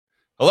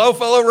Hello,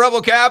 fellow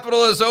Rebel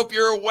Capitalists. Hope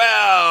you're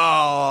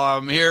well.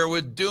 I'm here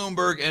with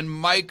Doomberg and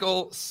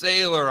Michael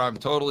Saylor. I'm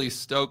totally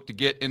stoked to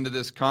get into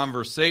this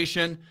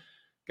conversation.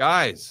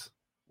 Guys,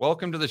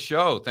 welcome to the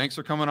show. Thanks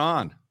for coming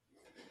on.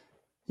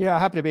 Yeah,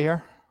 happy to be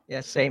here.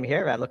 Yeah, same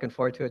here. I'm looking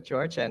forward to it,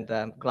 George, and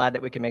glad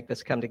that we can make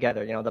this come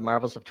together. You know, the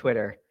marvels of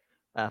Twitter,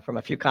 from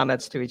a few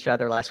comments to each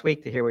other last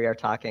week to here we are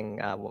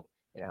talking,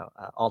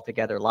 all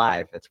together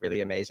live. It's really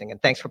amazing, and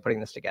thanks for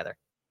putting this together.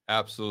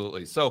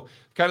 Absolutely. So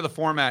kind of the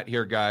format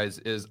here, guys,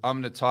 is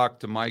I'm going to talk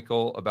to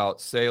Michael about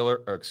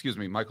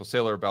Michael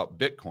Saylor about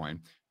Bitcoin.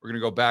 We're going to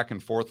go back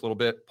and forth a little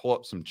bit, pull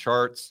up some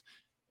charts,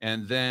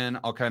 and then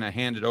I'll kind of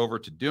hand it over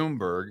to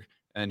Doomberg,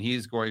 and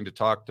he's going to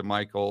talk to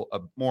Michael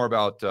more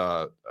about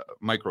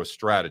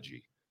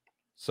MicroStrategy.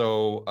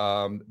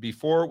 So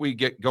before we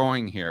get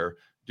going here,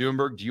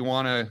 Doomberg, do you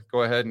want to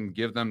go ahead and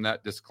give them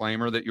that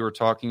disclaimer that you were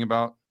talking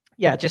about?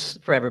 Yeah,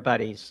 just for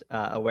everybody's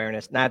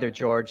awareness, neither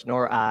George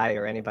nor I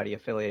or anybody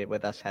affiliated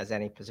with us has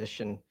any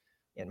position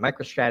in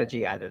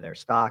MicroStrategy, either their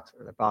stocks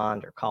or their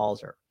bond or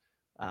calls or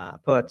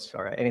puts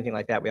or anything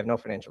like that. We have no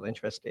financial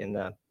interest in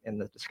the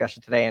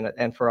discussion today.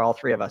 And for all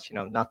three of us,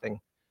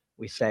 nothing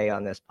we say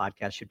on this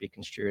podcast should be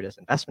construed as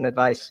investment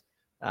advice.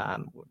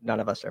 None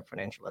of us are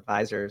financial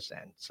advisors.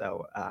 And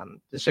so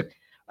this is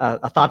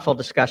a thoughtful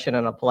discussion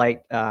and a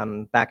polite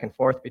back and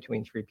forth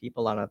between three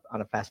people on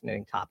a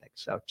fascinating topic.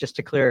 So just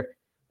to clear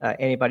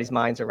anybody's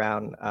minds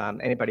around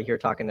anybody here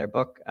talking their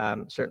book.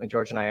 Certainly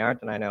George and I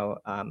aren't, and I know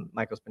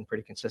Michael's been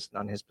pretty consistent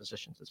on his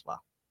positions as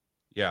well.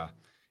 Yeah.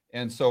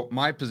 And so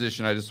my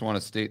position, I just want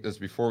to state this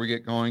before we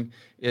get going.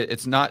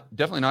 It's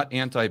definitely not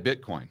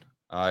anti-Bitcoin.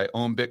 I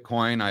own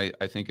Bitcoin.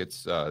 I think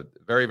it's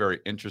very, very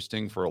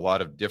interesting for a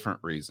lot of different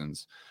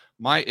reasons.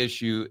 My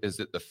issue is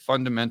that the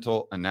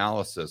fundamental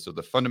analysis or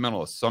the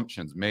fundamental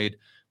assumptions made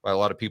by a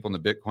lot of people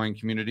in the Bitcoin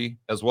community,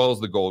 as well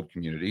as the gold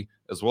community,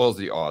 as well as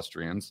the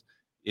Austrians,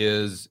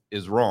 is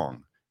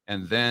wrong.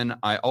 And then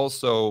I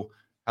also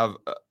have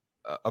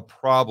a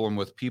problem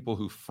with people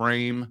who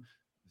frame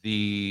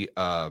the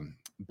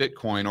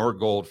Bitcoin or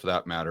gold, for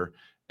that matter,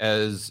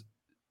 as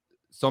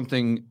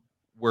something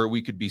where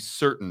we could be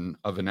certain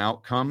of an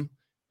outcome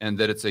and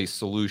that it's a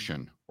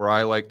solution, where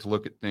I like to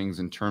look at things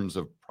in terms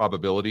of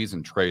probabilities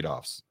and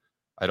trade-offs.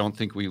 I don't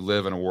think we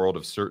live in a world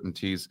of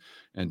certainties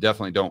and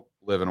definitely don't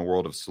live in a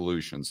world of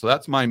solutions. So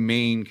that's my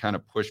main kind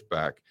of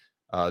pushback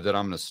that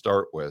I'm going to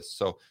start with.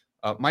 So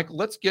Michael,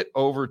 let's get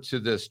over to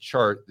this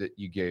chart that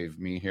you gave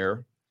me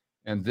here.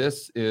 And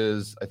this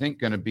is, I think,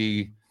 going to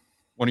be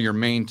one of your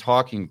main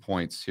talking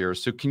points here.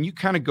 So can you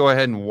kind of go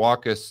ahead and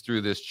walk us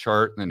through this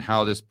chart and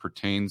how this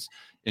pertains,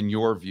 in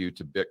your view,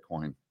 to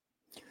Bitcoin?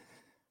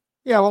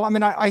 Yeah, well, I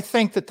mean, I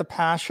think that the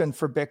passion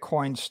for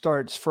Bitcoin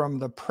starts from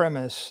the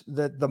premise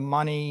that the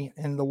money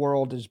in the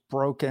world is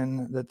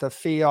broken, that the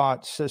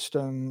fiat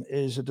system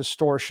is a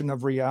distortion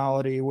of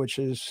reality, which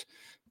is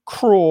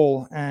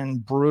cruel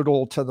and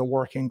brutal to the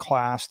working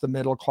class, the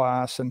middle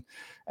class, and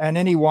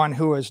anyone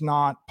who is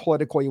not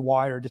politically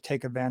wired to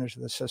take advantage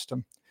of the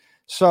system.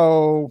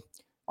 So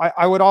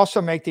I would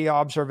also make the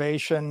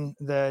observation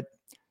that,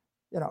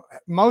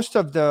 most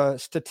of the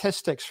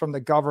statistics from the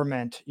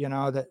government,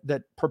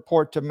 that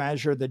purport to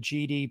measure the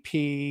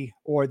GDP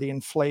or the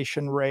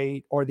inflation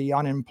rate or the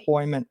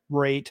unemployment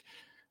rate,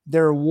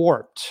 they're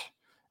warped.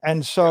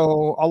 And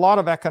so a lot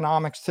of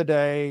economics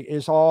today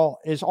is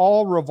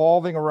all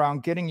revolving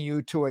around getting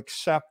you to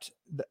accept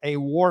a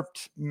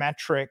warped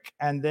metric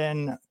and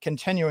then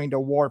continuing to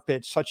warp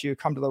it such you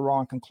come to the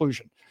wrong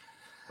conclusion.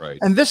 Right.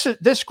 And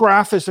this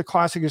graph is a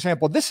classic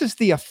example. This is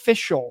the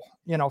official,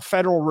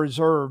 Federal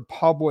Reserve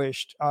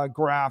published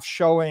graph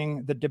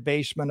showing the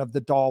debasement of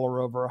the dollar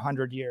over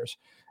 100 years.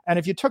 And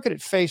if you took it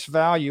at face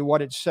value,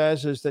 what it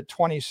says is that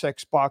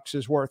 $26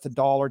 is worth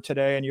 $1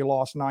 today, and you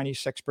lost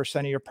 96%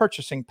 of your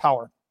purchasing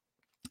power.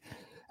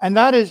 And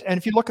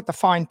if you look at the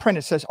fine print,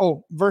 it says,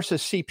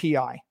 versus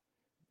CPI.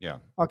 Yeah.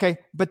 Okay.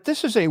 But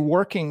this is a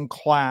working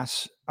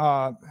class.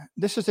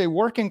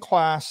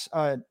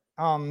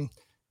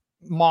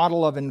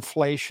 Model of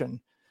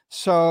inflation.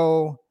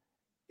 So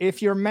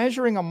if you're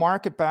measuring a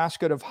market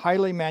basket of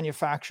highly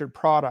manufactured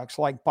products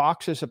like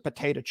boxes of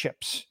potato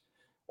chips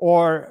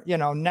or,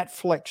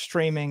 Netflix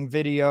streaming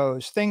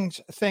videos,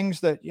 things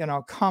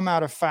that, come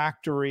out of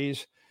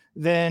factories,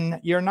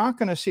 then you're not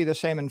going to see the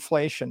same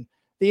inflation.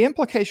 The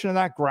implication of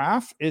that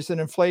graph is that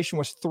inflation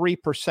was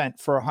 3%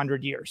 for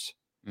 100 years.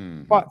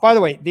 Mm-hmm. But by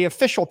the way, the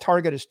official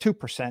target is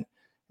 2%.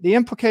 The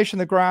implication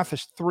of the graph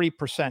is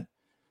 3%.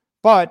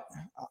 But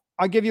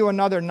I'll give you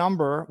another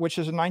number, which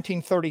is in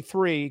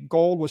 1933,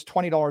 gold was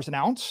 $20 an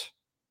ounce.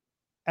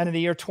 And in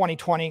the year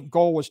 2020,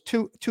 gold was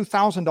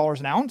 $2,000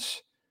 an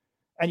ounce.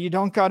 And you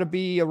don't got to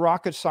be a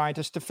rocket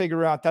scientist to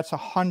figure out that's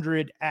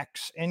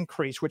 100x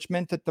increase, which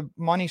meant that the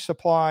money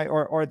supply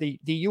or the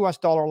US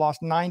dollar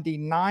lost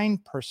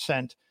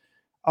 99%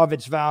 of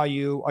its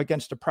value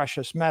against a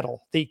precious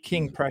metal, the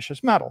king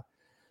precious metal.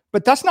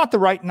 But that's not the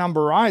right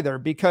number either,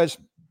 because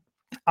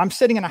I'm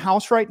sitting in a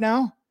house right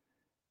now,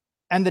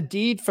 and the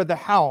deed for the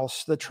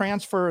house, the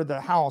transfer of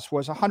the house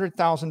was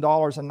 $100,000 in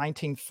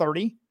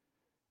 1930.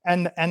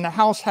 and the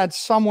house had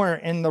somewhere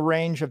in the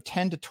range of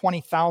 $10,000 to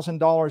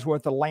 $20,000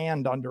 worth of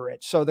land under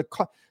it. So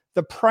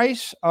the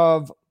price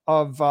of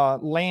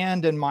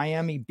land in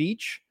Miami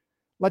Beach,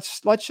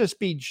 let's just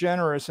be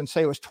generous and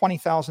say it was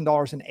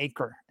 $20,000 an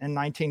acre in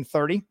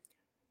 1930.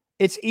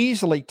 It's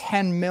easily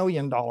 $10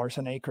 million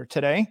an acre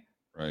today.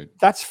 Right.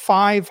 That's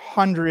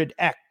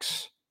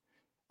 500x.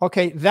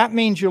 Okay, that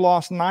means you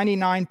lost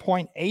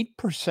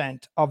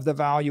 99.8% of the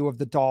value of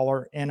the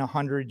dollar in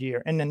 100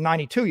 years, and in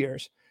 92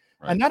 years.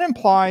 Right. And that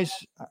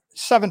implies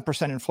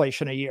 7%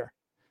 inflation a year.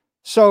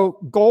 So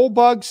gold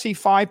bugs see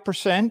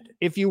 5%.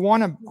 If you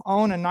want to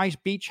own a nice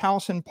beach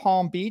house in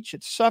Palm Beach,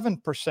 it's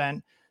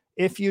 7%.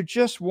 If you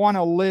just want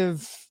to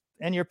live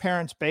in your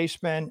parents'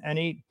 basement and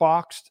eat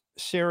boxed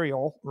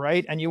cereal,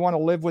 right, and you want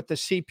to live with the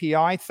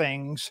CPI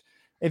things,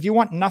 if you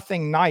want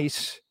nothing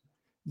nice,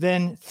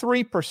 then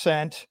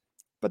 3%.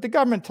 But the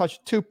government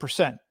touched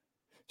 2%.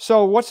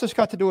 So what's this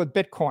got to do with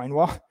Bitcoin?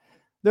 Well,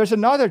 there's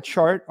another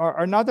chart or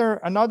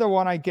another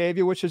one I gave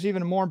you, which is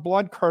even more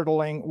blood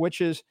curdling, which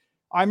is,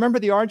 I remember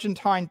the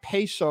Argentine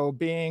peso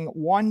being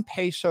 1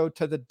 peso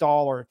to the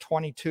dollar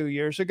 22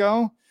 years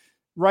ago.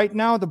 Right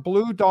now, the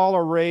blue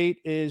dollar rate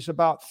is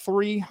about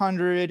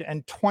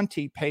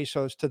 320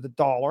 pesos to the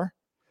dollar.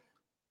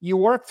 You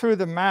work through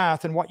the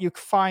math, and what you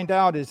find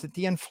out is that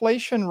the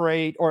inflation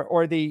rate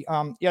the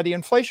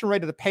inflation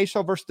rate of the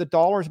peso versus the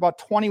dollar is about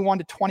 21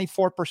 to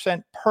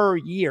 24% per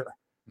year,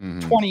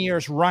 20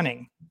 years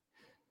running.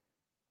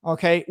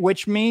 Okay,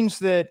 which means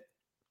that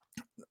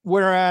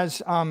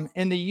whereas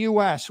in the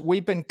US,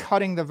 we've been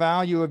cutting the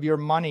value of your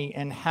money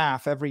in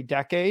half every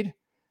decade.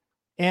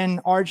 In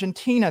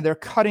Argentina, they're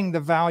cutting the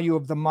value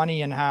of the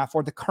money in half,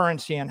 or the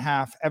currency in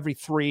half, every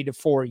 3 to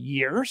 4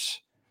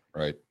 years.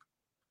 Right.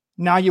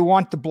 Now you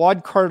want the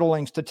blood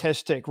curdling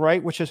statistic,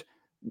 right?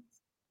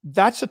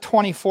 That's a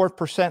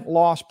 24%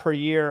 loss per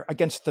year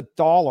against the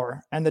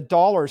dollar, and the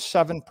dollar is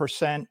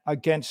 7%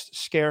 against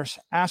scarce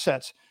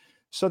assets.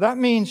 So that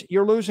means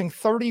you're losing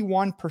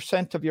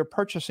 31% of your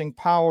purchasing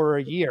power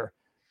a year.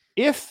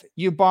 If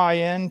you buy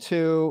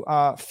into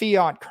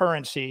fiat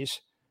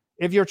currencies,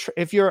 if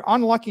you're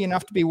unlucky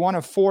enough to be one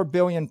of 4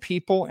 billion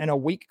people in a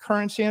weak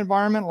currency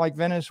environment like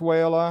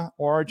Venezuela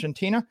or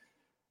Argentina,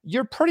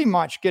 you're pretty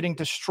much getting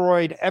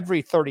destroyed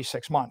every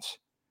 36 months.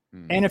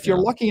 And if you're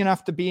lucky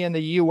enough to be in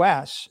the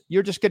US,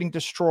 you're just getting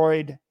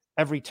destroyed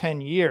every 10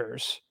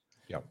 years.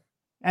 Yep.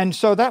 And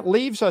so that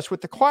leaves us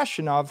with the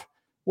question of,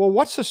 well,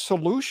 what's the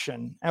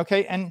solution?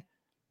 Okay.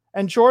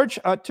 And George,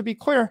 to be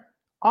clear,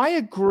 I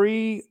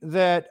agree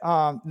that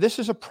this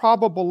is a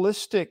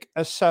probabilistic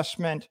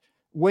assessment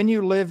when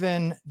you live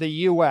in the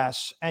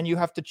US and you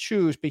have to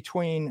choose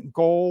between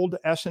gold,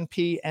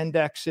 S&P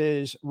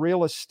indexes,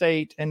 real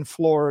estate in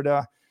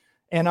Florida,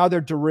 and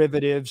other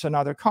derivatives and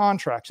other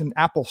contracts and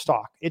Apple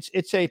stock. It's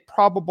a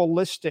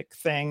probabilistic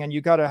thing, and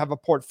you got to have a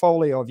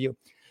portfolio of you.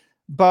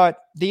 But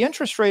the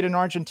interest rate in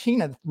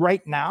Argentina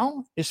right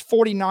now is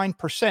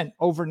 49%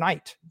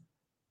 overnight.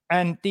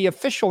 And the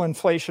official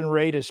inflation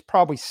rate is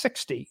probably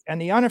 60,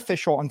 and the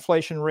unofficial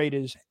inflation rate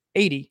is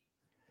 80.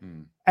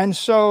 And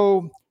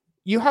so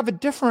you have a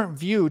different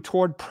view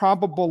toward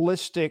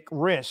probabilistic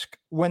risk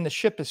when the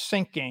ship is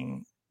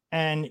sinking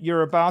and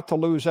you're about to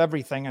lose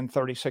everything in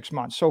 36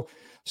 months.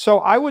 So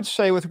I would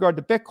say with regard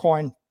to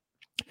Bitcoin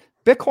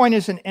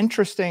is an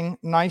interesting,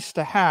 nice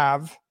to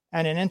have,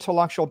 and an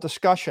intellectual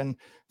discussion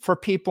for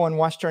people in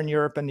Western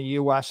Europe and the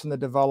US and the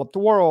developed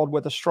world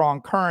with a strong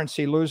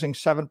currency losing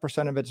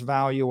 7% of its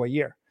value a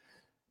year.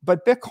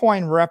 But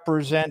Bitcoin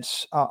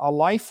represents a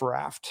life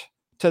raft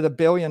to the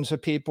billions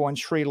of people in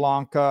Sri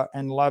Lanka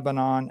and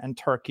Lebanon and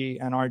Turkey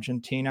and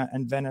Argentina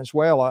and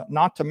Venezuela,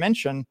 not to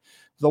mention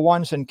the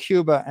ones in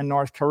Cuba and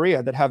North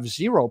Korea that have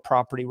zero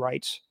property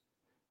rights.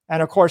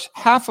 And of course,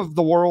 half of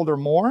the world or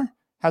more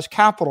has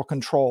capital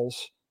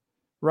controls,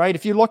 right?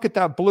 If you look at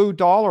that blue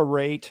dollar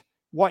rate,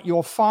 what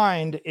you'll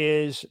find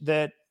is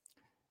that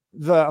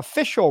the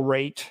official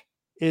rate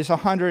is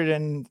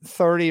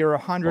 130 or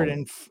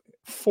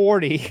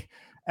 140,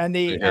 and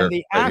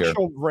the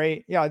actual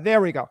rate, yeah,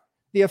 there we go.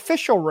 The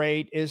official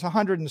rate is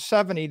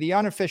 170. The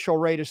unofficial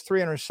rate is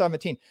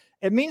 317.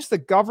 It means the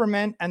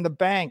government and the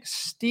bank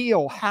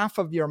steal half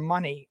of your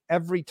money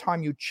every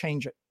time you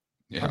change it.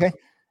 Yeah. Okay.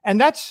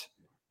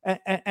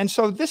 And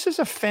so this is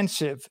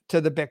offensive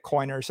to the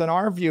Bitcoiners. And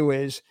our view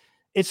is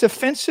it's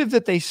offensive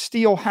that they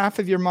steal half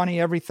of your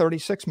money every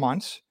 36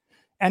 months.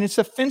 And it's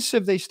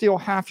offensive they steal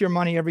half your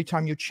money every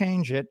time you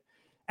change it.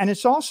 And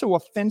it's also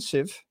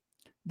offensive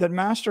that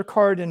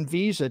MasterCard and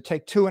Visa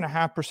take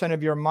 2.5%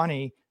 of your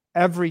money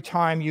every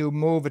time you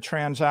move a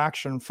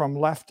transaction from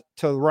left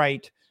to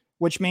right,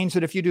 which means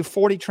that if you do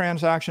 40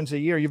 transactions a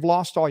year, you've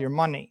lost all your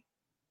money.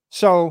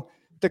 So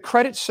the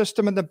credit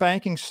system and the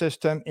banking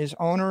system is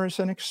onerous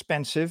and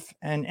expensive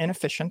and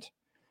inefficient.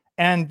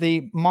 And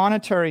the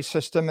monetary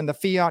system and the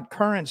fiat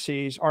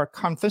currencies are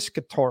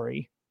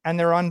confiscatory, and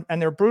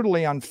they're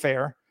brutally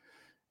unfair.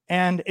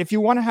 And if you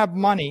want to have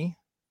money,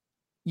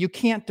 you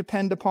can't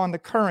depend upon the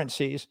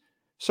currencies.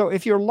 So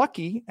if you're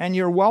lucky and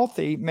you're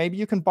wealthy, maybe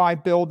you can buy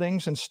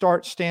buildings and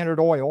start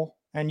Standard Oil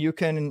and you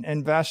can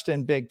invest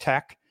in big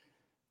tech.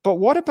 But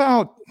what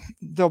about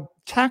the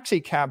taxi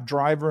cab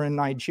driver in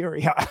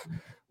Nigeria?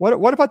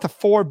 What about the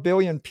 4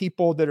 billion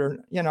people that are,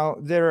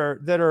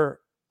 that are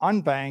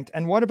unbanked?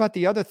 And what about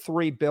the other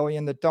 3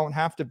 billion that don't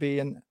happen to be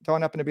in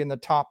the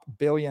top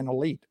billion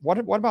elite? What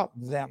about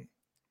them?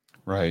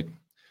 Right.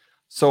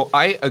 So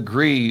I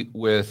agree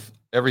with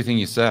everything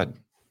you said.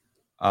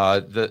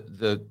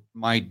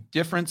 My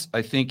difference,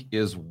 I think,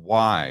 is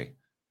why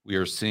we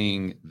are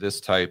seeing this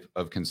type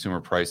of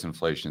consumer price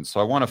inflation. So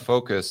I want to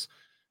focus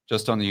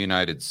just on the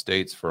United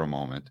States for a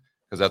moment,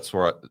 because that's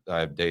where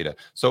I have data.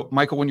 So,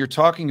 Michael, when you're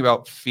talking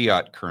about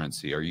fiat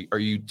currency, are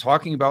you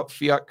talking about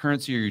fiat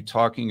currency? Or are you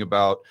talking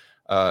about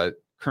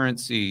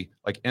currency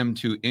like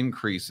M2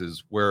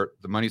 increases, where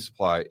the money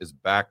supply is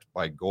backed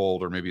by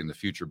gold, or maybe in the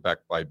future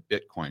backed by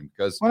Bitcoin?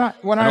 Because when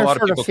I know a lot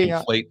of refer to people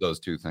fiat, conflate those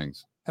two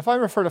things. If I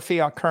refer to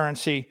fiat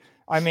currency,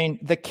 I mean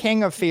the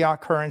king of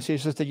fiat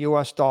currencies is the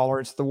U.S. dollar.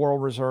 It's the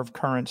world reserve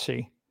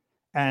currency.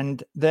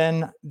 And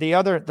then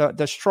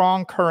the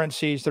strong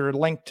currencies that are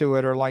linked to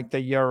it are like the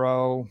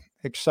euro,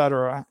 et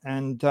cetera,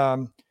 and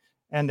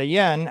the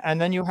yen.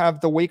 And then you have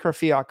the weaker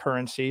fiat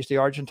currencies, the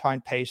Argentine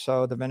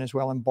peso, the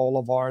Venezuelan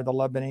bolivar, the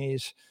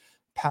Lebanese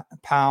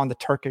pound, the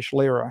Turkish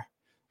lira,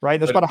 right?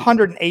 There's about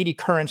 180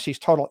 currencies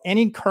total.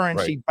 Any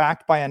currency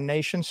backed by a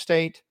nation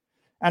state.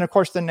 And of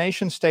course, the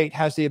nation state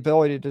has the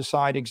ability to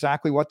decide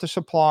exactly what the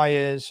supply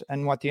is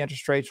and what the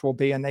interest rates will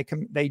be. And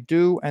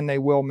they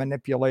will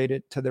manipulate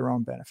it to their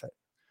own benefit.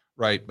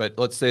 Right. But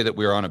let's say that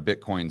we're on a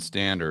Bitcoin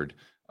standard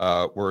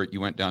where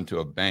you went down to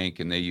a bank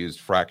and they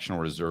used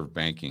fractional reserve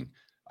banking.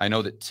 I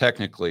know that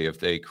technically, if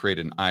they create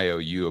an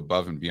IOU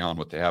above and beyond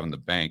what they have in the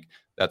bank,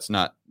 that's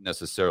not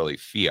necessarily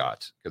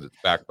fiat because it's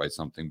backed by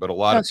something. But a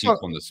lot of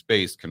people in the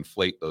space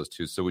conflate those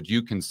two. So would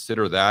you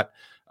consider that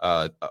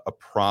a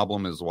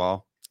problem as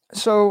well?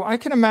 So I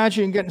can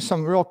imagine getting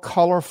some real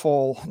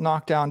colorful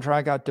knockdown,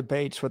 drag out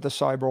debates with the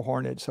cyber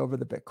hornets over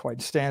the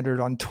Bitcoin standard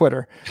on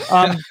Twitter.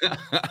 And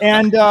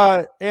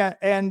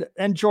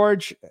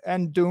George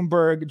and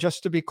Doomberg,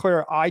 just to be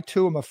clear, I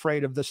too am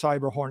afraid of the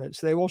cyber hornets.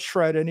 They will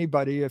shred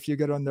anybody if you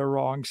get on their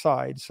wrong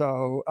side.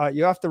 So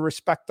you have to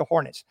respect the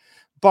hornets.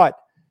 But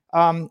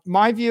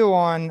my view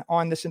on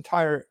this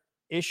entire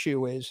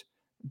issue is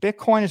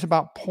Bitcoin is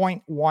about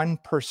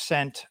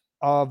 0.1%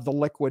 of the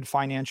liquid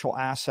financial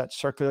assets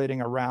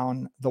circulating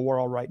around the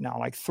world right now,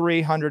 like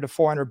 $300 to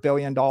 $400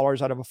 billion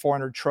out of a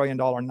 $400 trillion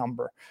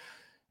number.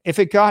 If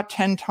it got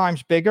 10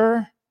 times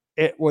bigger,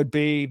 it would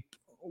be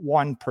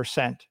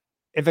 1%.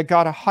 If it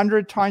got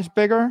 100 times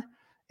bigger,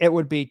 it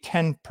would be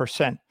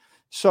 10%.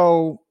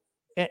 So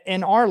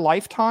in our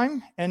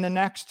lifetime, in the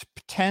next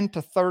 10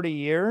 to 30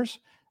 years,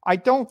 I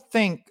don't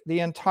think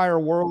the entire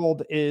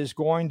world is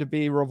going to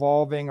be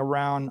revolving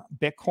around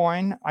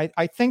Bitcoin.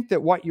 I think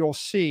that what you'll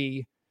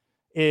see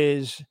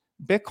is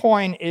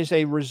Bitcoin is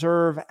a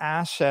reserve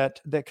asset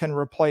that can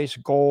replace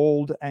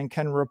gold and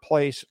can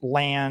replace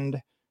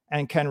land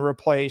and can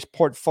replace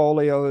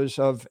portfolios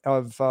of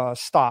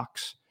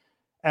stocks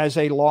as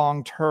a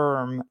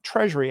long-term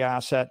treasury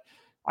asset.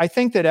 I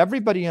think that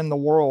everybody in the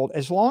world,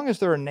 as long as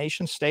there are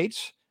nation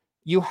states,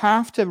 you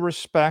have to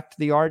respect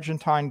the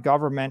Argentine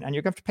government and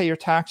you have to pay your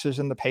taxes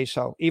in the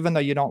peso, even though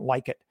you don't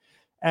like it.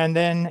 And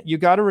then you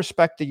got to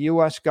respect the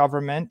US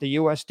government. The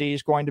USD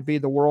is going to be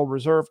the world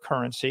reserve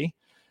currency.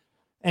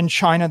 In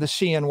China, the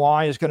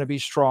CNY is going to be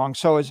strong.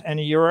 So in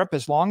Europe,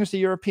 as long as the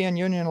European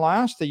Union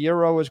lasts, the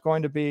euro is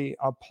going to be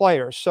a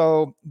player.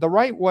 So the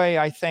right way,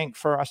 I think,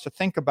 for us to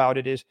think about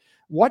it is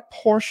what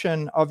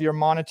portion of your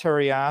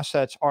monetary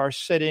assets are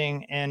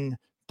sitting in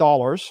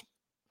dollars,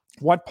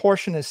 what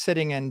portion is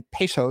sitting in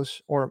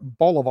pesos or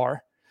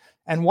bolivar,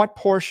 and what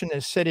portion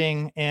is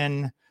sitting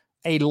in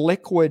a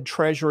liquid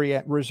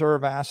treasury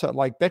reserve asset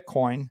like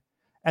Bitcoin.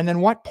 And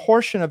then what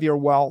portion of your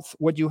wealth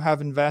would you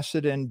have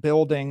invested in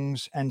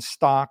buildings and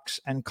stocks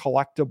and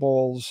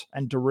collectibles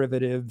and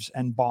derivatives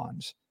and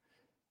bonds?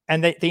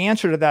 And the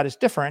answer to that is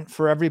different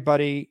for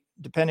everybody,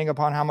 depending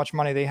upon how much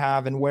money they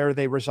have and where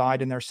they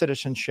reside in their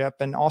citizenship.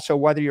 And also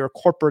whether you're a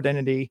corporate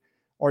entity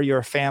or you're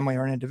a family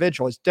or an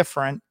individual is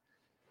different.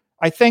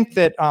 I think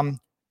that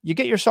you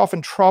get yourself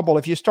in trouble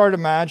if you start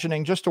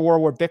imagining just a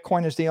world where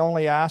Bitcoin is the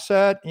only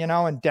asset,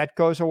 and debt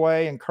goes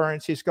away and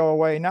currencies go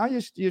away. Now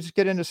you just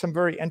get into some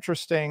very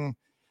interesting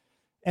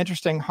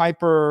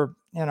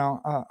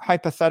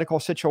hypothetical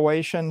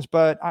situations,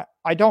 but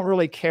I don't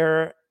really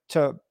care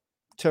to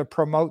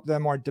promote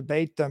them or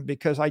debate them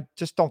because I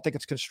just don't think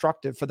it's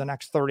constructive for the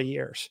next 30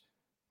 years.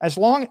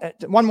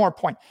 One more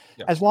point,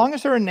 as long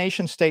as there are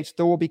nation states,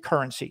 there will be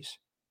currencies.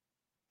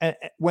 And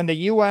when the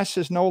U.S.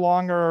 is no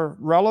longer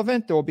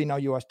relevant, there will be no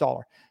U.S.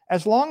 dollar.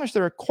 As long as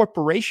there are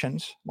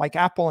corporations like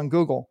Apple and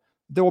Google,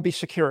 there will be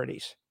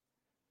securities.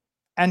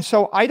 And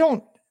so I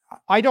don't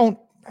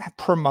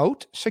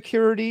promote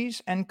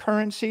securities and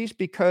currencies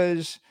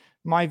because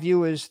my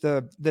view is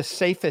the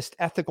safest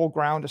ethical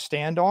ground to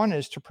stand on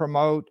is to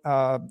promote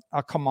a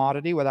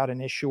commodity without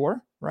an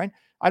issuer, right?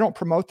 I don't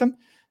promote them.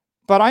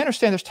 But I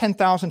understand there's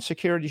 10,000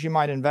 securities you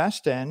might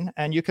invest in,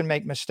 and you can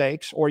make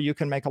mistakes or you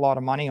can make a lot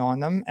of money on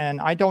them.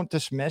 And I don't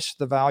dismiss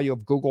the value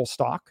of Google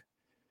stock.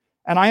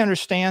 And I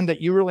understand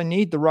that you really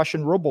need the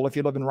Russian ruble if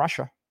you live in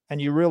Russia,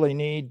 and you really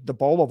need the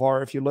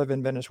bolivar if you live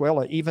in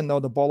Venezuela, even though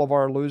the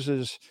bolivar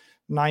loses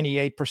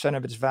 98%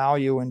 of its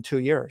value in 2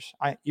 years.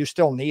 You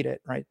still need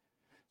it, right?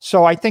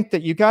 So I think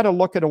that you got to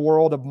look at a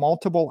world of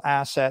multiple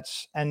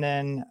assets, and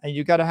then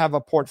you got to have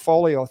a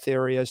portfolio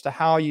theory as to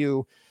how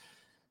you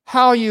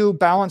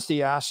balance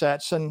the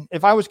assets. And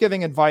if I was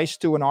giving advice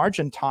to an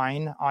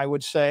Argentine, I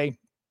would say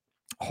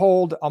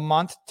hold a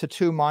month to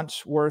 2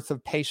 months worth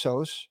of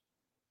pesos,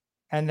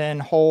 and then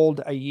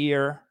hold a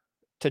year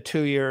to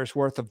 2 years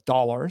worth of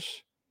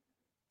dollars,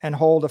 and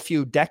hold a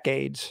few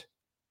decades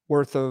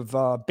worth of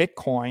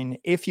Bitcoin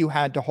if you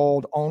had to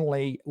hold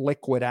only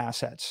liquid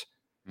assets.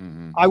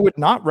 Mm-hmm. I would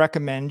not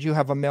recommend you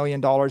have $1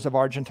 million of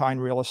Argentine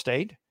real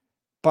estate,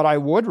 but I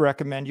would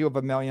recommend you have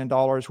 $1 million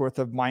worth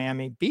of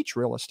Miami Beach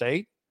real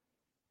estate.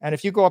 And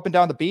if you go up and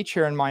down the beach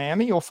here in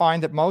Miami, you'll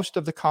find that most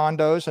of the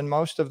condos and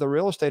most of the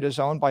real estate is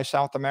owned by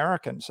South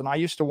Americans. And I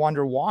used to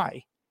wonder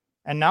why.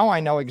 And now I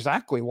know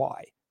exactly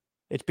why.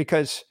 It's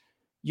because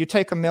you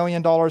take $1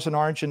 million in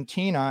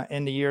Argentina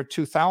in the year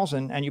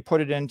 2000 and you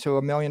put it into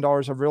 $1 million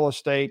of real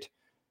estate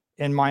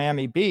in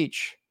Miami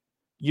Beach,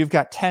 you've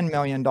got $10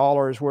 million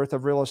worth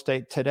of real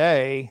estate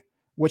today,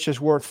 which is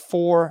worth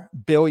 4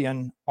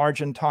 billion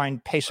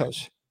Argentine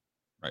pesos.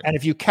 Right. And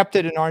if you kept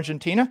it in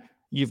Argentina,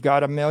 you've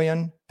got 1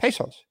 million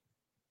pesos.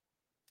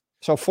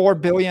 So 4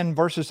 billion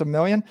versus 1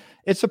 million,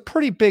 it's a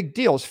pretty big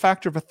deal. It's a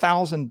factor of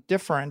 1,000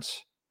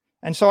 difference.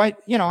 And so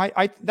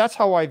I that's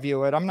how I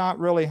view it. I'm not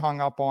really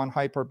hung up on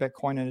hyper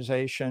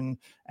Bitcoinization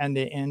and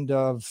the end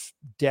of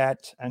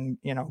debt and,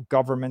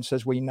 governments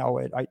as we know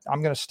it.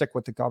 I'm going to stick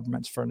with the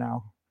governments for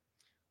now.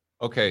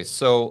 Okay,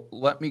 so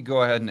let me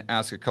go ahead and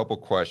ask a couple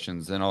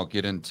questions, then I'll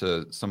get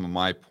into some of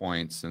my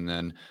points, and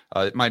then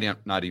it might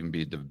not even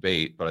be a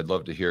debate, but I'd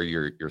love to hear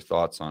your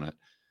thoughts on it.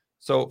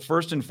 So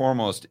first and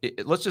foremost,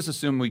 let's just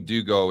assume we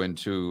do go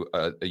into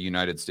a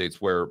United States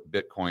where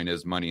Bitcoin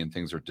is money and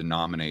things are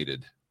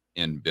denominated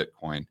in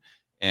Bitcoin,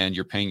 and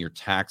you're paying your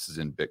taxes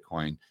in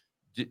Bitcoin.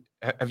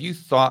 Have you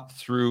thought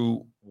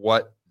through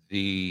what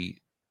the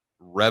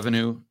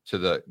revenue to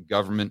the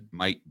government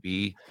might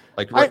be?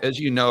 Like, as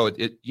you know,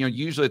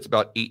 usually it's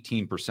about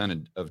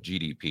 18% of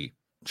GDP.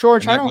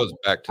 George, and that goes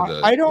back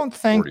to I don't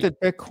think 40s.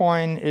 that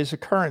Bitcoin is a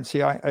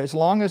currency. As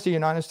long as the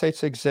United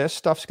States exists,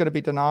 stuff's going to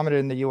be denominated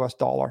in the US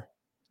dollar.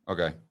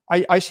 Okay.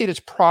 I see it as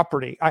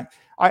property.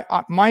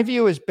 My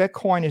view is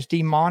Bitcoin is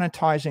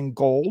demonetizing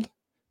gold.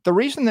 The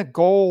reason that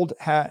gold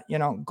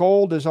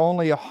is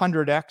only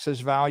 100x as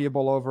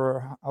valuable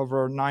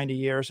over 90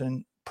 years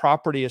and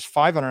property is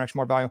 500x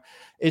more valuable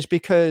is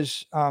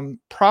because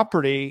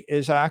property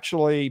is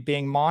actually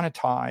being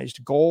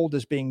monetized. Gold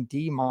is being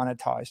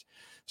demonetized.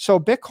 So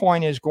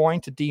Bitcoin is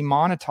going to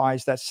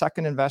demonetize that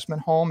second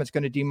investment home. It's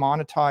going to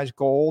demonetize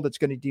gold. It's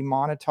going to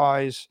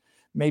demonetize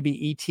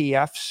maybe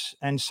ETFs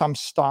and some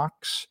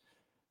stocks.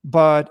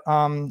 But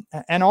and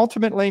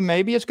ultimately,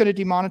 maybe it's going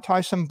to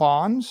demonetize some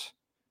bonds.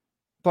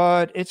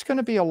 But it's going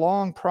to be a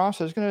long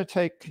process. It's going to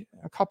take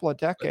a couple of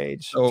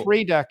decades,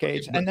 3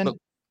 decades. Okay, and then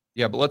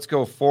but let's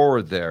go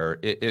forward there.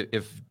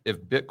 If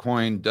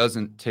Bitcoin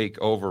doesn't take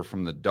over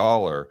from the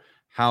dollar,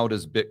 how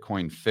does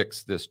Bitcoin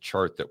fix this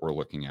chart that we're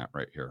looking at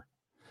right here?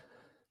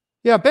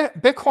 Yeah,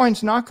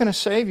 Bitcoin's not going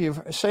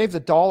to save the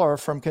dollar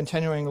from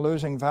continuing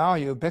losing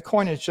value.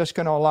 Bitcoin is just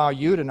going to allow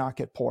you to not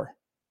get poor.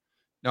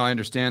 No, I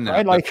understand that.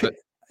 Right? Like,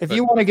 if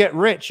you want to get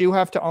rich, you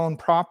have to own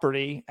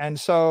property. And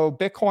so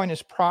Bitcoin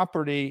is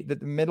property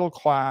that the middle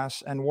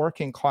class and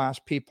working class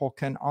people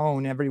can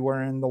own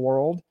everywhere in the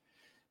world.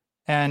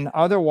 And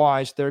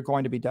otherwise, they're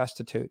going to be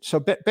destitute. So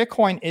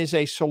Bitcoin is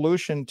a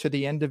solution to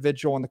the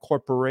individual and the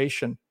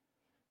corporation.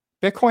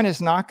 Bitcoin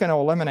is not going to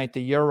eliminate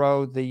the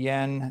euro, the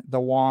yen, the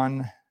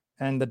won,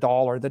 and the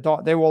dollar.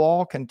 They will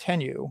all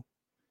continue.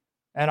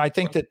 And I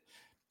think that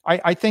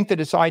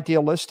it's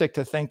idealistic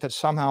to think that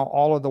somehow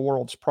all of the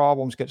world's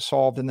problems get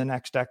solved in the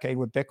next decade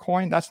with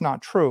Bitcoin. That's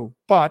not true.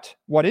 But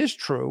what is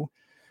true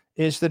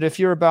is that if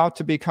you're about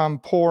to become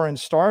poor and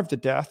starve to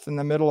death in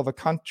the middle of a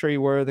country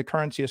where the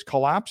currency is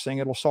collapsing,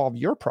 it'll solve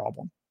your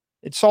problem.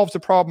 It solves the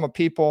problem of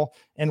people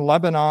in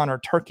Lebanon or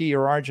Turkey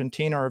or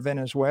Argentina or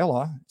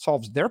Venezuela. It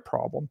solves their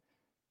problem.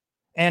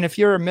 And if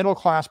you're a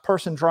middle-class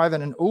person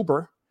driving an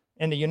Uber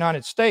in the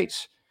United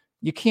States,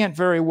 you can't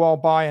very well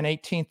buy an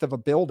 18th of a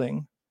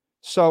building.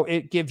 So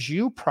it gives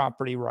you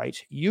property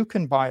rights. You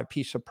can buy a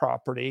piece of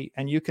property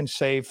and you can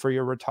save for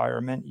your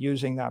retirement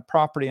using that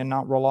property and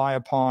not rely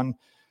upon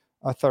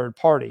a third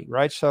party,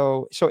 right?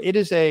 So it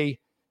is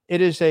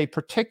a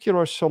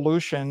particular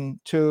solution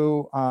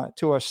to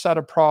a set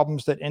of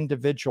problems that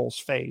individuals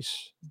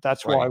face.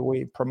 That's why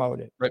we promote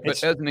it. Right.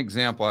 But as an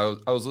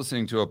example, I was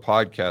listening to a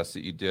podcast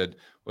that you did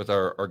with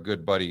our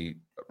good buddy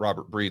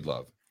Robert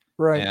Breedlove.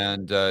 Right.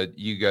 And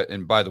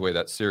and by the way,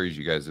 that series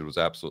you guys did was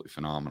absolutely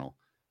phenomenal.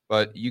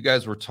 But you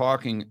guys were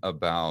talking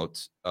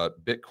about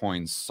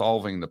Bitcoin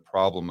solving the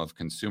problem of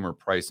consumer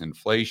price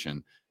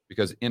inflation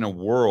because in a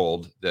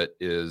world that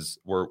is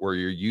where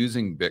you're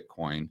using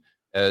Bitcoin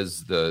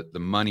as the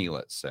money,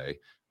 let's say,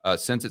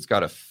 since it's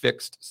got a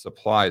fixed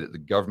supply that the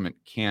government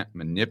can't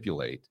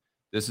manipulate,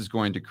 this is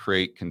going to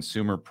create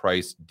consumer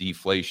price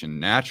deflation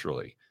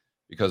naturally,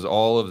 because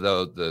all of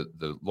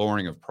the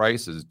lowering of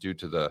prices due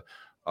to the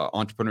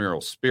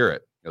entrepreneurial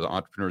spirit, the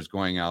entrepreneurs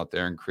going out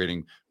there and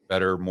creating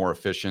better, more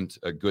efficient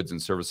goods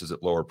and services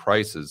at lower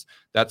prices.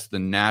 That's the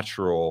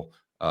natural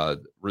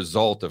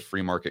result of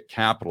free market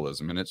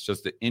capitalism. And it's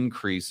just the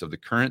increase of the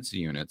currency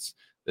units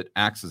that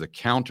acts as a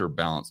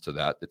counterbalance to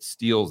that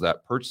steals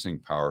that purchasing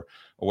power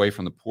away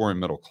from the poor and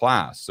middle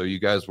class. So you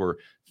guys were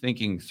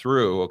thinking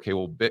through, okay,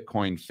 well,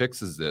 Bitcoin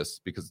fixes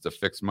this because it's a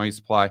fixed money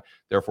supply,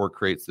 therefore it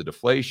creates the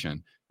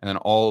deflation. And then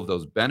all of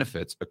those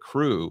benefits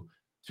accrue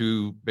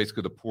to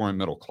basically the poor and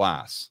middle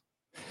class.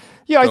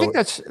 Yeah, so, I think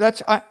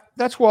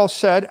that's well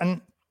said. And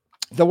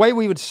the way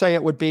we would say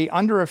it would be,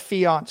 under a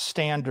fiat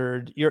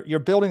standard, you're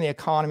building the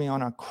economy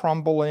on a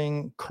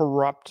crumbling,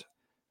 corrupt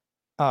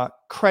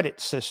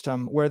credit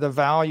system where the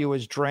value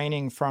is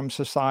draining from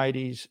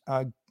society's,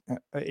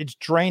 it's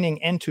draining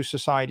into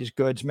society's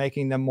goods,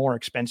 making them more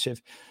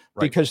expensive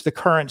because the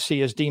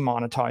currency is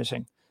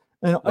demonetizing.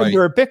 And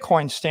under a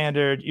Bitcoin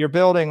standard, you're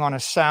building on a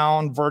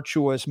sound,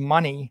 virtuous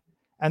money,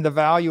 and the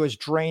value is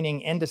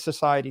draining into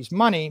society's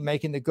money,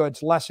 making the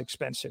goods less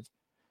expensive.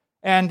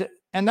 And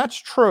that's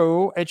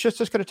true. It's just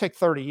going to take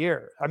 30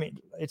 years. I mean,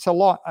 it's a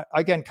lot.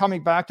 Again,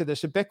 coming back to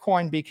this, if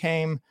Bitcoin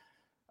became,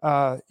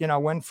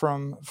 went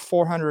from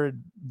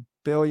 400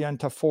 billion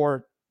to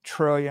 4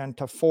 trillion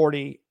to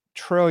 40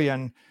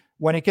 trillion,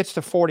 when it gets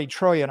to 40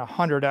 trillion,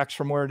 100x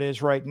from where it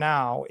is right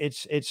now,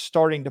 it's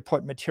starting to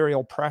put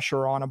material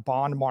pressure on a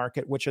bond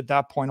market, which at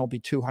that point will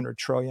be $200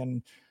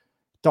 trillion,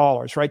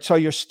 right? So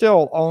you're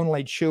still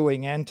only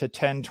chewing into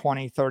 10,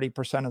 20,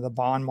 30% of the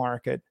bond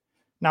market.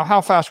 Now,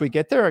 how fast we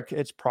get there,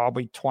 it's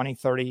probably 20,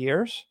 30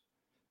 years.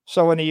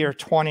 So in the year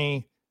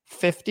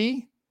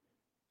 2050,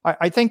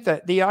 I think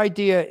that the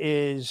idea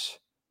is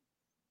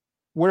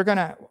we're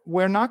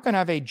not going to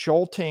have a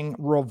jolting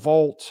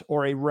revolt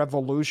or a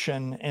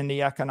revolution in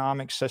the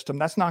economic system.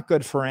 That's not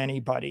good for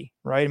anybody,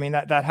 right? I mean,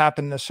 that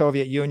happened in the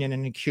Soviet Union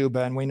and in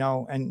Cuba, and we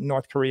know, and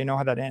North Korea, know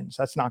how that ends.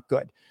 That's not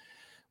good.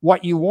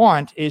 What you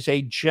want is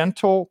a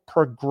gentle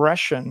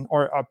progression,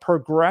 or a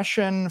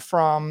progression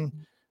from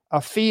a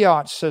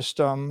fiat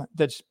system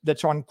that's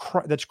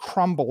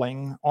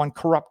crumbling on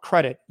corrupt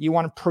credit. You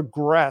want to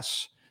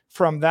progress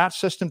from that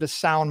system to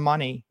sound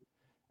money.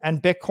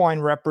 And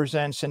Bitcoin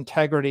represents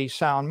integrity,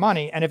 sound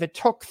money. And if it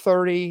took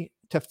 30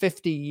 to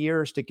 50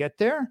 years to get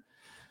there,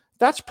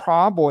 that's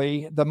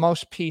probably the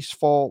most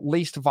peaceful,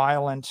 least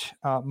violent,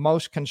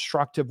 most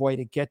constructive way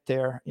to get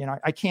there.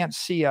 I can't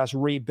see us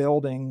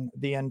rebuilding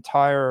the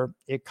entire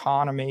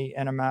economy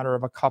in a matter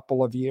of a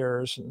couple of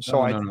years. And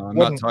so I'm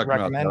not talking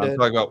about that. I'm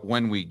talking about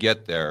when we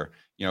get there.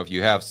 If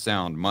you have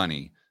sound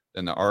money,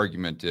 then the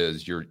argument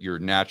is you're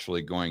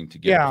naturally going to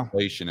get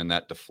deflation, and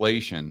that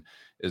deflation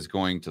is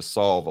going to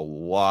solve a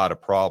lot of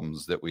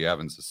problems that we have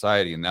in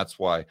society. And that's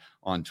why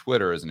on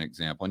Twitter, as an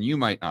example, and you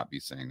might not be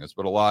saying this,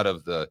 but a lot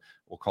of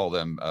we'll call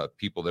them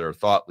people that are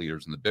thought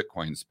leaders in the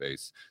Bitcoin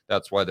space,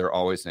 that's why they're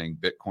always saying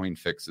Bitcoin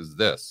fixes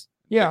this.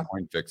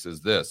 Bitcoin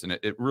fixes this. And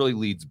it really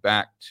leads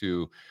back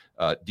to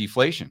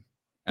deflation.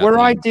 We're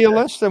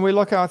idealists, and we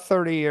look out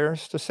 30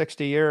 years to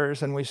 60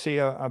 years and we see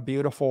a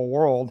beautiful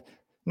world.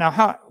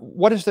 Now,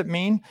 what does that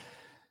mean?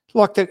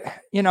 Look,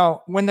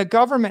 when the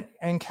government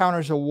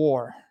encounters a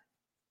war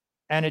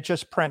and it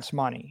just prints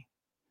money,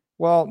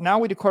 well, now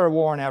we declare a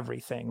war on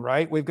everything,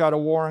 right? We've got a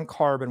war on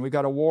carbon. We've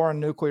got a war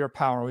on nuclear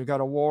power. We've got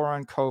a war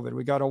on COVID.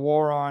 We got a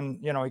war on,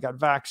 we got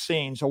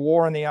vaccines, a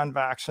war on the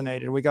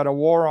unvaccinated. We got a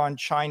war on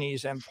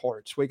Chinese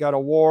imports. We got a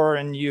war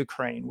in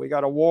Ukraine. We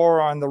got a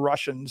war on the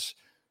Russians,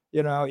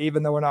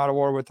 even though we're not at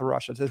war with the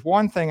Russians. There's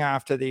one thing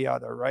after the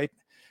other, right?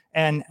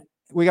 And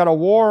we got a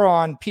war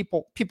on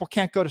people. People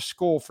can't go to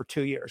school for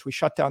 2 years. We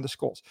shut down the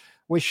schools.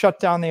 We shut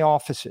down the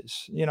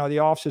offices. The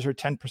offices are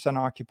 10%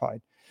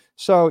 occupied.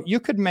 So you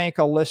could make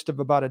a list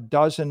of about a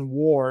dozen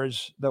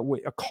wars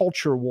a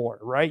culture war,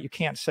 right? You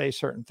can't say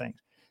certain things.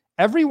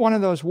 Every one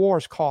of those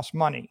wars costs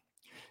money.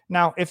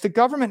 Now, if the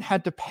government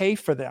had to pay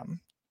for them,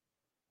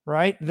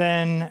 right,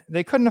 then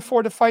they couldn't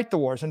afford to fight the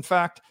wars. In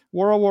fact,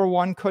 World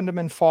War I couldn't have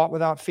been fought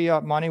without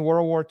fiat money.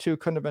 World War II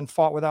couldn't have been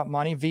fought without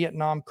money.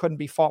 Vietnam couldn't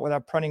be fought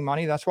without printing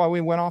money. That's why we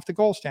went off the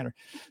gold standard.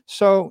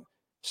 So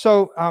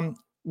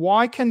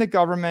why can the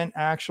government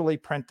actually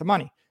print the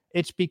money?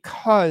 It's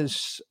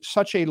because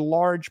such a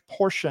large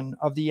portion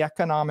of the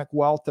economic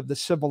wealth of the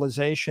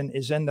civilization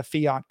is in the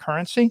fiat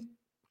currency.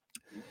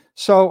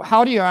 So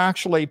how do you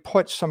actually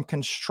put some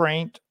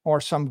constraint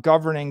or some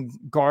governing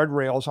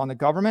guardrails on the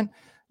government?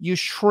 You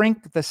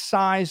shrink the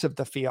size of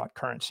the fiat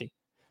currency.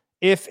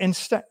 If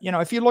instead,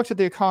 if you looked at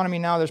the economy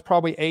now, there's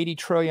probably $80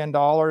 trillion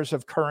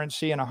of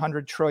currency and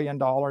 $100 trillion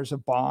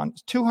of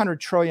bonds, $200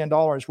 trillion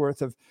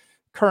worth of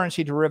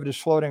currency derivatives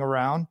floating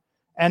around.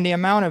 And the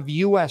amount of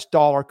US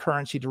dollar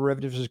currency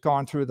derivatives has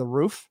gone through the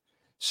roof.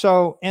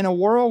 So in a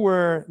world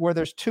where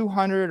there's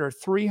 200 or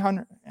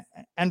 300,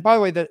 and by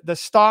the way, the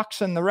stocks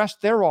and the rest,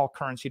 they're all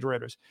currency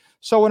derivatives.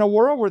 So in a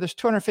world where there's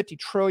 $250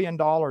 trillion of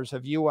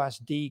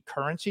USD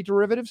currency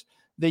derivatives,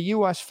 the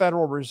US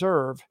Federal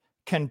Reserve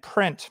can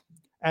print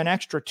an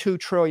extra $2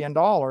 trillion,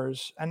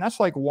 and that's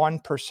like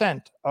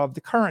 1% of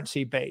the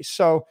currency base.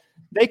 So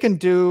they can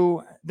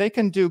do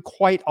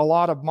quite a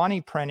lot of money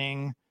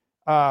printing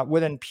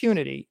with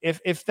impunity.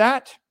 If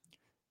that,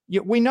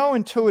 we know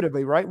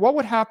intuitively, right? What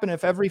would happen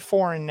if every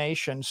foreign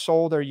nation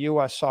sold their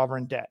US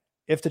sovereign debt?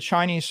 If the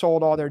Chinese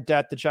sold all their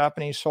debt, the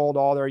Japanese sold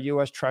all their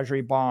US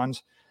Treasury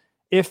bonds.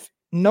 If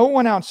no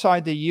one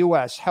outside the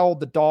US held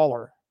the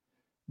dollar,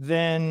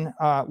 then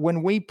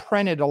when we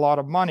printed a lot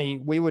of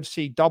money, we would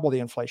see double the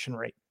inflation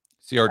rate.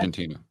 See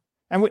Argentina.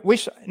 And we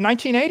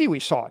 1980, we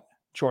saw it,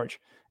 George.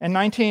 In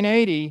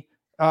 1980,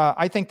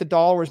 I think the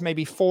dollar was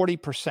maybe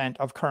 40%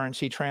 of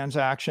currency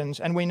transactions.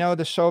 And we know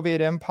the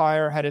Soviet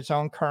Empire had its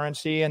own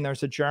currency, and there's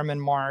the German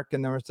mark,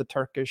 and there was the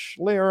Turkish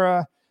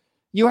lira.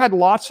 You had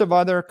lots of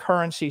other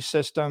currency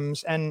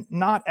systems, and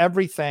not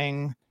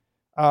everything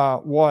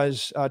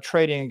was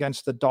trading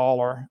against the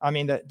dollar. I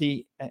mean,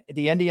 the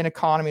Indian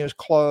economy was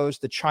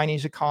closed. The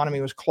Chinese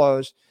economy was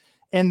closed.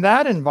 In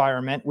that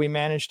environment, we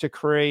managed to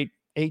create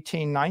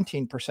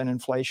 18-19%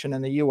 inflation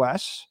in the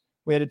US.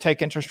 We had to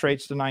take interest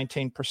rates to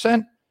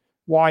 19%.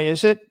 Why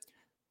is it?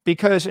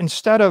 Because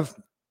instead of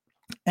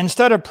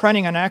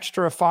printing an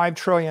extra $5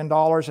 trillion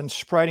and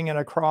spreading it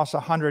across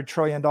 $100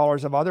 trillion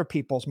of other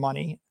people's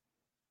money,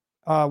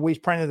 we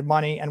printed the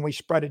money and we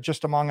spread it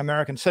just among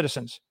American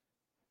citizens.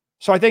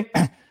 So I think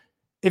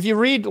if you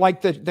read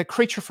like the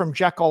Creature from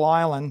Jekyll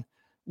Island,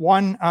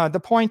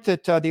 the point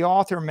that the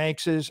author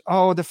makes is,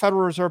 the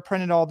Federal Reserve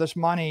printed all this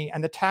money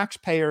and the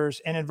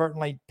taxpayers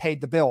inadvertently paid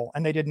the bill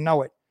and they didn't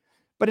know it.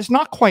 But it's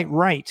not quite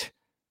right.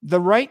 The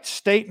right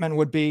statement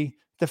would be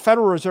the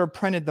Federal Reserve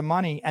printed the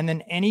money, and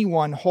then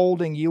anyone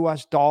holding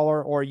US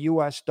dollar or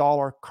US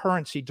dollar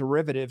currency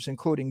derivatives,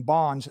 including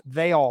bonds,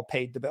 they all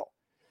paid the bill.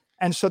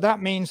 And so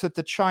that means that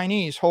the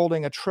Chinese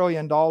holding $1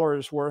 trillion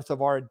worth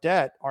of our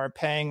debt are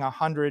paying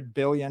 $100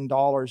 billion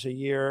a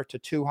year to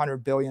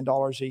 $200 billion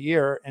a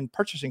year in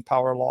purchasing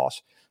power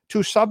loss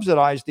to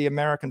subsidize the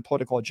American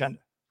political agenda.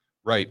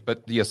 Right.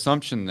 But the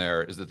assumption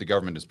there is that the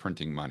government is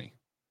printing money.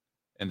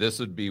 And this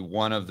would be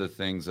one of the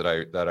things that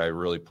I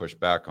really push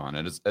back on.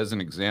 And as an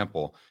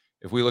example,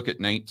 if we look at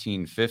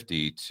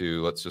 1950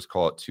 to, let's just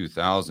call it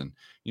 2000,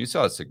 you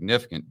saw a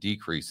significant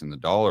decrease in the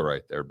dollar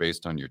right there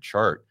based on your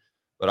chart.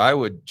 But I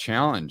would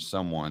challenge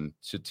someone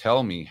to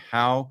tell me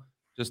how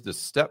just the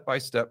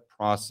step-by-step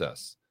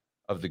process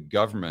of the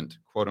government,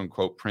 quote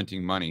unquote,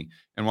 printing money.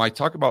 And when I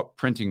talk about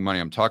printing money,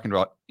 I'm talking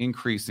about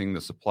increasing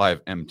the supply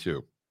of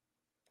M2.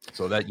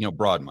 So that,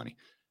 broad money.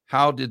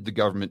 How did the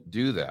government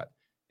do that?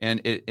 And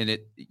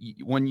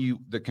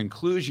the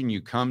conclusion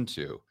you come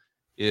to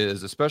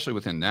is, especially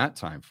within that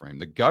time frame,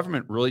 the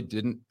government really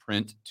didn't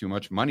print too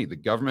much money. The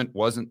government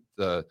wasn't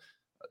the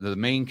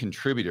main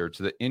contributor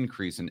to the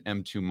increase in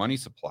M2 money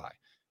supply.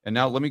 And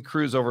now let me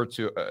cruise over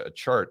to a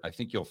chart. I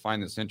think you'll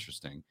find this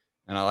interesting.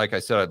 And like I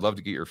said, I'd love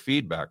to get your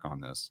feedback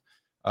on this.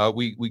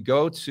 We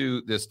go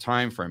to this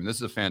time frame. This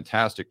is a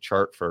fantastic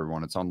chart for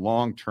everyone. It's on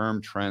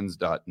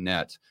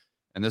longtermtrends.net.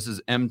 And this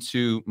is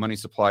M2 money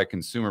supply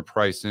consumer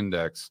price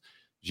index,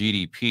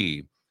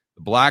 GDP.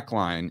 The black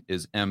line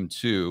is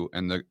M2,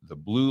 and the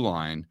blue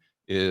line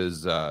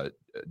is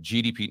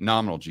GDP,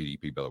 nominal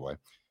GDP, by the way.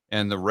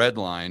 And the red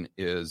line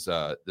is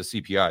the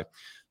CPI.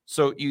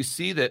 So you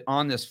see that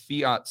on this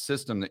fiat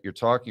system that you're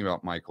talking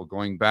about, Michael,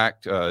 going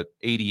back to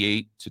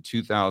 88 to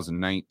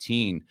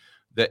 2019,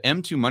 the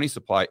M2 money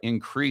supply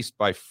increased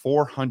by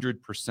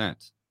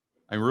 400%.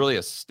 And really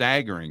a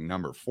staggering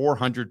number,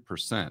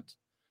 400%.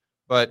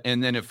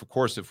 And then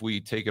if we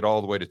take it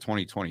all the way to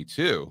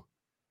 2022,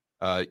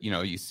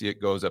 you see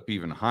it goes up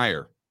even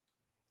higher.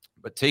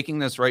 But taking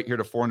this right here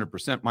to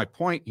 400%, my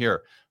point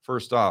here,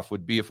 first off,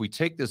 would be if we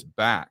take this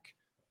back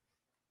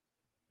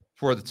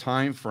for the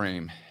time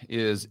frame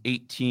is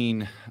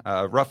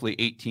roughly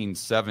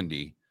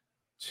 1870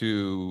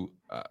 to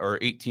or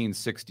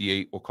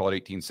 1868, we'll call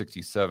it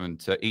 1867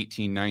 to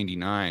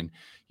 1899.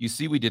 You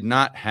see, we did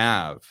not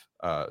have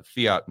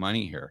fiat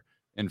money here.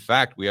 In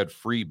fact, we had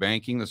free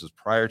banking. This was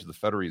prior to the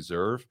Federal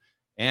Reserve.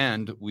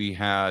 And we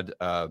had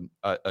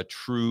a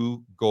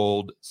true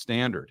gold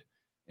standard.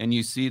 And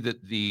you see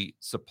that the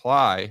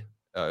supply,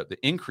 the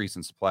increase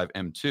in supply of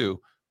M2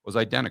 was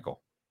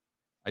identical.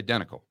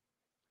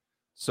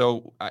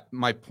 So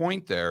my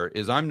point there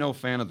is I'm no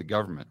fan of the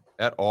government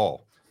at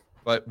all.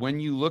 But when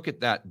you look at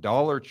that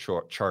dollar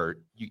chart,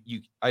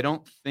 I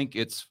don't think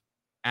it's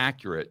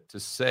accurate to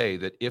say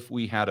that if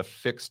we had a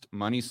fixed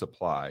money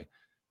supply,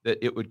 that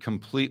it would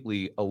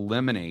completely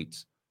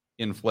eliminate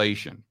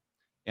inflation.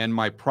 And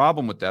my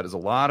problem with that is a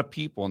lot of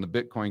people in the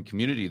Bitcoin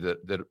community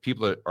that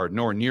people that are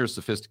nowhere near as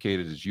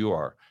sophisticated as you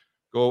are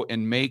go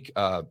and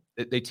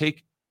they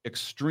take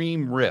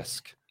extreme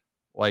risk,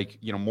 like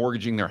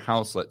mortgaging their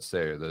house, let's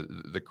say, or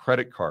the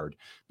credit card,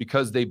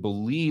 because they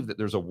believe that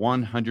there's a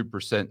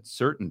 100%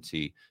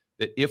 certainty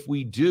that if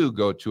we do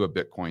go to a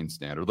Bitcoin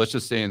standard, let's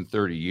just say in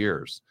 30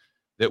 years,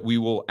 that we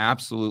will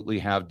absolutely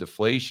have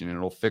deflation and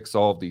it'll fix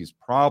all of these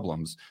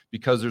problems,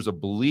 because there's a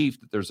belief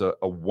that there's a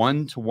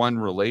one-to-one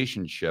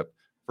relationship,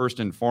 first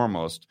and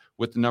foremost,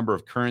 with the number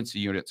of currency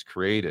units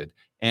created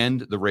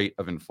and the rate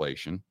of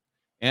inflation.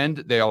 And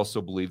they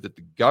also believe that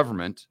the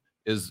government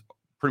is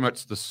pretty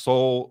much the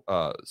sole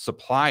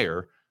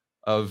supplier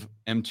of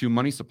M2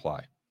 money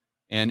supply.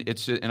 And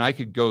I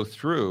could go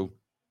through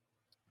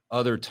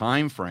other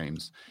time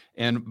frames.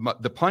 And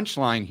the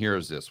punchline here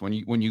is this: when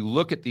you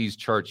look at these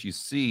charts, you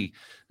see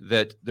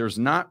that there's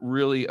not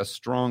really a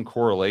strong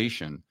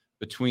correlation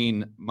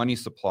between money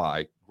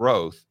supply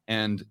growth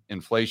and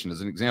inflation.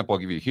 As an example, I'll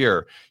give you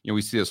here,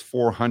 we see this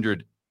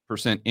 400%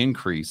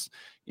 increase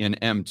in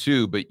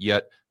M2, but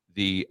yet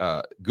the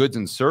goods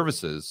and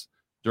services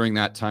during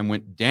that time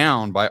went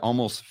down by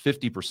almost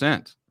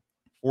 50%,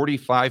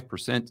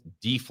 45%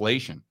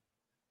 deflation.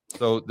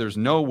 So there's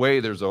no way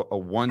there's a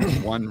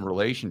one-to-one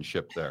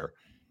relationship there.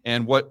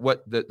 And what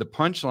the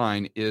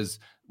punchline is,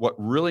 what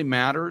really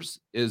matters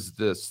is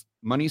this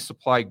money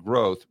supply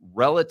growth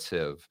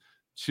relative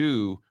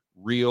to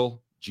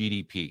real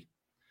GDP.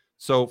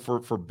 So for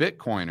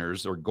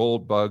Bitcoiners or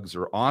gold bugs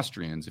or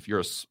Austrians, if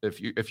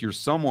you're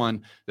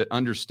someone that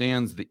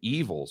understands the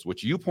evils,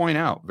 which you point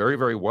out very,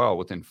 very well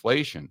with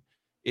inflation,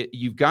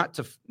 you've got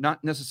to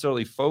not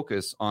necessarily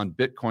focus on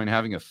Bitcoin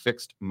having a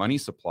fixed money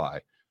supply,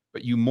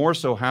 but you more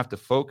so have to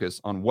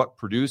focus on what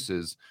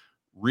produces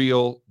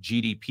real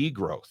GDP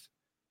growth.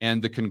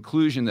 And the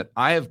conclusion that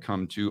I have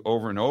come to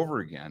over and over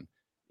again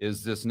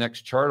is this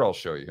next chart I'll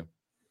show you.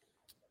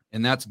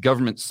 And that's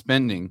government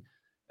spending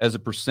as a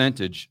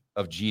percentage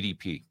of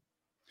GDP.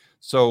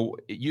 So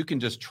you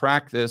can just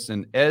track this,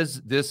 and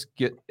as this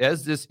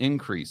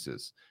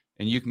increases,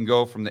 and you can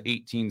go from the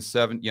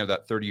 1870,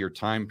 that 30-year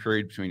time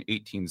period between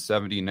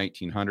 1870 and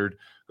 1900,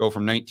 go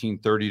from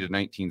 1930 to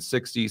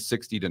 1960,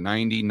 60 to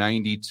 90,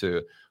 90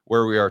 to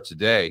where we are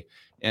today.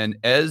 And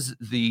as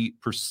the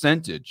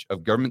percentage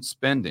of government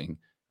spending,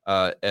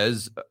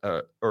 as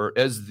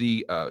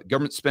the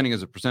government spending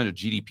as a percentage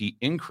of GDP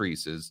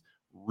increases,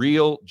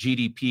 real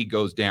GDP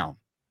goes down,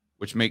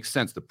 which makes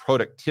sense. The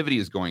productivity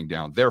is going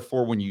down.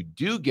 Therefore, when you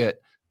do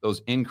get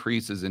those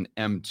increases in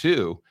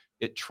M2,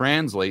 it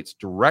translates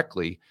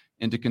directly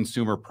into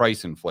consumer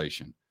price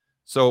inflation.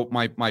 So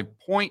my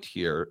point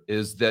here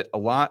is that a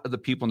lot of the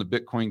people in the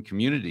Bitcoin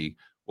community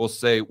will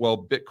say, well,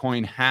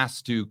 Bitcoin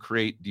has to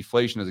create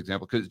deflation as an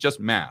example, because it's just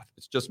math.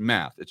 It's just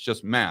math. It's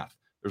just math.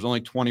 There's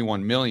only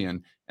 21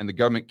 million and the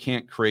government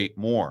can't create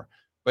more.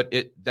 But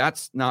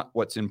that's not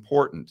what's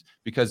important,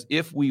 because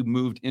if we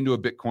moved into a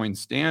Bitcoin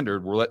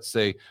standard where, let's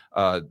say,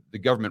 the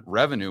government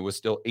revenue was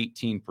still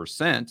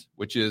 18%,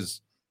 which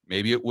is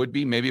maybe it would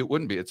be, maybe it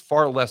wouldn't be, it's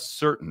far less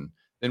certain,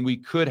 then we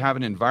could have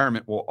an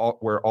environment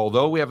where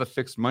although we have a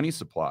fixed money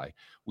supply,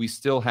 we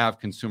still have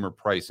consumer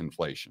price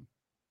inflation.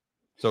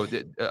 So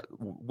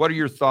what are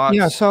your thoughts?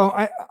 Yeah, so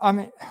I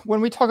mean, when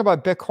we talk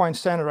about Bitcoin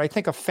standard, I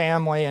think a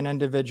family, an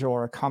individual,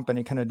 or a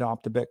company can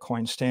adopt a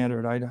Bitcoin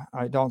standard.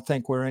 I don't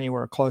think we're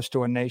anywhere close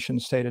to a nation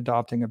state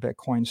adopting a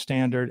Bitcoin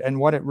standard. And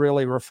what it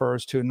really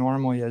refers to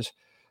normally is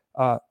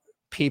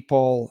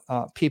people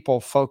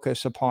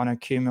focus upon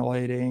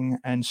accumulating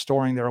and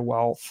storing their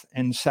wealth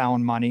in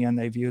sound money, and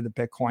they view the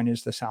Bitcoin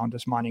as the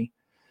soundest money.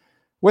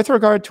 With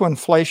regard to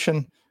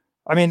inflation,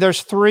 I mean,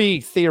 there's three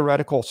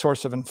theoretical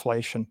sources of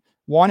inflation.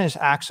 One is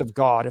acts of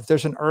God. If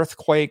there's an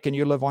earthquake and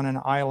you live on an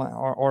island,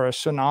 or a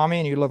tsunami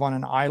and you live on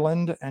an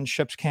island and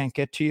ships can't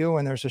get to you,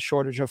 and there's a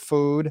shortage of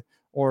food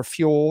or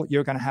fuel,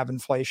 you're going to have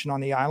inflation on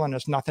the island. It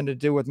has nothing to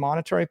do with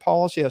monetary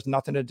policy, it has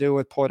nothing to do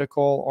with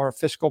political or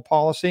fiscal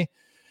policy,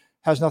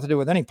 has nothing to do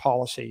with any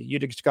policy. You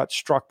just got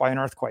struck by an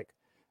earthquake.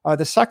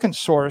 The second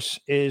source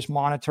is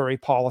monetary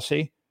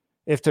policy.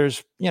 If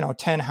there's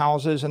 10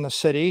 houses in the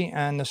city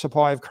and the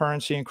supply of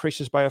currency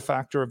increases by a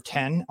factor of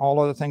 10, all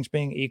other things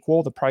being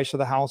equal, the price of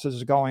the houses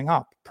is going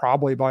up,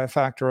 probably by a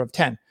factor of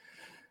 10.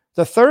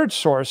 The third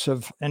source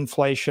of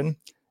inflation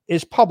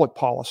is public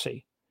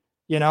policy.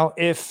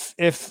 If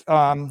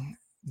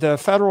the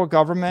federal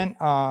government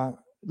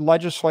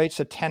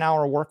legislates a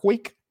 10-hour work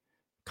week,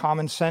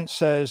 common sense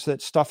says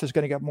that stuff is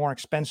going to get more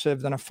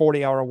expensive than a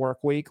 40-hour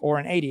work week or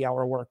an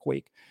 80-hour work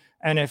week.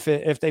 And if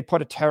they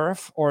put a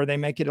tariff or they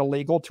make it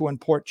illegal to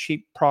import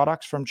cheap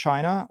products from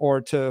China or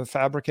to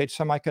fabricate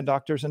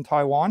semiconductors in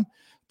Taiwan,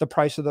 the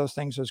price of those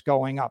things is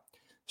going up.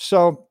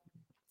 So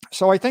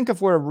I think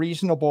if we're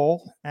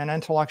reasonable and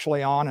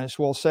intellectually honest,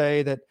 we'll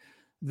say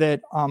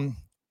that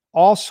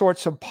all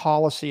sorts of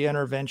policy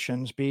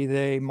interventions, be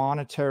they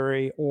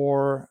monetary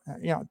or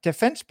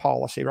defense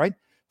policy, right?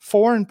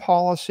 Foreign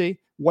policy,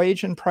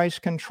 wage and price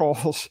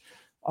controls,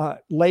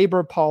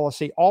 labor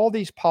policy, all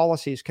these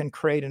policies can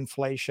create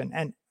inflation.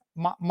 And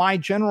my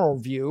general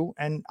view,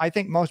 and I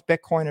think most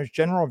Bitcoiners'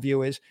 general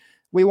view, is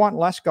we want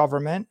less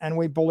government, and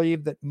we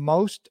believe that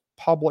most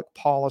public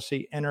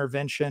policy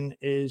intervention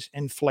is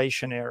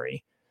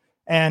inflationary.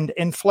 And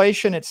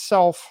inflation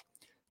itself,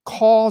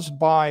 caused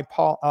by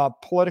a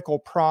political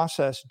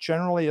process,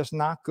 generally is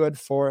not good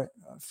for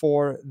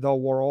for the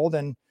world.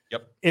 And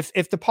Yep.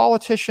 if the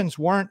politicians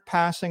weren't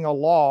passing a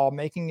law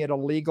making it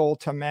illegal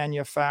to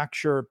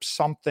manufacture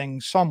something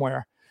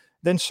somewhere,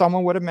 then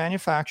someone would have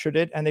manufactured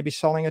it and they'd be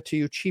selling it to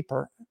you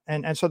cheaper.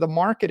 And so the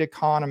market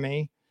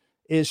economy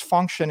is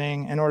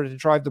functioning in order to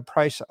drive the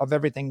price of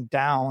everything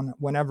down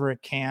whenever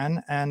it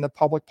can, and the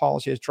public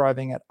policy is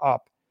driving it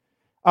up.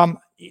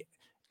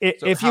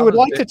 If you would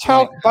like to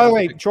tell, by the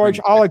way,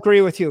 George, I'll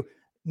agree with you.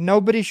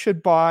 Nobody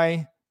should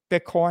buy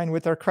Bitcoin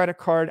with their credit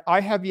card.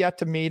 I have yet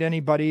to meet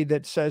anybody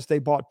that says they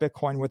bought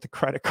Bitcoin with a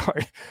credit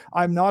card.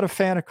 I'm not a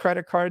fan of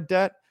credit card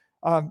debt,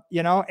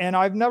 and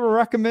I've never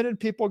recommended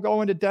people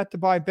go into debt to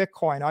buy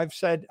Bitcoin. I've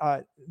said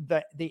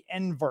that the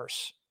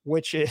inverse,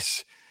 which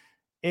is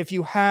if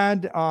you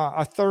had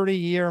a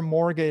 30-year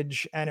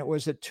mortgage and it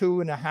was at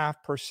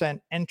 2.5%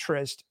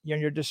 interest,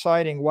 you're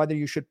deciding whether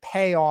you should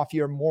pay off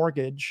your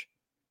mortgage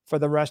for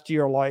the rest of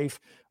your life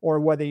or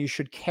whether you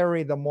should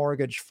carry the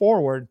mortgage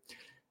forward.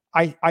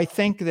 I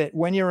think that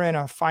when you're in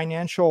a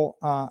financial,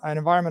 an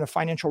environment of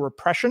financial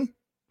repression,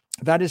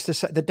 that is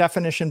the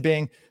definition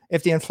being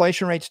if the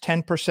inflation rate's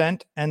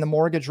 10% and the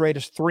mortgage rate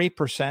is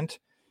 3%,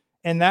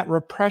 in that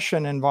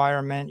repression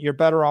environment, you're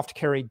better off to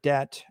carry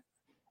debt.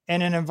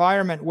 In an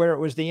environment where it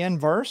was the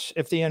inverse,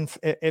 if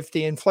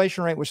the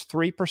inflation rate was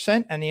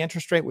 3% and the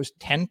interest rate was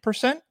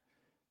 10%,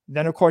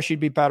 then of course you'd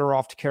be better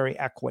off to carry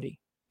equity.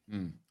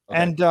 Okay.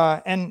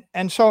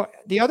 And so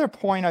the other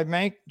point I'd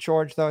make,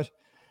 George, though,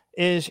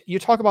 is you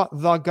talk about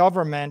the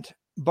government,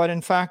 but in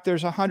fact,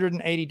 there's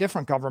 180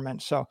 different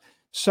governments.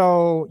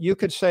 So you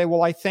could say,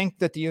 well, I think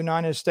that the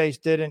United States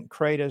didn't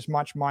create as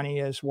much money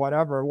as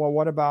whatever. Well,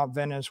 what about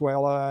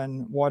Venezuela?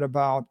 And what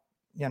about,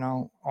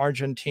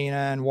 Argentina?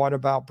 And what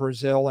about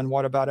Brazil? And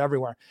what about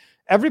everywhere?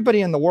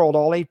 Everybody in the world,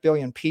 all 8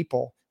 billion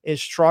people,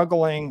 is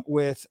struggling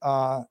with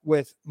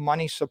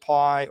money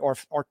supply or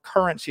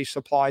currency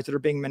supplies that are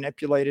being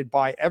manipulated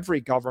by every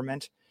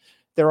government.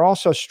 They're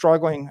also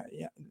struggling.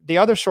 The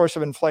other source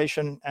of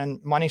inflation and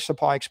money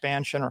supply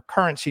expansion, or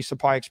currency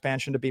supply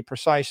expansion to be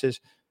precise, is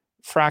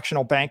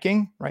fractional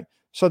banking, right?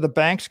 So the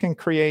banks can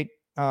create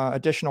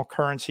additional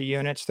currency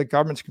units. The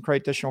governments can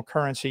create additional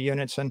currency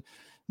units. And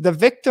the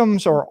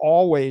victims are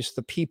always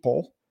the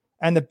people,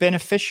 and the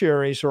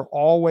beneficiaries are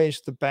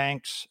always the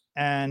banks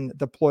and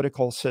the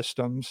political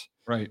systems.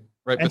 Right.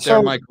 But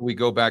there, Michael, we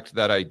go back to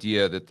that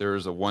idea that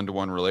there's a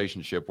one-to-one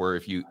relationship where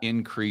if you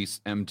increase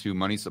M2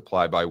 money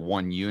supply by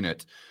 1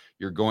 unit,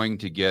 you're going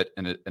to get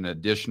an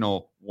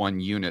additional 1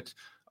 unit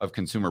of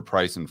consumer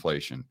price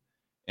inflation.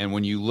 And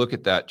when you look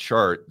at that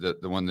chart, the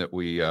one that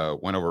we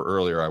went over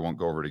earlier, I won't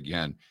go over it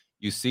again,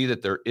 you see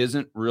that there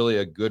isn't really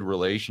a good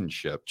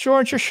relationship.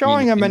 George, you're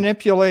showing a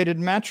manipulated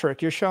metric.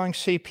 You're showing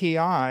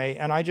CPI,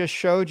 and I just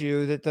showed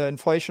you that the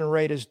inflation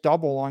rate is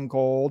double on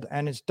gold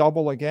and it's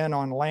double again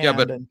on land. Yeah,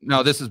 but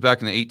no, this is back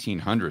in the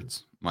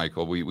 1800s,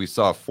 Michael. We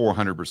saw a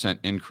 400%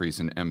 increase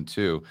in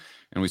M2,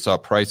 and we saw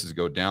prices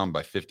go down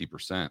by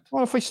 50%.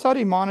 Well, if we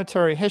study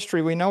monetary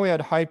history, we know we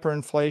had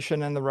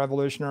hyperinflation in the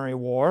Revolutionary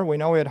War. We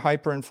know we had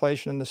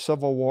hyperinflation in the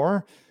Civil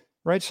War.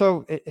 Right.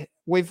 So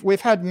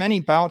we've had many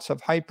bouts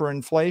of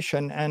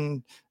hyperinflation,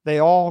 and they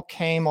all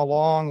came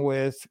along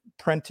with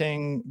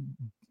printing,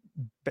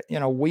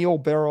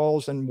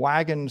 wheelbarrows and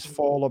wagons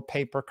full of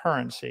paper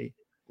currency.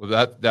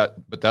 Well,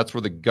 but that's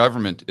where the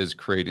government is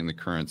creating the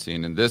currency.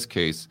 And in this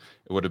case,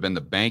 it would have been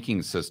the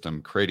banking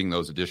system creating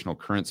those additional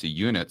currency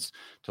units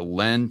to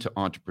lend to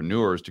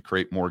entrepreneurs to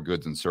create more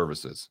goods and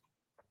services.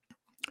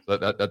 So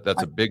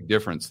that's a big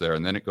difference there.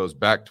 And then it goes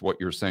back to what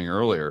you were saying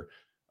earlier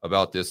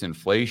about this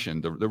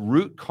inflation. The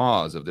root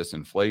cause of this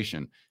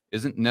inflation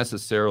isn't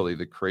necessarily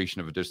the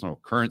creation of additional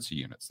currency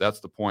units.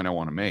 That's the point I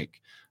want to make,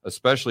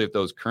 especially if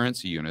those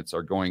currency units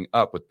are going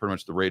up with pretty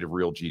much the rate of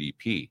real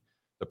GDP.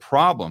 The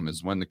problem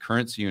is when the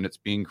currency units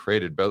being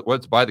created, whether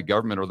it's by the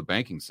government or the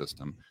banking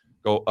system,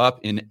 go up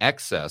in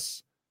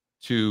excess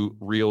to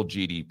real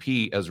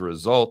GDP as a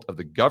result of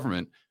the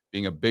government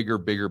being a bigger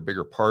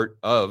part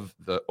of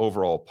the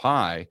overall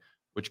pie,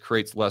 which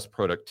creates less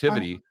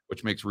productivity,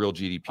 which makes real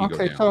GDP go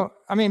down. Okay, so,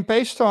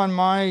 based on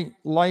my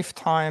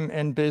lifetime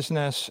in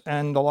business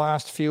and the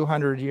last few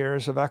hundred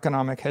years of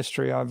economic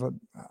history, I have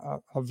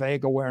a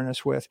vague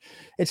awareness with,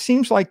 it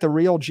seems like the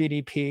real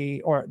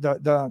GDP, or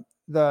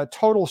the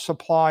total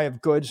supply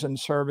of goods and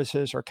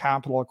services or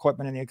capital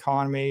equipment in the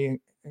economy,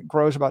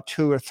 grows about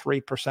 2 or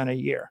 3% a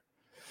year.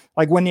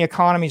 Like when the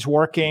economy's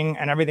working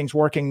and everything's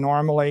working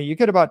normally, you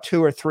get about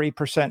 2 or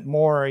 3%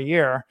 more a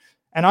year.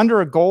 And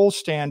under a gold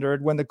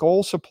standard, when the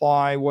gold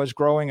supply was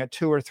growing at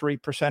 2 or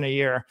 3% a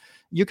year,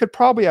 you could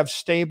probably have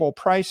stable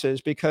prices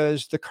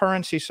because the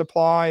currency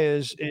supply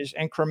is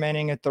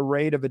incrementing at the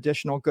rate of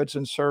additional goods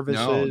and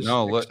services.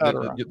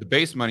 The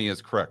base money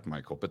is correct,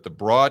 Michael, but the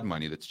broad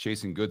money that's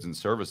chasing goods and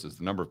services,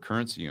 the number of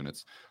currency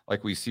units,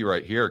 like we see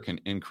right here, can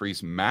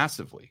increase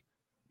massively.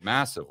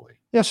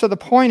 Yeah, so the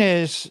point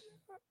is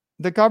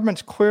the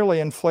government's clearly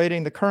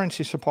inflating the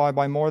currency supply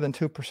by more than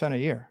 2% a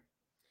year.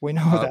 We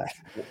know that.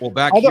 Well,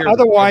 back here,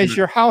 otherwise,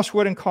 your house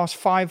wouldn't cost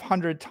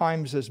 500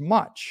 times as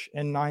much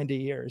in 90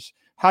 years.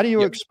 How do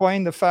you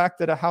explain the fact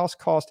that a house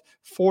cost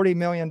 $40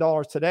 million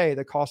today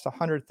that cost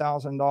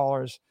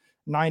 $100,000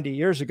 90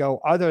 years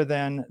ago, other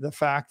than the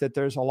fact that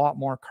there's a lot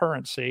more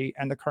currency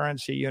and the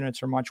currency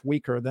units are much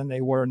weaker than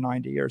they were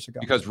 90 years ago?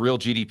 Because real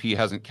GDP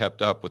hasn't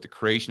kept up with the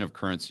creation of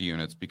currency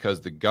units,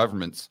 because the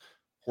government's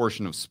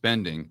portion of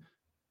spending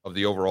of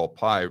the overall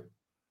pie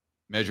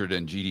measured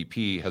in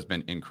GDP has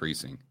been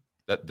increasing.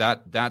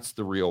 That's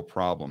the real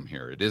problem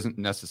here. It isn't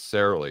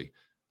necessarily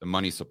the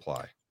money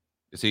supply.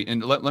 You see,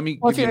 and let me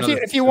give you another.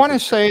 If you want to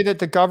say that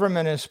the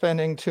government is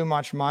spending too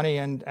much money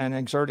and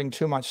exerting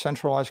too much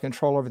centralized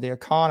control over the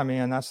economy,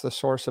 and that's the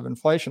source of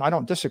inflation, I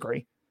don't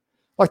disagree.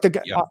 Like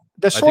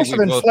the source of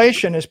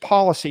inflation is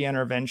policy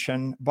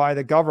intervention by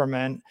the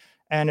government.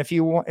 And if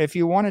you want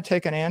to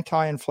take an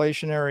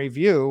anti-inflationary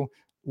view,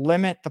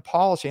 limit the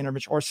policy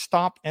intervention or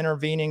stop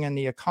intervening in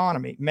the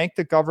economy. Make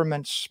the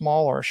government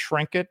smaller,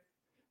 shrink it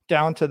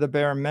down to the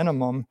bare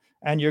minimum,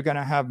 and you're going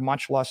to have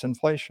much less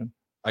inflation.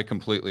 I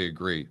completely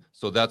agree.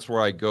 So that's where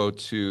I go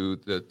to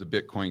the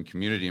Bitcoin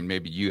community, and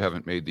maybe you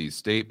haven't made these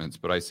statements,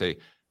 but I say,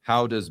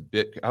 how's there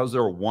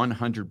a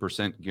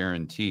 100%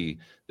 guarantee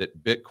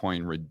that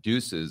Bitcoin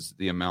reduces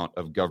the amount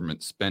of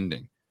government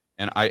spending?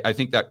 And I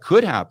think that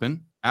could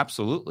happen,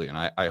 absolutely, and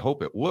I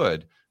hope it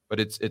would, but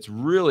it's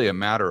really a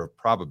matter of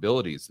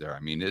probabilities there.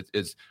 I mean,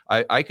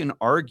 I can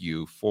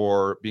argue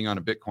for being on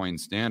a Bitcoin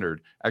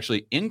standard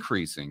actually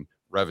increasing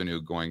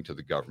revenue going to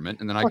the government,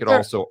 and then I could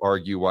also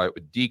argue why it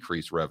would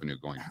decrease revenue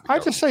going to the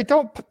government. I just say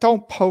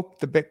don't poke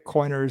the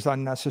Bitcoiners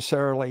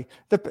unnecessarily.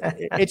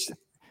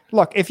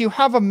 Look, if you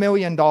have $1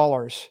 million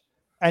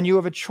and you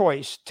have a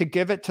choice to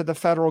give it to the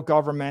federal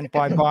government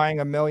by buying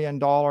 $1 million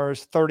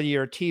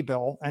 30-year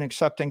T-bill and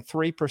accepting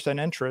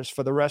 3% interest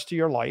for the rest of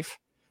your life,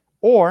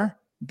 or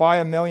buy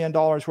 $1 million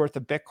worth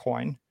of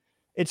Bitcoin,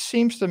 it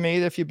seems to me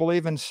that if you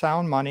believe in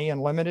sound money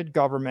and limited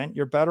government,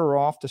 you're better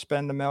off to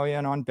spend $1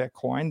 million on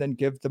Bitcoin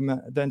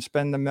than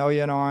spend $1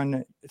 million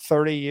on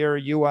 30-year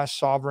U.S.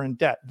 sovereign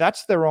debt.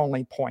 That's their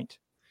only point,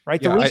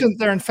 right? The reason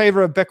they're in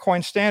favor of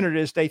Bitcoin standard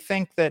is they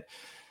think that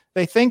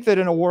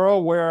in a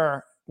world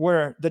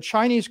where the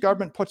Chinese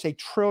government puts $1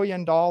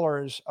 trillion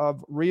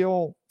of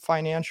real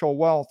financial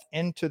wealth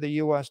into the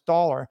U.S.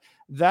 dollar,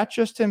 that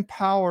just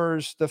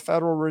empowers the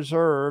Federal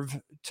Reserve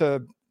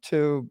to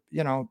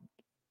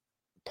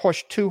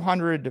push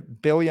 $200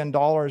 billion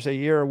a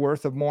year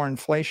worth of more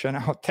inflation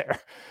out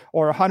there,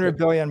 or 100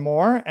 billion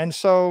more. And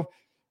so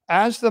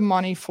as the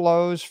money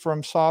flows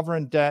from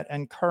sovereign debt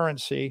and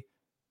currency,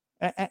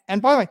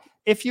 and by the way,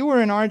 if you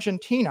were in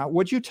Argentina,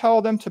 would you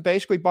tell them to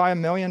basically buy $1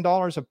 million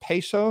of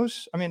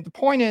pesos? I mean, the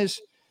point is,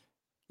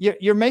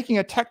 you're making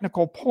a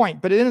technical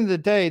point, but at the end of the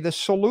day, the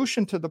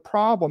solution to the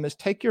problem is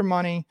take your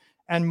money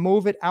and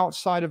move it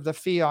outside of the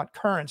fiat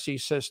currency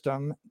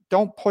system.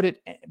 Don't put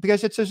it,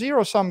 because it's a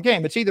zero-sum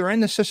game. It's either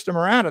in the system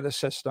or out of the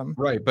system.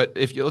 Right. But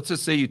let's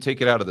just say you take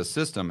it out of the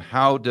system,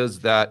 how does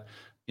that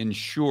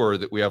ensure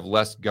that we have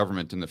less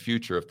government in the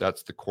future if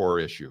that's the core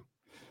issue?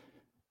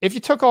 If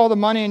you took all the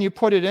money and you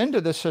put it into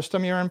the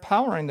system, you're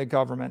empowering the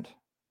government.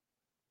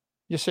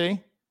 You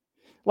see?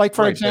 Like,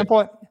 for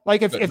example,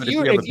 like if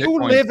you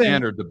live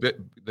standard,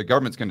 the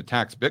government's going to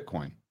tax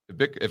Bitcoin.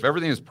 If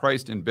everything is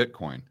priced in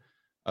Bitcoin,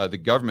 the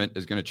government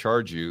is going to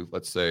charge you,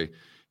 let's say,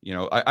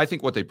 I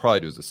think what they probably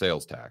do is a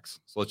sales tax.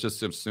 So let's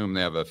just assume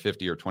they have a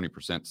 50 or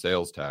 20%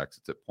 sales tax.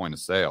 It's at point of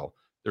sale.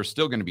 They're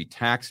still going to be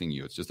taxing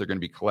you. It's just they're going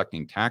to be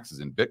collecting taxes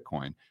in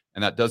Bitcoin,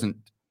 and that doesn't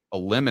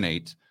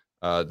eliminate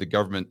the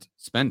government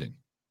spending.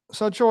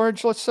 So,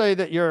 George, let's say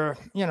that you're,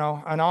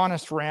 an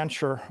honest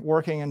rancher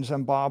working in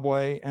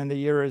Zimbabwe, and the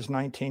year is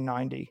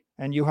 1990,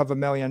 and you have $1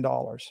 million.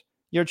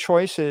 Your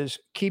choice is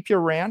keep your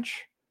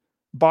ranch,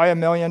 buy $1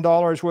 million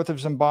worth of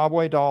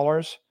Zimbabwe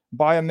dollars,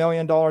 buy $1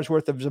 million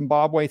worth of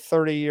Zimbabwe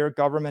 30-year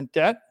government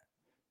debt,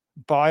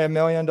 buy $1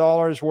 million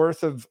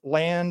worth of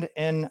land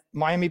in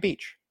Miami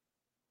Beach.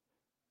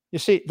 You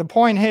see, the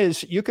point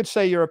is, you could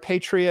say you're a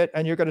patriot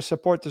and you're going to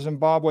support the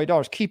Zimbabwe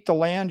dollars. Keep the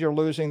land, you're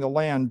losing the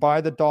land. Buy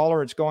the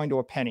dollar, it's going to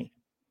a penny.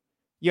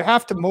 You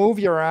have to move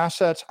your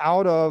assets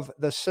out of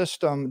the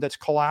system that's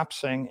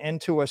collapsing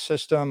into a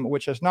system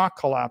which is not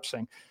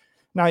collapsing.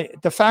 Now,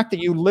 the fact that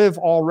you live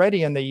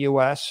already in the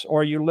US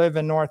or you live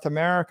in North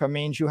America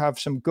means you have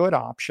some good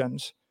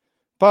options.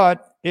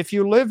 But if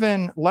you live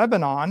in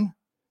Lebanon,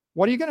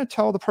 what are you going to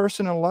tell the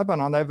person in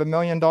Lebanon? They have $1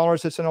 million.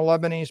 It's in a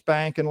Lebanese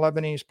bank in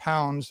Lebanese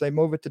pounds. They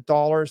move it to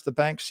dollars. The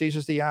bank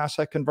seizes the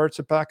asset, converts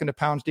it back into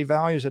pounds,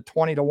 devalues it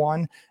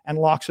 20-1, and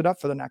locks it up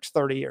for the next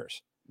 30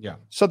 years. Yeah.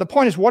 So the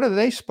point is, what are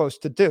they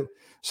supposed to do?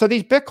 So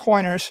these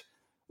Bitcoiners,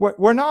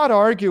 we're not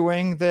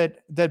arguing that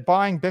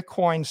buying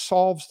Bitcoin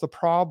solves the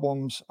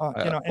problems.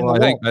 I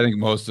think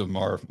most of them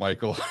are,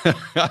 Michael.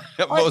 I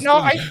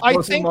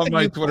think that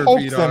you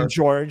poke them,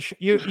 George.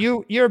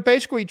 You're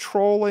basically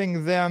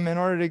trolling them in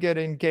order to get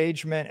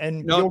engagement,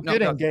 and you'll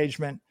get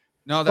engagement.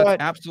 No,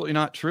 that's absolutely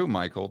not true,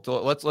 Michael.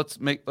 Let's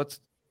clear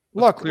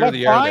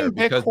the air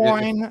there.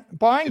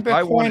 Buying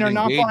Bitcoin or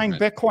not buying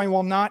Bitcoin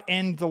will not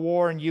end the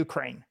war in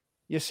Ukraine.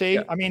 You see,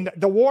 yeah. I mean,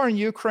 the war in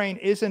Ukraine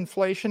is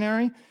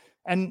inflationary.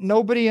 And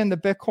nobody in the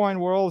Bitcoin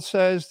world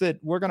says that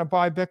we're going to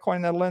buy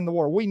Bitcoin that'll end the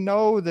war. We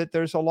know that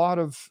there's a lot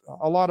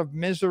of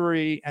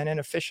misery and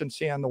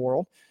inefficiency in the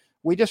world.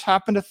 We just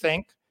happen to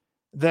think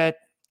that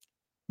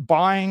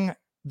buying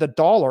the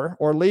dollar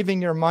or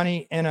leaving your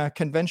money in a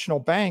conventional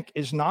bank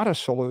is not a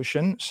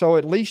solution. So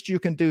at least you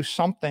can do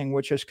something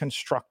which is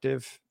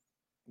constructive,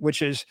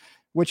 which is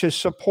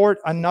support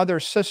another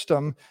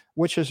system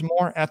which is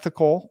more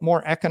ethical,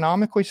 more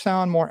economically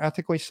sound, more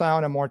ethically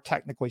sound, and more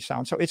technically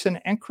sound. So it's an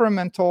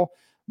incremental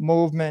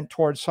movement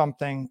towards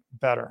something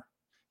better.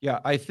 Yeah,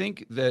 I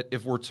think that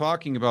if we're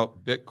talking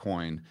about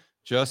Bitcoin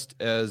just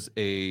as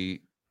a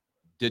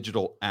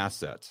digital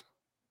asset,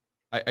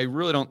 I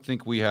really don't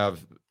think we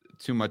have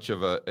too much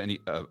of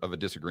a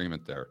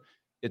disagreement there.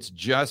 It's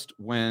just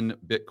when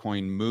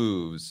Bitcoin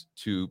moves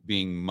to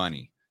being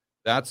money.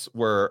 That's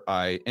where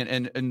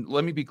and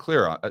let me be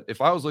clear.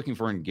 If I was looking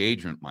for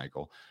engagement,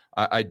 Michael,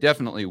 I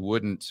definitely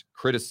wouldn't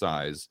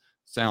criticize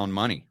sound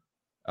money,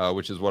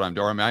 which is what I'm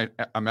doing.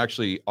 I'm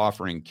actually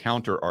offering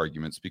counter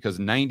arguments because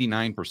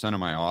 99% of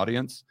my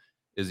audience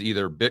is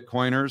either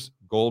Bitcoiners,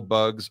 gold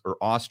bugs, or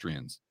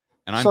Austrians.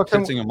 And I'm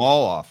pissing them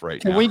all off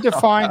right now. Can we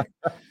define?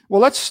 Well,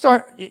 let's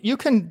start. You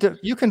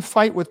can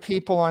fight with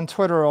people on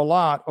Twitter a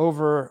lot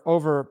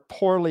over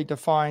poorly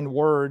defined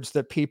words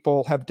that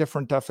people have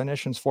different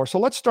definitions for. So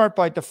let's start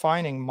by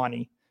defining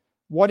money.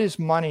 What is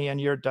money in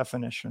your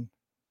definition?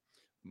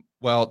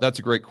 Well, that's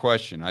a great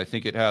question. I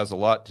think it has a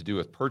lot to do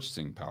with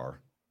purchasing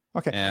power.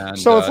 Okay. And,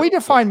 so if we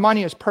define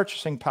money as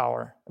purchasing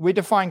power, we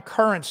define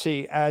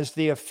currency as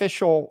the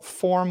official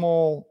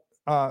formal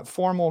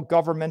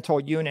governmental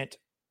unit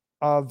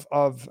of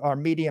our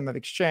medium of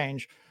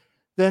exchange,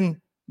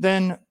 then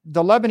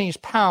the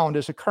Lebanese pound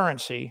is a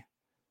currency,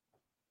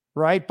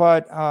 right?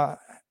 But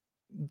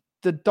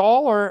the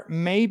dollar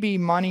may be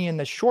money in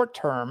the short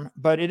term,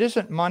 but it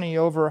isn't money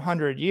over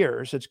 100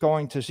 years. It's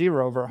going to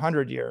zero over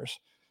 100 years.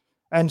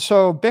 And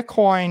so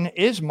Bitcoin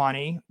is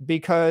money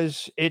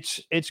because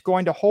it's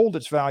going to hold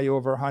its value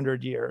over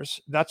 100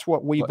 years. That's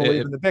what we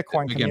believe in the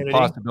Bitcoin community.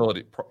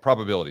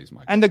 Probabilities,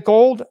 Mike. And the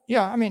gold,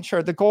 yeah, I mean,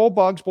 sure. The gold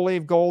bugs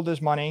believe gold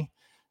is money.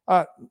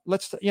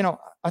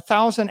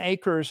 1,000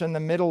 acres in the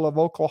middle of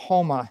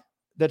Oklahoma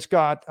that's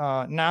got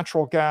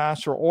natural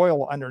gas or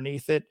oil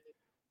underneath it,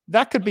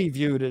 that could be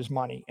viewed as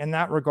money in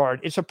that regard.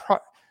 It's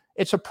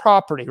a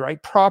property,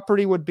 right?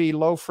 Property would be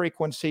low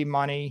frequency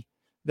money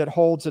that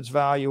holds its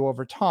value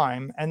over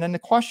time. And then the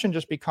question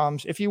just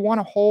becomes, if you want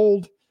to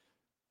hold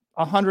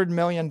 $100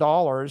 million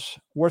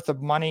worth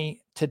of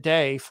money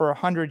today for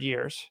 100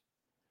 years,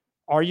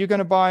 are you going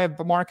to buy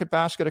a market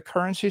basket of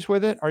currencies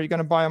with it? Are you going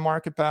to buy a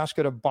market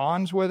basket of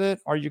bonds with it?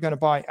 Are you going to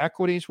buy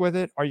equities with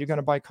it? Are you going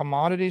to buy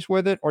commodities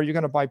with it? Or are you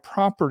going to buy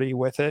property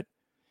with it?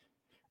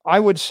 I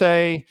would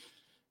say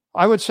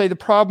the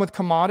problem with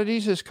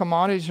commodities is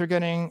commodities are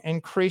getting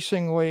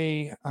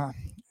increasingly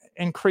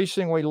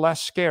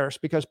less scarce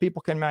because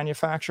people can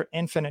manufacture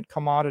infinite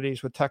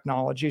commodities with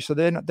technology. So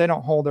they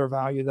don't hold their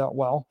value that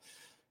well.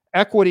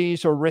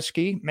 Equities are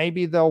risky.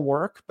 Maybe they'll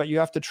work, but you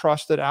have to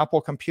trust that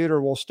Apple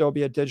Computer will still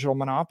be a digital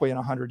monopoly in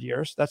 100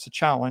 years. That's a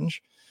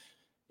challenge.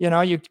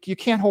 You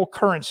can't hold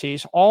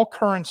currencies. All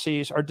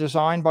currencies are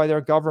designed by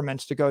their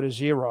governments to go to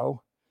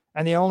zero.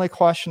 And the only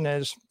question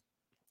is,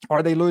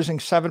 are they losing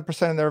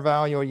 7% of their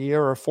value a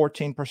year, or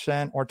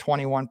 14%, or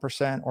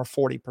 21%, or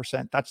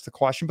 40%? That's the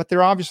question. But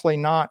they're obviously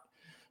not.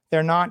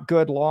 They're not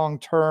good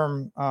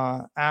long-term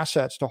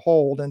assets to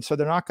hold, and so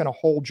they're not going to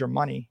hold your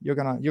money. You're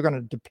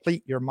gonna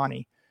deplete your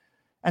money.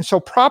 And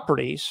so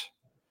properties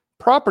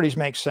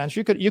make sense.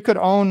 You could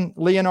own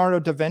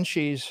Leonardo da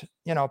Vinci's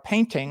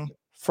painting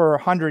for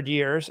 100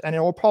 years, and it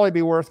will probably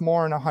be worth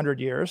more in 100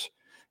 years.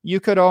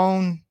 You could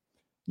own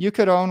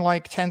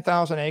like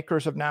 10,000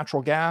 acres of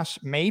natural gas,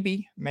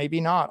 maybe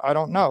not. I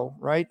don't know,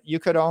 right? You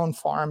could own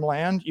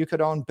farmland, you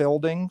could own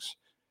buildings,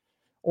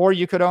 or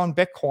you could own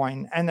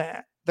Bitcoin. And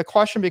the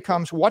question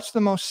becomes, what's the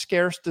most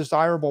scarce,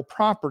 desirable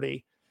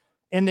property?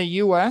 In the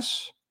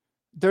U.S.,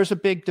 there's a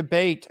big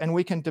debate, and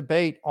we can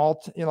debate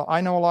I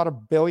know a lot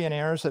of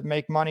billionaires that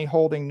make money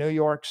holding New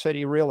York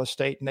City real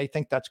estate, and they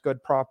think that's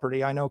good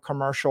property. I know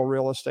commercial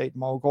real estate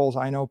moguls.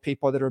 I know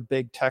people that are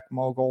big tech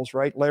moguls,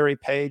 right? Larry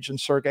Page and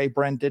Sergey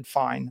Brin did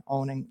fine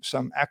owning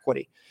some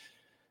equity.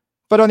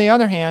 But on the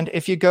other hand,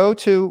 if you go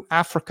to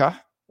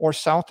Africa or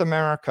South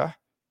America,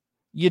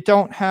 you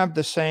don't have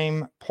the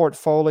same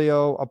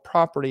portfolio of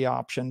property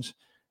options.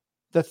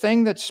 The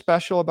thing that's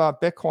special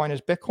about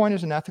Bitcoin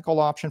is an ethical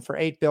option for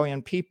 8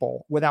 billion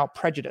people without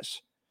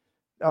prejudice.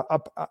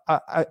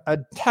 A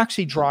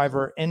taxi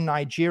driver in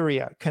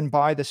Nigeria can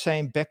buy the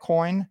same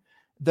Bitcoin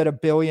that a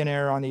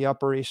billionaire on the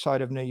Upper East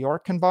Side of New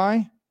York can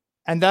buy.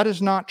 And that is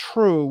not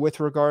true with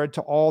regard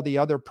to all the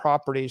other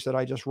properties that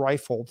I just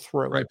rifled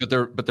through. Right,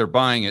 but they're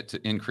buying it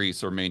to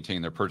increase or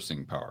maintain their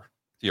purchasing power,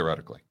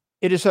 theoretically.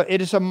 It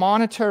is a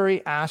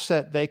monetary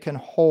asset they can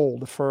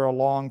hold for a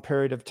long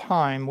period of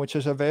time, which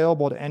is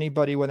available to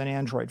anybody with an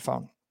Android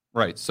phone.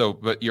 Right. So,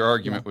 but your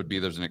argument would be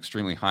there's an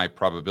extremely high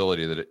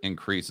probability that it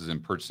increases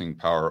in purchasing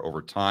power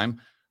over time.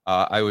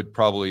 I would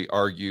probably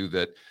argue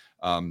that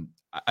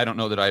I don't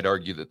know that I'd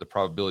argue that the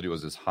probability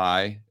was as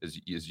high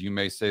as you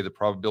may say the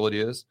probability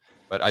is,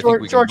 but I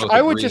think we can George, both I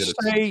agree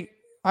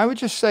that would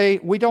just say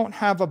we don't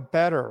have a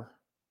better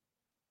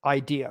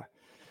idea,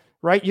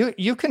 right?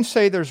 You can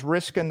say there's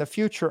risk in the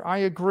future. I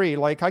agree.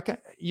 Like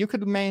you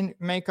could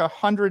make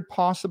 100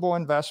 possible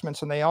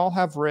investments and they all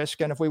have risk.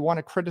 And if we want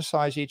to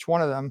criticize each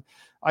one of them,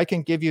 I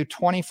can give you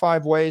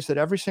 25 ways that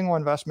every single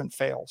investment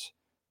fails.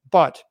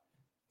 But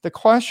the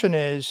question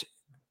is,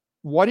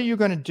 what are you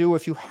going to do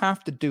if you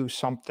have to do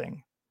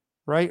something,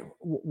 right?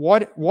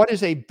 What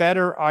is a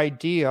better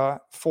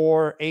idea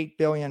for 8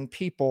 billion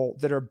people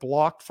that are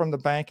blocked from the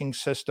banking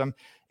system?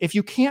 If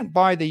you can't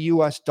buy the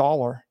US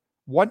dollar,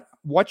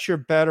 what's your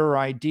better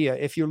idea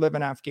if you live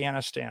in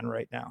Afghanistan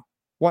right now?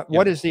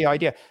 What is the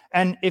idea?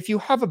 And if you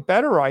have a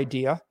better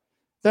idea,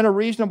 then a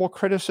reasonable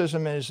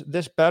criticism is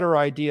this better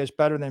idea is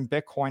better than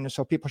Bitcoin, and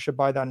so people should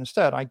buy that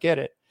instead. I get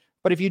it.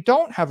 But if you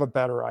don't have a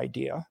better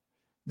idea,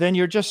 then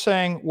you're just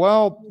saying,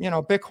 well,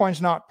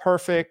 Bitcoin's not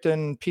perfect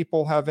and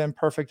people have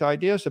imperfect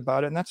ideas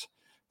about it. And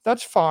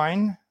that's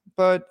fine.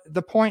 But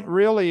the point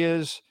really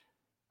is,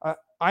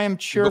 I am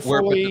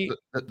cheerfully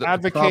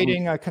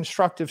advocating a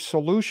constructive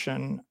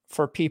solution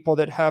for people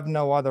that have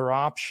no other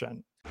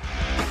option.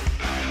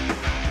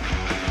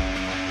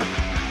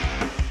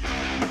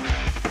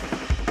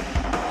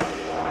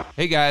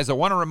 Hey guys, I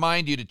want to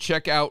remind you to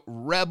check out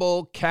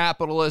Rebel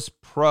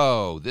Capitalist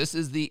Pro. This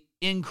is the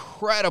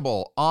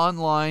incredible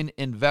online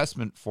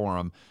investment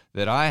forum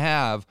that I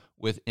have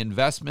with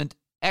investment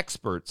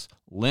experts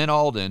Lynn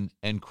Alden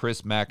and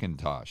Chris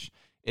McIntosh.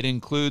 It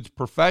includes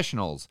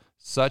professionals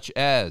such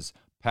as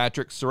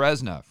Patrick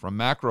Ceresna from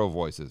Macro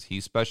Voices. He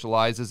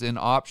specializes in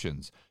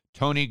options.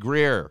 Tony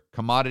Greer,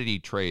 commodity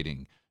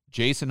trading.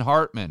 Jason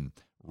Hartman,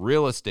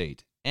 real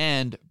estate.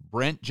 And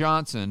Brent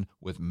Johnson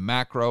with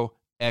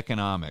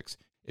macroeconomics.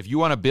 If you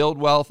want to build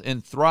wealth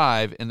and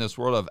thrive in this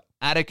world of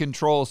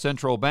out-of-control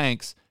central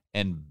banks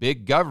and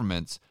big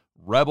governments,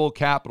 Rebel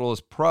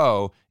Capitalist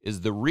Pro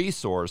is the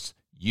resource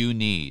you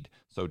need.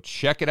 So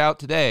check it out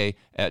today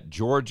at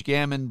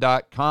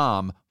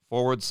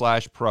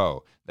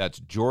georgegammon.com/pro.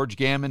 That's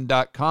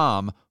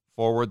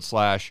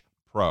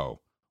georgegammon.com/pro.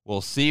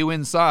 We'll see you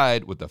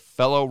inside with the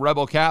fellow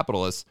Rebel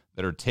capitalists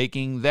that are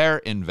taking their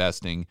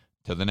investing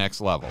to the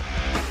next level.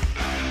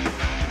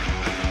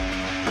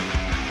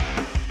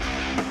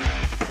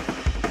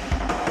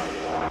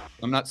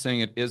 I'm not saying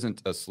it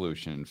isn't a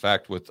solution. In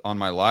fact, on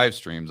my live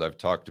streams, I've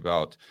talked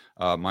about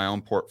my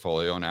own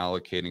portfolio and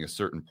allocating a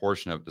certain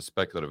portion of it to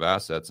speculative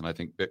assets, and I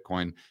think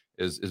Bitcoin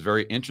is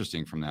very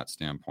interesting from that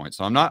standpoint.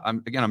 So I'm not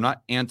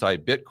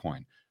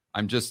anti-Bitcoin.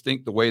 I'm just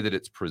think the way that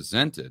it's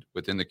presented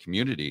within the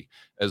community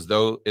as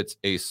though it's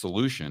a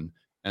solution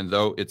and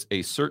though it's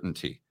a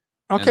certainty.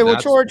 Okay,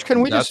 well, George,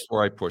 that's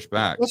where I push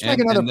back. Let's make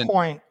another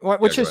point,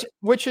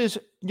 which is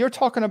you're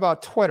talking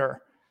about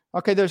Twitter.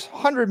 Okay, there's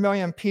 100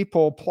 million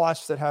people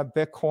plus that have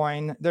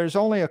Bitcoin. There's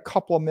only a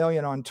couple of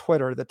million on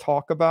Twitter that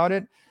talk about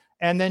it.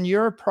 And then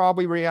you're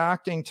probably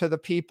reacting to the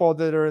people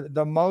that are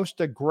the most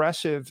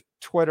aggressive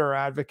Twitter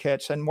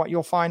advocates. And what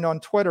you'll find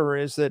on Twitter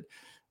is that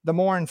the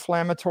more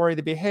inflammatory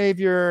the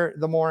behavior,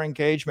 the more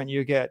engagement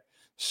you get.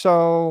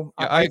 So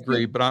I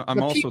agree, but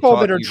I'm also people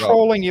that are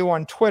trolling you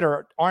on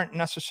Twitter aren't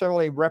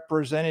necessarily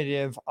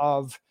representative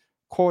of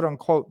quote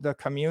unquote the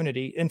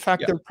community. In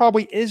fact, there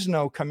probably is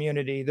no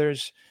community.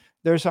 There's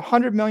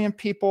 100 million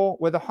people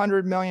with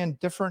 100 million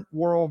different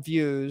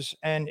worldviews.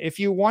 And if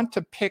you want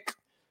to pick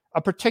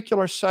a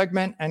particular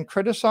segment and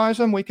criticize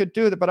them, we could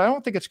do that. But I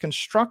don't think it's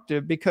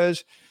constructive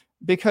because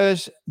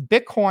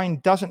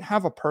Bitcoin doesn't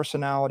have a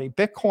personality.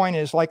 Bitcoin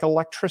is like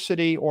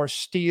electricity or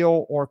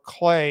steel or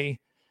clay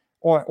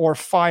or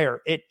fire.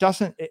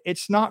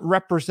 It's not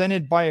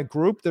represented by a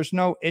group. There's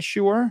no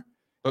issuer.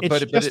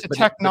 It's just a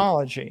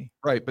technology.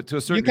 Right. But to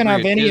a certain degree, you can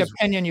have any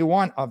opinion you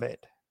want of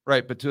it.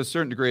 Right. But to a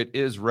certain degree, it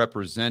is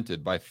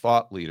represented by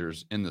thought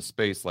leaders in the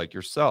space like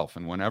yourself.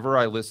 And whenever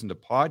I listen to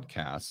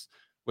podcasts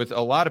with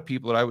a lot of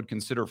people that I would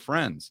consider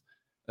friends,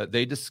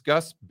 they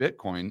discuss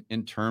Bitcoin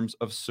in terms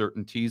of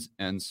certainties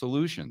and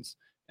solutions.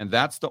 And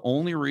that's the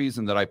only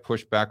reason that I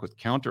push back with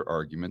counter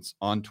arguments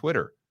on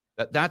Twitter.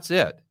 That's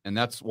it. And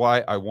that's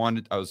why I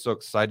was so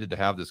excited to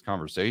have this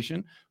conversation,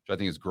 which I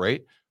think is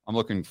great. I'm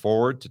looking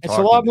forward to talking. It's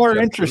a lot more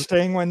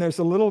interesting when there's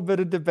a little bit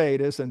of debate,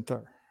 isn't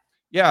there?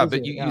 Yeah,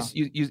 but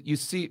you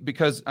see,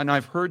 and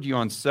I've heard you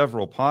on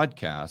several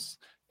podcasts,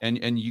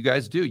 and you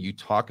guys you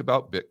talk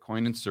about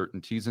Bitcoin and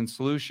certainties and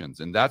solutions,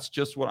 and that's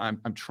just what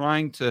I'm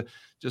trying to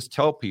just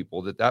tell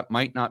people that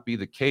might not be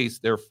the case.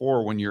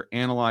 Therefore, when you're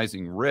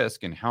analyzing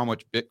risk and how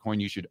much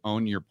Bitcoin you should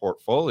own in your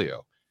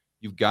portfolio,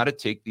 you've got to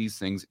take these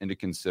things into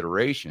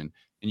consideration,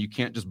 and you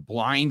can't just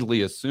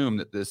blindly assume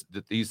that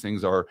these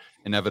things are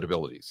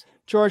inevitabilities.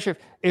 George,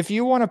 if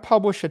you want to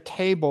publish a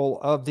table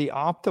of the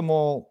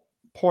optimal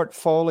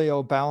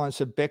portfolio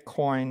balance of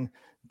Bitcoin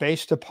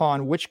based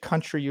upon which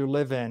country you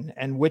live in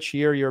and which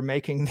year you're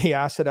making the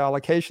asset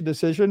allocation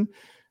decision,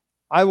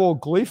 I will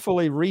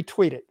gleefully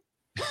retweet it.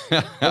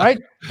 right?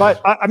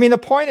 But I mean, the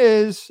point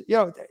is,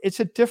 it's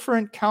a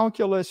different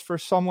calculus for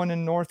someone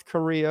in North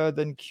Korea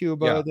than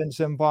Cuba, than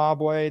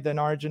Zimbabwe, than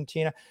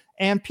Argentina.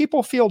 And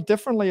people feel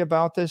differently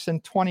about this in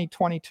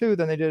 2022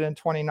 than they did in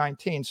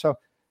 2019. So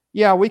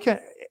yeah, we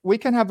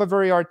can have a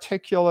very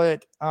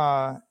articulate,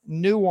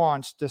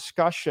 nuanced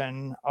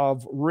discussion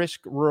of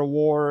risk,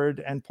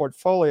 reward, and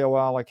portfolio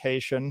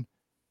allocation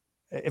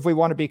if we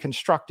want to be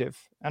constructive.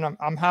 And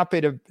I'm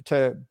happy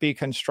to be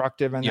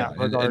constructive in that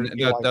regard.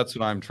 And that's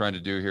what I'm trying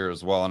to do here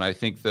as well. And I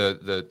think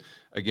the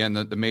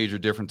major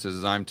difference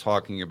is I'm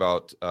talking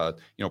about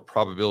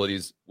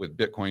probabilities with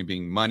Bitcoin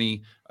being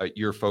money.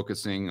 You're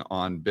focusing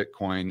on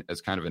Bitcoin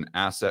as kind of an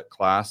asset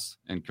class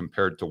and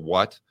compared to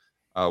what,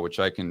 which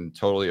I can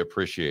totally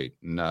appreciate.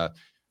 And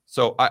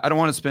so I don't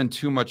want to spend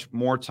too much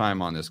more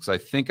time on this because I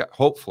think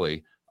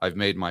hopefully I've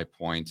made my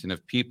point. And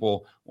if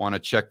people want to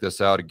check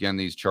this out, again,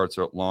 these charts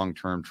are at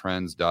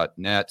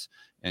longtermtrends.net,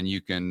 and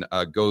you can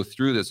go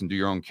through this and do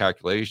your own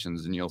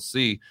calculations. And you'll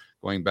see,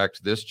 going back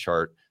to this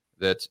chart,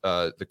 that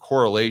the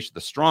correlation,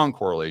 the strong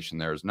correlation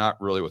there is not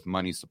really with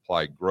money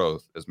supply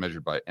growth as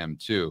measured by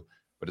M2,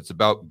 but it's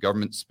about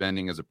government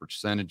spending as a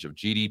percentage of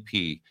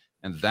GDP.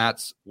 And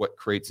that's what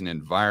creates an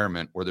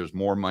environment where there's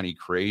more money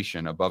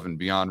creation above and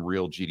beyond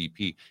real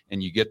GDP.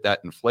 And you get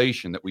that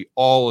inflation that we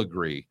all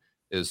agree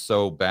is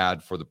so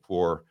bad for the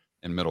poor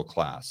and middle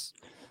class.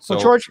 So,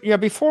 well, George,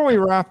 before we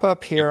wrap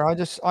up here, I'll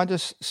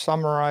just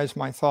summarize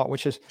my thought,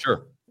 which is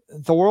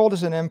the world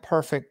is an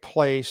imperfect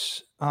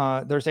place.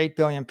 There's 8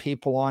 billion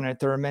people on it.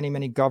 There are many,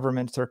 many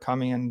governments that are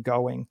coming and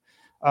going.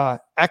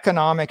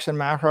 Economics and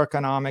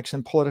macroeconomics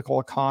and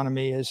political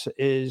economy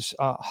is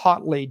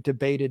hotly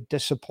debated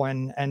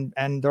discipline.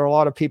 And there are a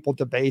lot of people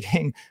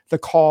debating the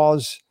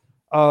cause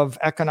of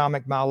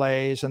economic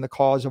malaise and the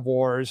cause of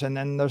wars. And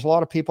then there's a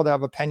lot of people that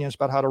have opinions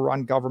about how to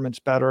run governments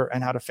better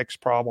and how to fix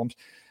problems.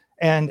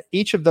 And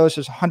each of those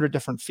is 100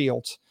 different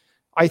fields.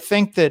 I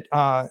think that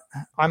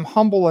I'm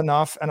humble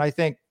enough, and I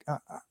think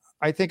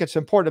it's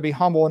important to be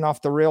humble enough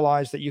to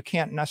realize that you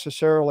can't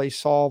necessarily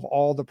solve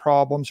all the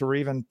problems or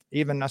even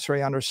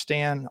necessarily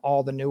understand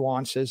all the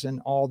nuances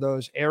in all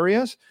those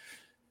areas.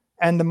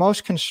 And the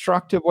most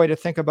constructive way to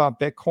think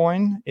about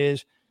Bitcoin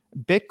is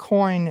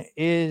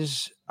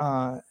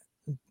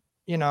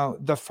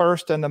the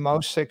first and the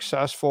most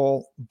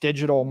successful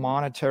digital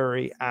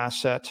monetary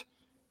asset.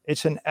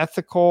 It's an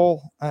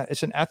ethical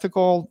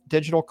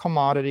digital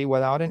commodity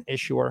without an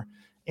issuer.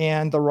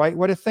 And the right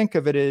way to think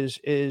of it is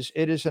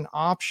it is an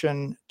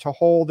option to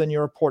hold in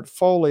your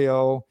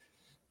portfolio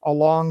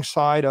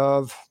alongside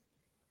of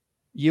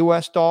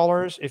US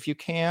dollars, if you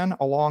can,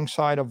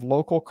 alongside of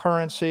local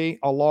currency,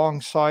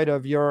 alongside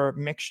of your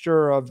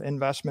mixture of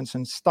investments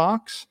in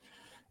stocks.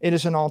 It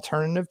is an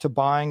alternative to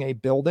buying a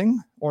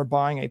building or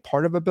buying a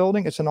part of a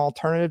building. It's an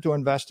alternative to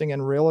investing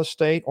in real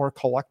estate or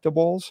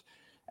collectibles.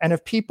 And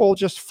if people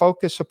just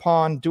focus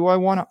upon, do I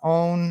want to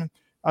own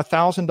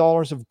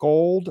 $1,000 of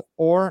gold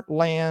or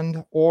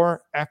land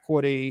or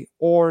equity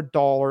or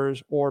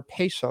dollars or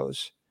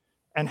pesos?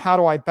 And how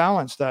do I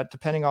balance that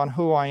depending on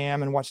who I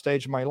am and what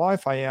stage of my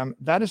life I am?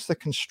 That is the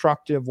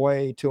constructive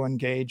way to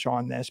engage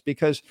on this,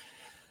 because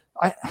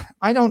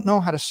I don't know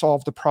how to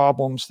solve the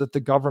problems that the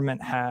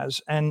government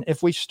has. And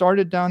if we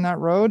started down that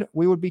road,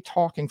 we would be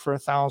talking for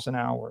 1,000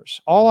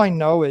 hours. All I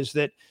know is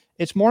that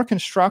it's more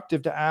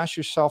constructive to ask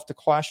yourself the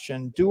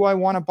question, do I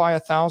want to buy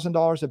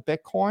 $1,000 of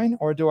Bitcoin,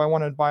 or do I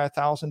want to buy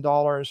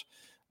 $1,000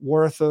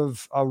 worth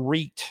of a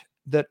REIT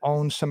that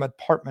owns some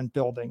apartment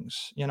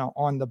buildings,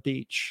 on the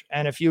beach?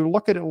 And if you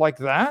look at it like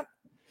that,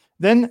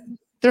 then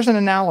there's an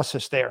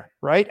analysis there,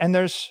 right? And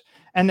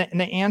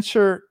the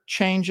answer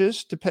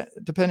changes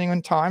depending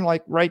on time.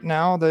 Like right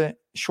now, the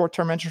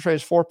short-term interest rate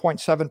is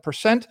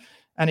 4.7%,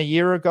 and a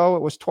year ago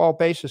it was 12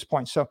 basis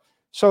points.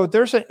 So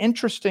there's an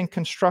interesting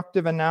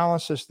constructive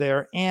analysis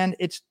there, and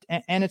it's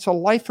a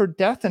life or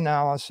death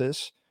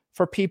analysis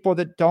for people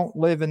that don't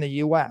live in the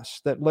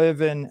U.S. that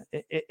live in.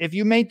 If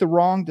you made the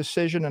wrong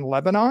decision in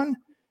Lebanon,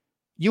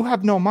 you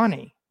have no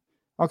money.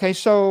 Okay,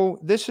 so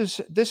this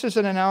is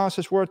an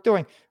analysis worth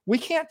doing. We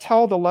can't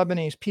tell the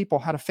Lebanese people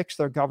how to fix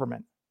their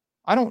government.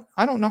 I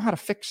don't know how to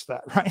fix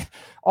that, right?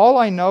 All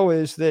I know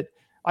is that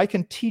I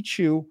can teach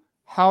you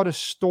how to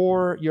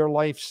store your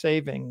life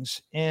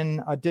savings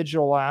in a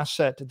digital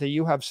asset that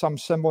you have some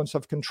semblance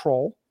of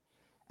control.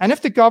 And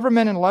if the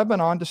government in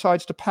Lebanon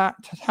decides to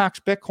tax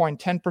Bitcoin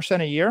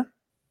 10% a year,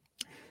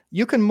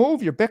 you can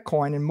move your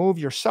Bitcoin and move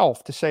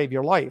yourself to save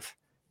your life,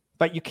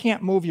 but you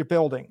can't move your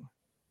building.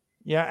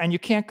 Yeah, and you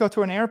can't go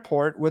to an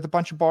airport with a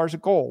bunch of bars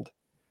of gold.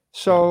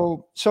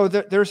 So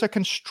there's a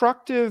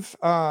constructive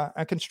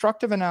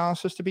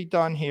analysis to be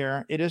done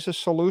here. It is a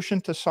solution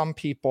to some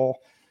people,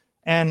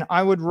 and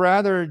I would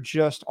rather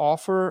just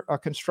offer a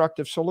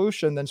constructive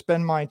solution than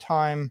spend my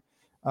time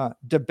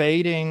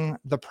debating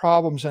the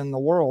problems in the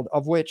world,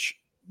 of which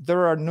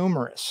there are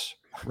numerous.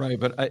 Right,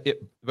 but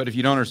if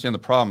you don't understand the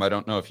problem, I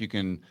don't know if you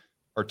can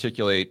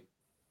articulate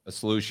a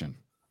solution.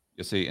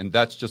 You see, and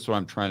that's just what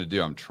I'm trying to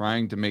do. I'm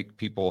trying to make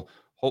people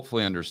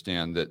hopefully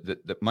understand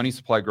that money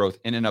supply growth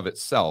in and of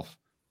itself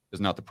is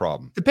not the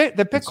problem. The And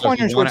so if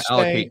Bitcoiners you would want to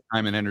allocate say,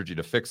 time and energy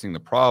to fixing the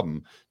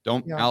problem,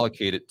 don't yeah,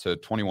 allocate it to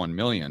 21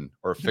 million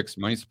or a fixed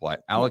money supply.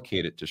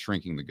 Allocate it to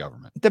shrinking the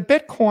government. the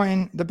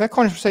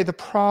Bitcoiners would say the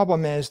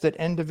problem is that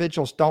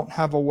individuals don't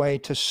have a way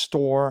to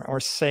store or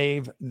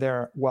save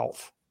their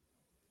wealth.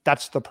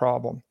 That's the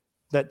problem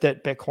that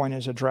Bitcoin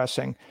is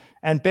addressing.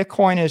 And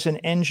Bitcoin is an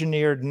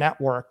engineered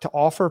network to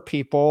offer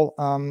people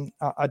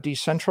a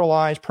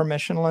decentralized,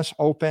 permissionless,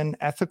 open,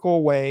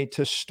 ethical way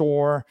to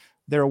store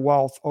their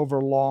wealth over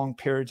long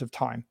periods of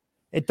time.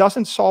 It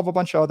doesn't solve a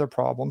bunch of other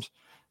problems,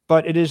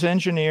 but it is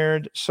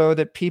engineered so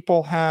that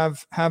people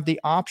have the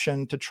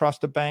option to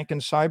trust a bank in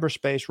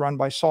cyberspace run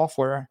by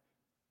software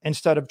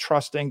instead of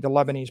trusting the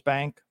Lebanese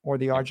bank or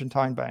the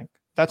Argentine bank.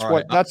 That's All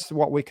right. that's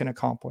what we can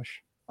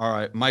accomplish. All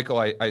right, Michael,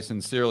 I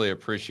sincerely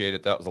appreciate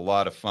it. That was a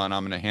lot of fun.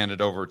 I'm going to hand it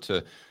over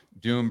to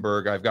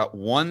Doomberg. I've got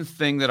one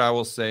thing that I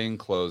will say in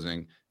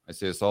closing. I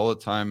say this all the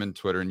time in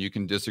Twitter, and you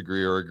can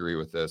disagree or agree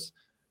with this.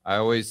 I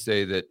always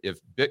say that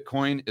if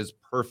Bitcoin is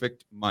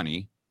perfect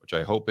money, which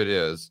I hope it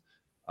is,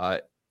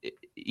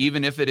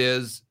 even if it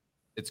is,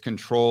 it's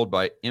controlled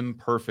by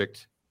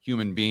imperfect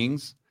human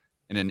beings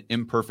in an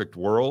imperfect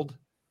world,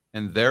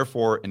 and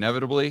therefore,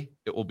 inevitably,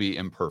 it will be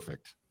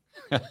imperfect.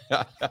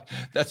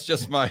 That's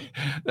just my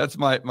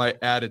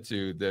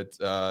attitude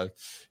that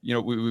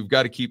we've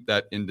got to keep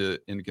that into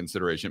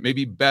consideration. It may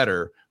be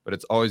better, but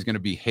it's always going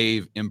to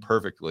behave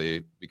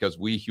imperfectly because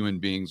we human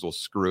beings will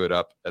screw it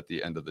up at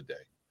the end of the day.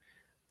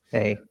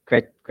 Hey,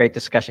 great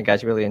discussion,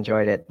 guys. Really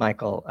enjoyed it.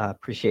 Michael,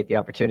 appreciate the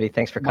opportunity.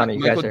 Thanks for coming.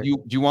 Michael, do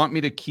you want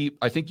me to keep,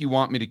 I think you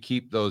want me to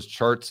keep those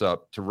charts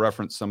up to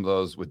reference some of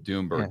those with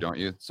Doomberg, don't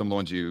you? Some of the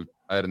ones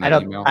I had in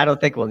that email? I don't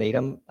think we'll need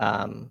them.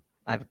 I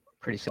have a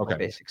pretty simple,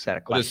 basic set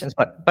of questions,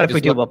 but if we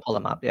do, we'll pull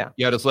them up. Yeah.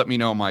 Yeah, just let me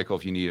know, Michael,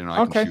 if you need it, and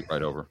I can shoot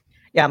right over.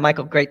 Yeah,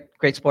 Michael,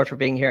 great sport for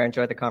being here.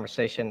 Enjoyed the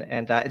conversation.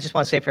 And I just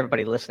want to say for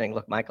everybody listening,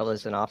 look, Michael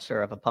is an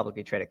officer of a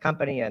publicly traded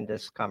company, and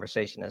this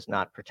conversation is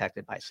not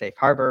protected by safe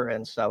harbor.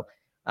 And so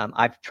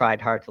I've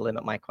tried hard to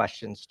limit my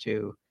questions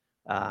to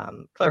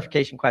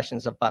clarification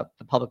questions about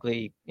the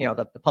publicly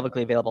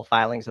available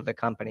filings of the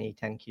company,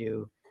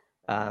 10Q,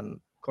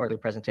 quarterly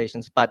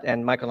presentations.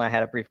 And Michael and I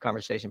had a brief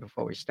conversation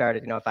before we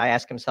started. If I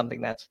ask him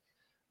something that's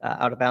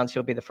out of bounds,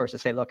 he'll be the first to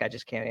say, look, I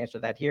just can't answer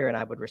that here. And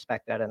I would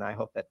respect that. And I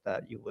hope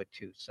that you would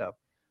too. So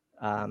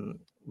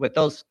with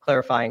those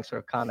clarifying sort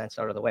of comments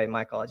out of the way,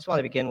 Michael, I just want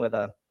to begin with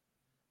a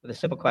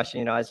simple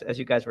question. As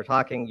you guys were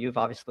talking, you've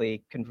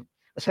obviously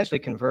essentially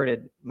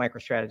converted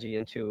MicroStrategy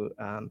into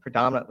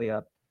predominantly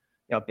a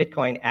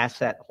Bitcoin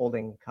asset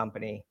holding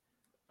company.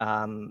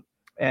 And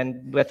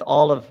with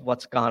all of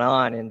what's gone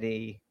on in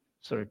the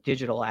sort of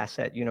digital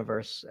asset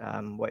universe,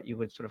 what you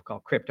would sort of call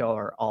crypto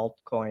or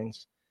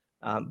altcoins,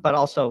 but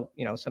also,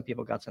 some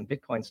people got some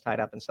Bitcoins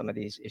tied up in some of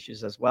these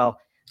issues as well.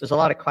 There's a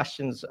lot of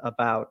questions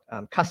about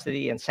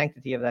custody and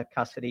sanctity of that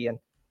custody. And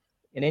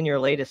in your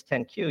latest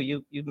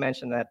 10Q, you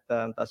mentioned that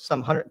some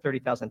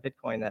 130,000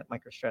 Bitcoin that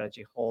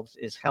MicroStrategy holds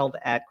is held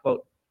at,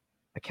 quote,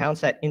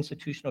 accounts at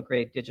institutional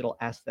grade digital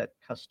asset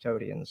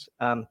custodians.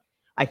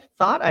 I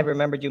thought I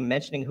remembered you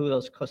mentioning who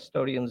those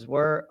custodians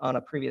were on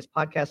a previous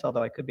podcast,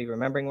 although I could be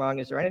remembering wrong.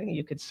 Is there anything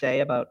you could say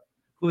about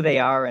who they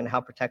are and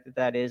how protected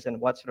that is, and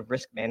what sort of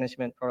risk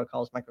management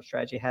protocols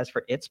MicroStrategy has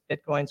for its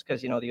Bitcoins?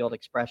 Because, the old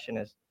expression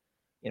is,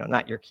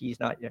 not your keys,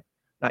 not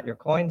your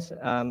coins.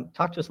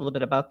 Talk to us a little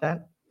bit about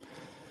that.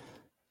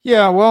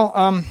 Yeah,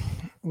 well,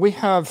 we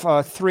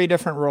have 3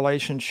 different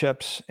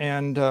relationships,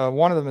 and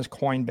one of them is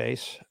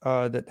Coinbase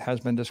that has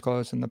been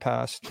disclosed in the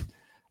past.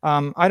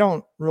 I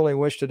don't really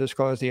wish to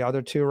disclose the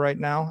other 2 right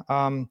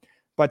now,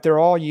 but they're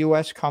all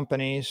U.S.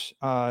 companies.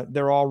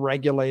 They're all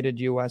regulated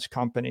U.S.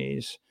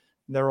 companies.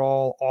 They're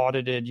all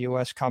audited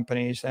U.S.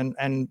 companies.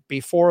 And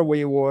before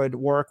we would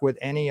work with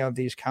any of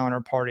these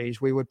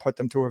counterparties, we would put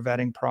them through a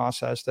vetting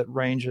process that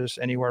ranges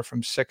anywhere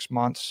from 6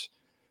 months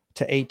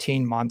to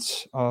 18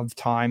 months of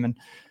time. And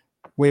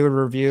we would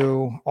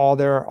review all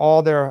their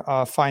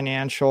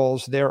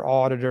financials, their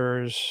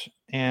auditors,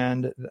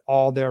 and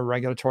all their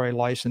regulatory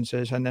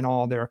licenses, and then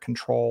all their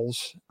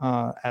controls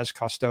as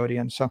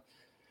custodians. So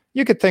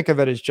you could think of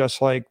it as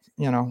just like,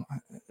 the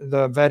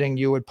vetting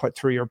you would put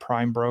through your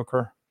prime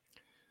broker.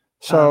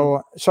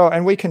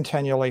 And we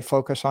continually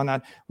focus on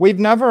that. We've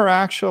never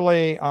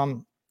actually,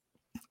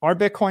 our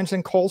Bitcoin's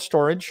in cold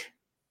storage,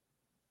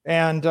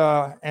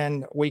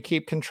 and we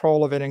keep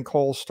control of it in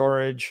cold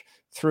storage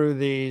through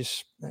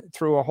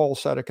a whole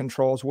set of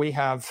controls. We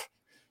have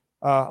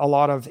a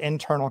lot of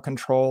internal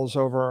controls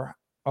over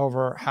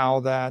how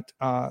that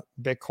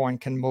Bitcoin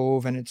can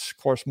move, and it's of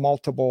course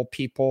multiple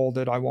people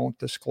that I won't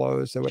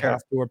disclose that would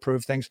have to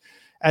approve things.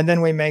 And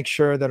then we make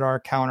sure that our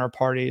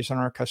counterparties and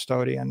our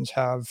custodians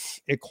have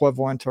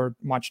equivalent or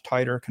much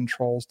tighter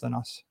controls than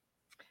us.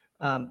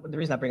 The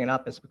reason I bring it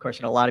up is, of course,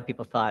 a lot of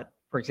people thought,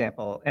 for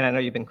example, and I know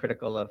you've been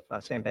critical of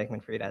Sam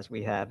Bankman-Fried as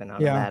we have, and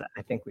on that,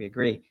 I think we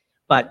agree.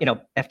 But,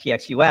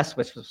 FTX US,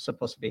 which was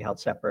supposed to be held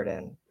separate,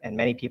 and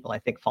many people, I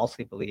think,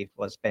 falsely believed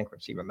was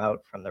bankruptcy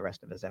remote from the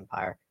rest of his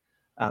empire.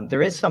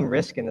 There is some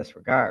risk in this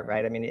regard,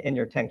 right? I mean, in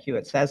your 10Q,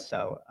 it says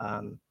so,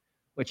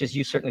 which is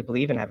you certainly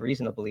believe and have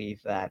reason to believe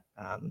that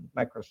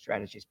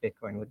MicroStrategy's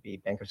Bitcoin would be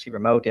bankruptcy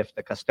remote if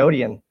the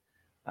custodian,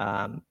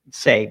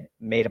 say,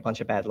 made a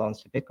bunch of bad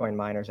loans to Bitcoin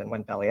miners and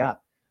went belly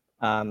up.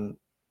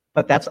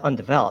 But that's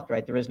undeveloped,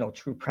 right? There is no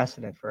true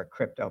precedent for a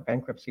crypto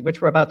bankruptcy, which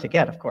we're about to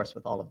get, of course,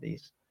 with all of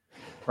these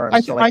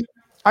firms.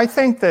 I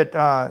think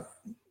that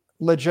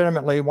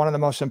legitimately one of the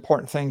most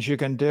important things you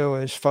can do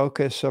is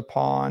focus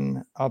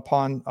upon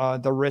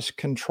the risk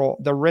control,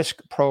 the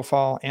risk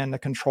profile, and the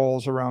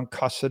controls around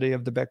custody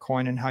of the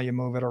Bitcoin and how you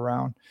move it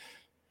around.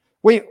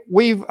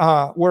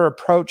 We're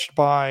approached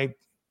by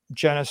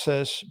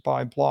Genesis,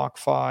 by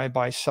BlockFi,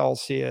 by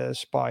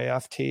Celsius, by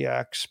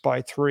FTX,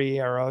 by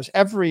Three Arrows,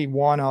 every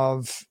one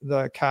of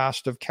the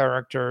cast of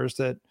characters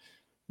that,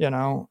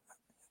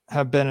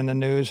 have been in the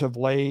news of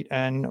late,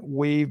 and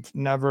we've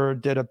never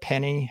did a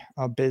penny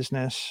of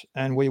business,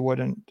 and we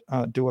wouldn't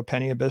do a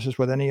penny of business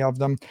with any of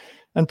them.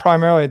 And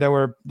primarily they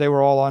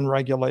were all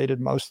unregulated,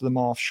 most of them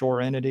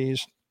offshore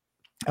entities.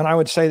 And I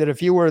would say that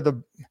if you were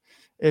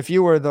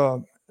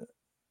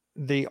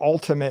the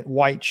ultimate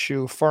white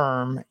shoe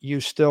firm,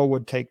 you still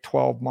would take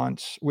 12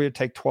 months. We would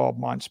take 12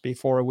 months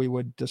before we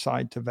would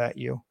decide to vet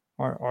you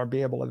or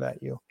be able to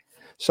vet you.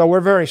 So we're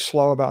very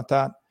slow about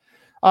that.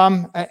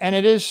 And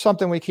it is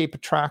something we keep a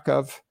track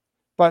of.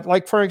 But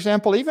like, for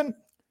example, even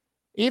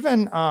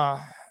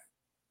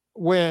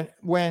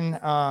when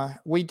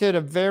we did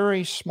a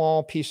very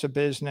small piece of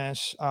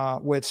business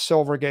with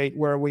Silvergate,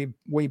 where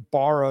we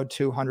borrowed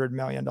 $200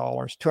 million,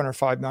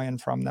 $205 million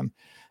from them,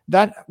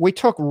 that we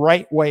took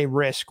right way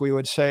risk. We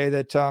would say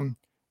that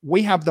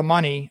we have the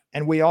money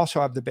and we also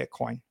have the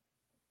Bitcoin.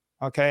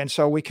 Okay. And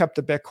so we kept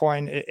the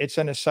Bitcoin. It's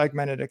in a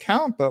segmented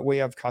account, but we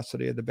have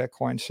custody of the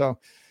Bitcoin.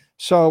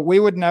 So we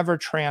would never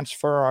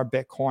transfer our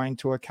Bitcoin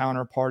to a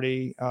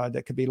counterparty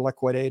that could be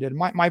liquidated.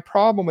 My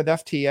problem with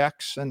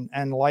FTX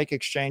and like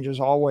exchanges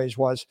always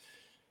was,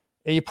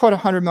 you put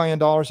 $100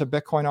 million of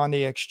Bitcoin on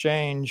the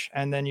exchange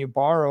and then you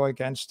borrow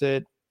against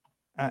it,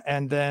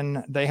 and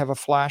then they have a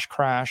flash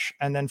crash,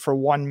 and then for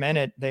 1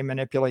 minute they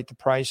manipulate the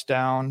price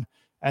down,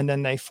 and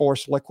then they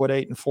force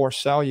liquidate and force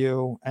sell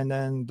you, and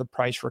then the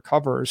price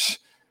recovers.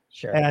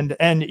 Sure.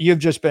 And you've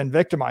just been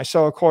victimized.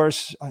 So of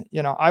course,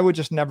 I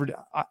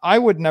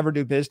would never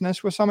do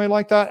business with somebody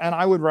like that. And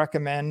I wouldn't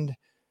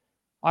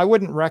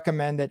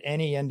recommend that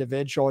any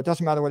individual, it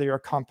doesn't matter whether you're a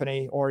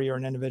company or you're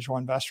an individual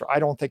investor, I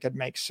don't think it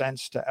makes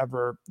sense to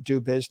ever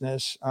do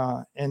business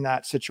in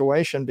that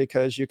situation,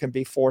 because you can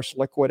be forced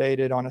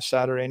liquidated on a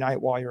Saturday night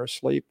while you're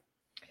asleep.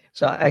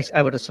 So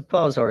I would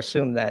suppose or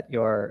assume that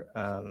your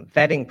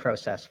vetting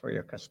process for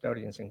your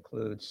custodians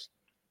includes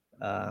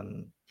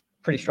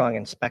pretty strong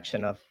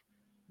inspection of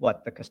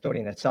what the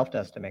custodian itself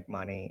does to make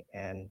money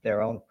and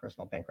their own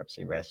personal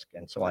bankruptcy risk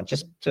and so on,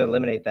 just to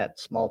eliminate that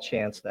small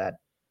chance that,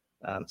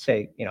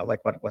 say, like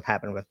what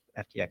happened with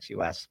FTX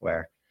US,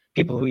 where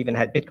people who even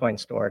had Bitcoin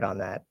stored on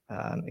that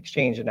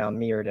exchange are now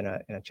mirrored in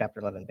a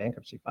Chapter 11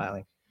 bankruptcy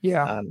filing.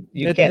 Yeah.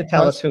 You can't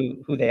tell us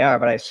who they are,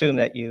 but I assume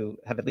that you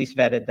have at least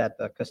vetted that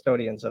the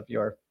custodians of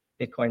your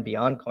Bitcoin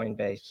beyond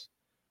Coinbase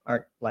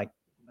aren't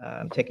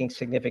taking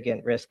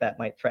significant risks that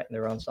might threaten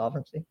their own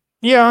sovereignty.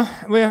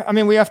 Yeah, we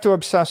have to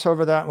obsess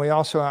over that. We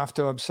also have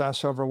to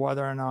obsess over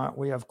whether or not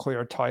we have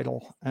clear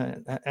title,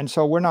 and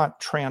so we're not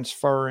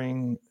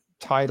transferring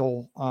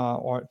title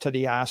or to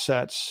the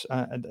assets.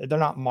 They're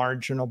not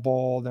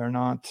marginable. They're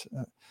not.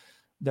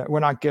 We're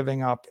not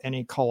giving up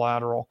any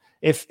collateral.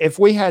 If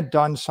we had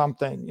done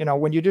something,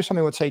 when you do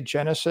something with, say,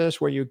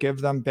 Genesis, where you give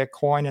them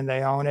Bitcoin and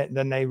they own it, and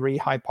then they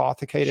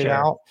rehypothecate it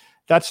out,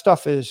 that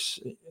stuff is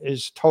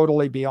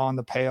totally beyond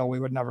the pale. We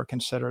would never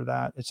consider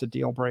that. It's a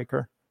deal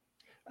breaker.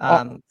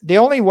 The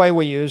only way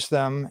we use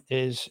them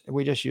is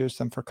we just use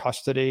them for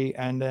custody,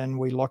 and then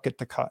we look at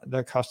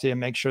the custody and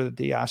make sure that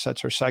the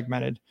assets are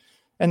segmented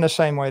in the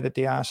same way that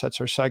the assets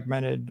are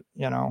segmented,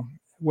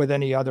 with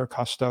any other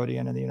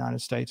custodian in the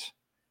United States.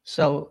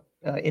 So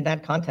in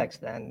that context,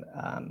 then,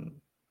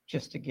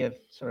 just to give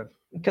sort of,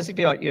 because if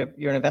you're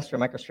an investor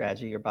in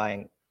MicroStrategy, you're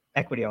buying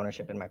equity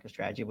ownership in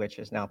MicroStrategy, which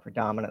is now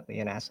predominantly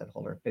an asset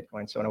holder of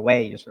Bitcoin. So in a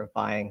way, you're sort of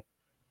buying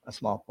a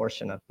small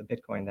portion of the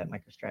Bitcoin that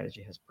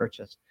MicroStrategy has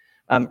purchased.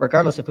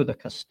 Regardless of who the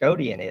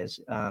custodian is,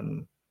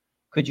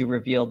 could you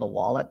reveal the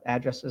wallet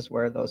addresses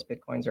where those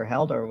Bitcoins are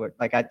held? Or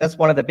that's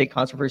one of the big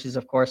controversies,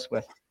 of course,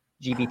 with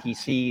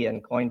GBTC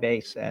and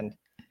Coinbase, and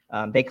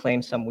they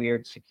claim some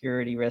weird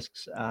security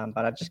risks.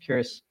 But I'm just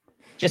curious,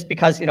 just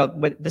because,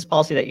 with this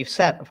policy that you've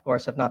set, of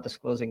course, of not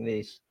disclosing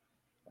these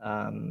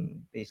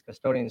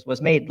custodians was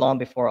made long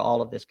before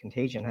all of this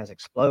contagion has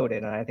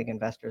exploded. And I think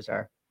investors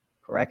are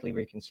correctly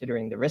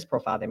reconsidering the risk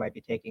profile they might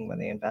be taking when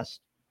they invest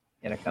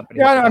in a company.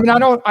 Yeah,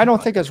 I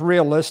don't think it's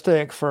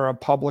realistic for a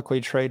publicly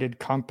traded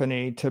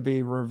company to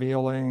be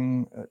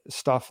revealing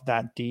stuff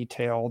that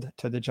detailed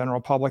to the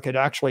general public. It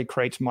actually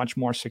creates much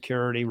more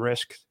security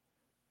risk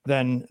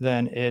than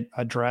it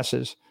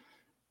addresses.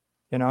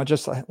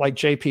 Just like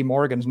JP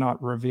Morgan's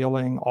not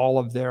revealing all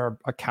of their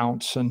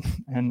accounts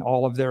and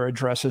all of their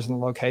addresses and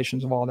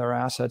locations of all their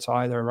assets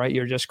either, right?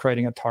 You're just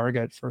creating a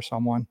target for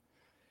someone.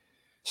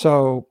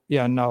 So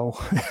yeah, no,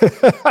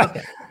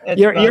 Okay.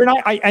 you're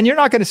not, and you're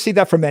not going to see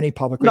that from any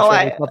publicly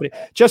traded company.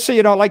 Just so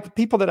you know, like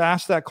people that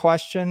ask that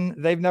question,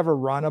 they've never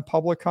run a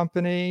public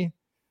company,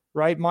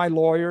 right? My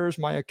lawyers,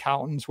 my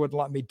accountants wouldn't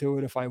let me do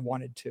it if I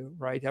wanted to,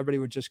 right? Everybody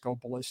would just go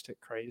ballistic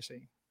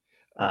crazy.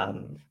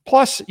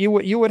 Plus, you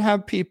would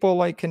have people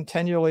like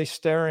continually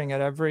staring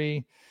at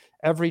every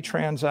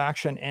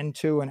transaction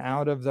into and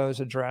out of those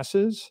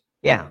addresses.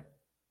 Yeah.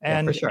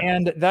 And for sure.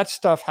 And that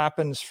stuff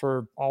happens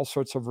for all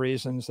sorts of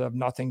reasons that have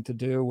nothing to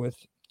do with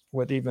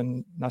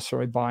even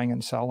necessarily buying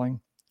and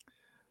selling.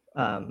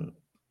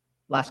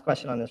 Last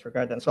question on this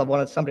regard then.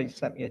 So somebody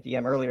sent me a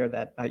DM earlier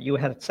that you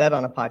had said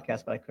on a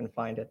podcast, but I couldn't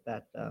find it,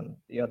 that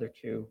the other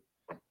two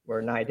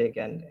were NYDIG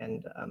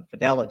and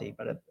Fidelity.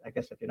 But I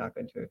guess if you're not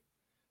going to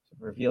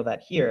reveal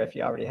that here, if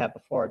you already have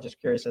before, just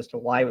curious as to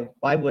why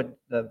would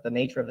the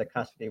nature of the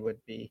custody would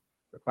be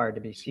required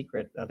to be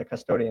secret, the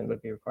custodian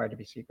would be required to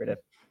be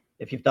secret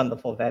if you've done the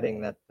full vetting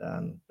that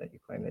you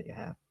claim that you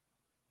have.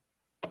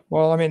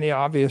 Well, I mean, the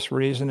obvious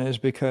reason is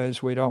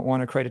because we don't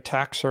want to create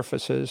attack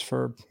surfaces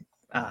for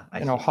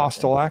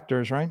hostile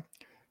actors, right?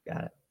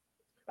 Got it.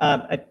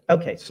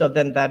 Okay, so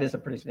then that is a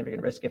pretty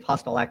significant risk if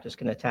hostile actors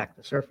can attack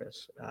the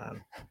surface.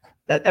 Are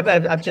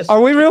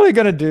we really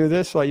going to do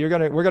this? Like we're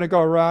going to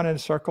go around in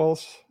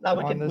circles? No,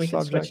 we can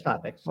switch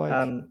topics.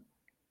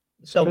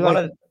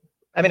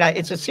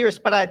 It's a serious,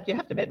 but you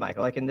have to admit,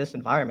 Michael, like in this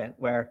environment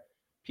where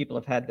people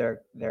have had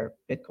their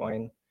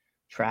Bitcoin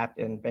trapped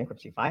in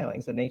bankruptcy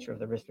filings, the nature of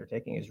the risk they're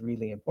taking is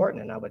really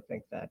important. And I would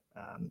think that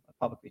a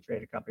publicly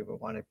traded company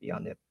would want to be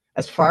on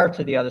as far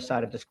to the other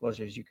side of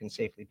disclosure as you can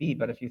safely be.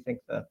 But if you think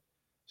the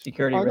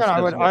security risk,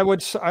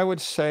 I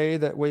would say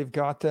that we've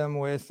got them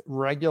with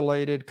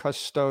regulated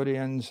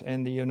custodians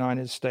in the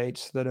United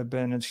States that have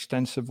been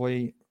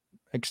extensively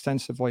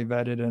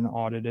vetted and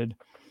audited.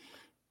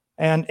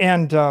 And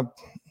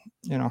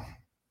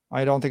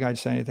I don't think I'd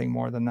say anything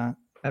more than that.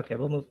 Okay,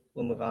 we'll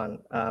move on.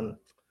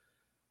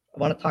 I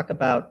want to talk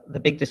about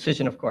the big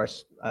decision, of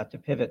course, to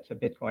pivot to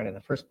Bitcoin in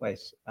the first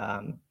place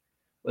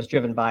was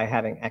driven by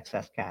having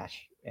excess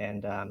cash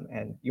and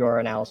your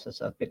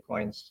analysis of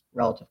Bitcoin's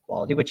relative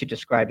quality, which you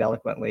described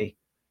eloquently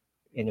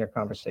in your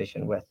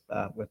conversation with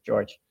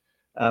George.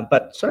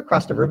 But sort of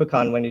crossed the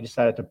Rubicon when you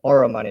decided to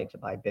borrow money to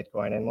buy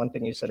Bitcoin. And one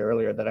thing you said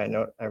earlier that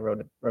I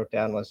wrote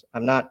down was,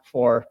 I'm not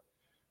for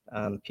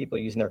people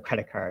using their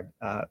credit card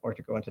or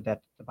to go into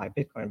debt to buy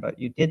Bitcoin, but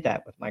you did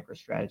that with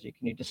MicroStrategy.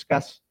 Can you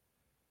discuss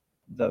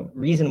the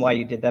reason why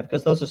you did that?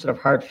 Because those are sort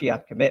of hard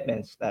fiat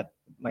commitments that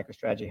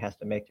MicroStrategy has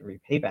to make to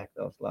repay back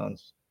those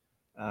loans.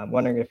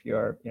 Wondering if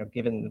you're,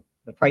 given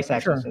the price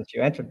action since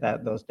you entered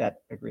those debt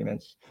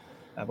agreements,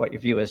 what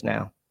your view is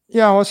now.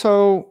 Yeah, well,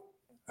 so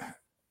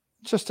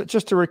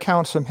just to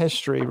recount some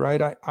history,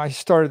 right? I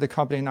started the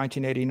company in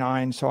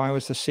 1989, so I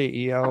was the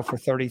CEO for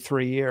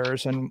 33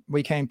 years, and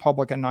we came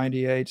public in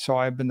 98, so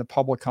I've been the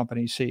public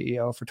company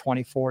CEO for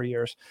 24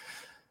 years.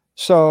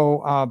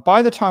 So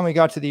by the time we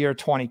got to the year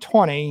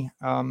 2020,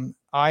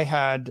 I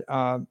had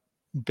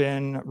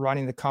been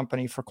running the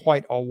company for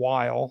quite a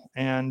while,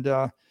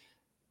 and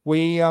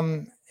we,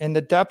 in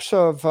the depths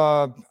of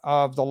the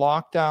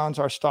lockdowns,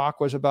 our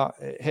stock was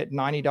hit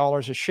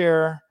 $90 a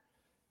share.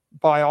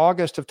 By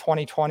August of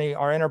 2020,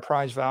 our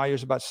enterprise value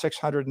is about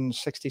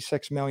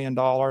 $666 million.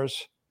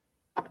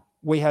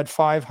 We had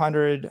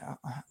between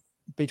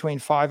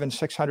 $500 and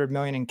 $600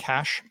 million in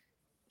cash.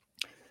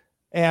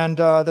 And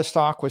the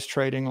stock was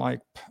trading like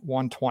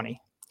 120.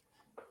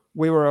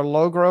 We were a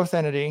low growth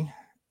entity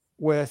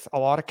with a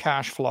lot of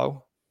cash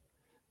flow,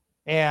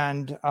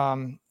 and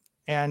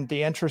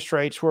the interest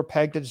rates were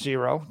pegged at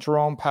zero.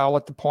 Jerome Powell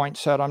at the point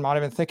said, "I'm not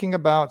even thinking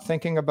about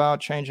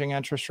changing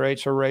interest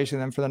rates or raising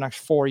them for the next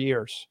 4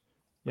 years."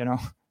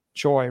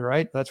 Joy,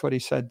 right? That's what he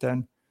said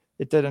then.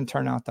 It didn't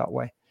turn out that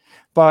way,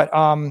 but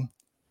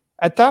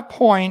at that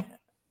point,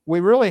 we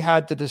really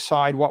had to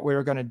decide what we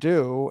were going to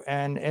do.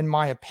 And in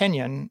my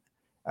opinion,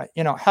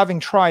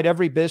 having tried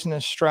every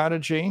business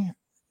strategy,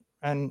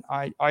 and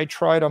I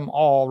tried them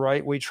all,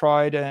 right? We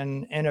tried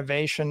an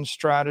innovation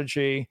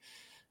strategy.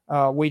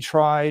 We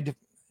tried,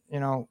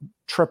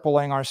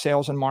 tripling our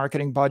sales and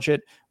marketing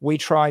budget. We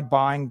tried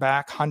buying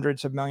back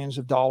hundreds of millions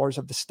of dollars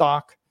of the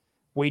stock.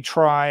 We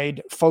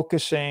tried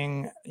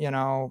focusing,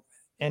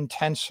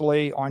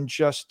 intensely on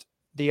just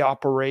the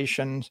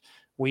operations.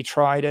 We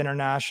tried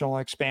international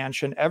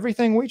expansion.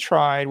 Everything we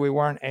tried, we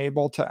weren't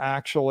able to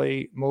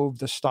actually move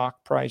the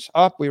stock price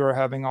up. We were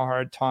having a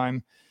hard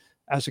time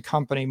as a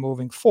company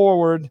moving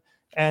forward.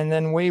 And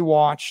then we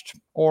watched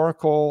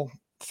Oracle,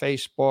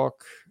 Facebook,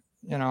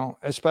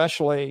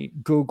 especially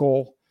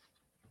Google,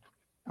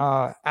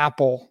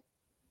 Apple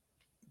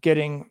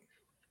getting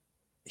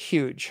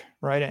huge,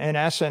 right? In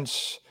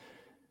essence,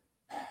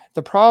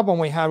 the problem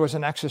we had was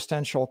an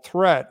existential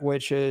threat,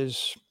 which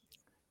is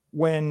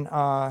when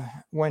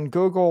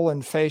Google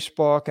and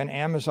Facebook and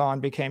Amazon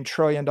became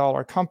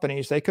trillion-dollar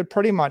companies, they could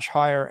pretty much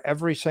hire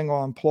every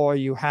single employee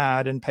you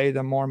had and pay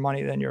them more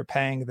money than you're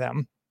paying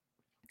them.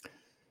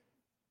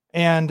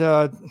 And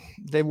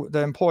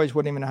the employees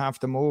wouldn't even have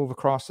to move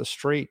across the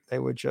street. They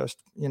would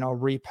just,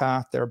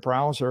 repath their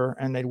browser,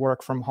 and they'd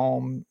work from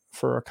home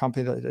for a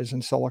company that is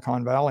in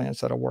Silicon Valley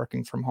instead of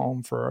working from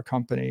home for a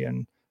company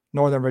in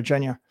Northern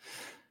Virginia.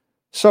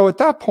 So at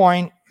that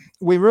point,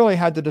 we really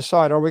had to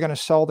decide, are we going to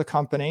sell the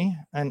company,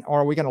 and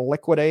are we going to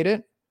liquidate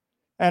it?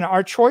 And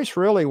our choice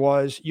really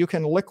was, you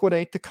can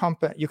liquidate the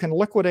company, you can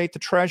liquidate the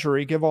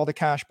treasury, give all the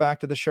cash back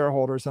to the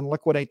shareholders, and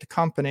liquidate the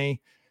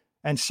company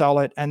and sell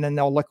it, and then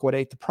they'll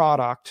liquidate the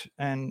product.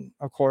 And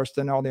of course,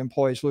 then all the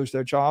employees lose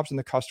their jobs and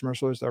the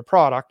customers lose their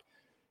product.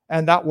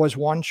 And that was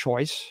one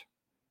choice.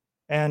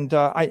 And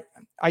I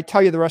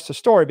tell you the rest of the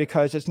story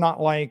because it's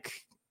not like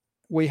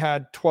we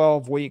had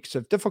 12 weeks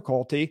of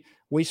difficulty.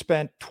 We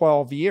spent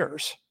 12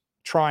 years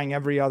trying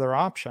every other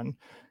option.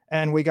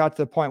 And we got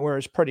to the point where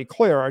it's pretty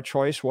clear our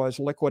choice was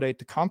liquidate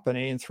the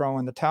company and throw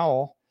in the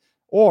towel,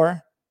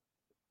 or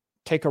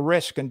take a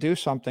risk and do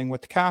something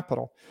with the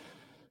capital.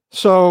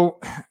 So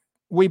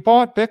we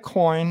bought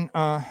Bitcoin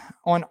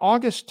on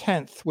August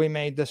 10th. We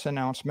made this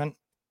announcement,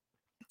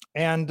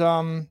 and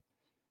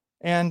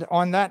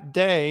on that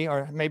day,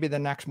 or maybe the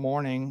next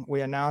morning,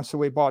 we announced that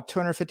we bought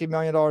 $250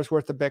 million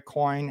worth of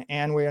Bitcoin,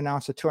 and we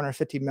announced a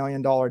 $250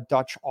 million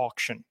Dutch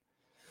auction.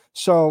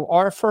 So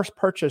our first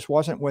purchase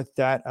wasn't with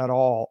debt at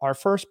all. Our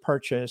first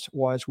purchase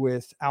was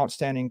with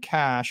outstanding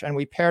cash, and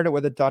we paired it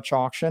with a Dutch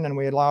auction, and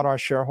we allowed our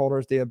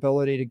shareholders the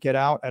ability to get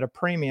out at a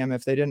premium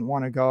if they didn't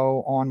want to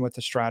go on with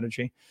the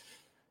strategy.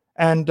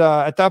 And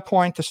at that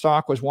point, the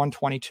stock was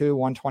 122,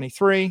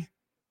 123.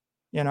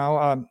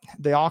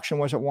 The auction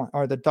was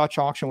the Dutch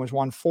auction was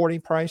 140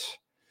 price.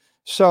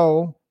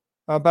 So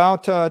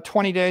about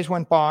 20 days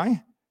went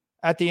by.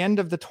 At the end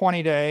of the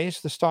 20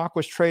 days, the stock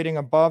was trading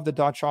above the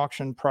Dutch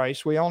auction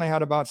price. We only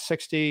had about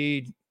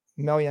 $60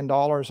 million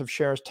of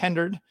shares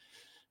tendered.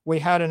 We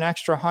had an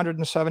extra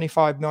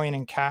 $175 million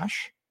in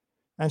cash.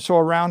 And so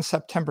around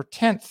September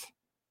 10th,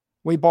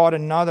 we bought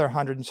another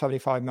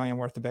 $175 million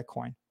worth of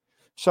Bitcoin.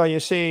 So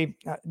you see,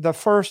 the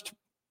first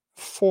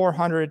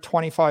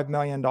 $425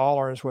 million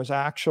was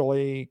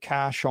actually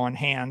cash on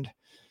hand.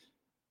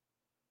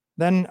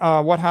 Then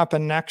what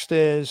happened next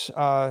is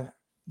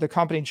the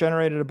company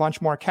generated a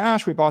bunch more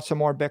cash. We bought some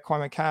more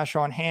Bitcoin with cash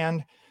on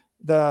hand.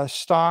 The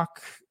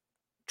stock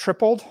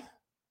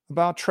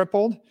about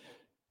tripled.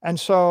 And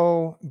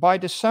so by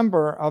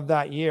December of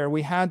that year,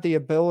 we had the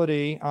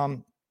ability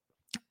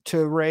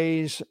to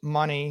raise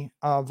money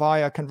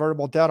via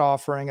convertible debt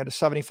offering at a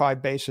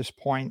 75 basis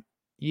point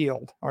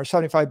yield, or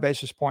 75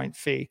 basis point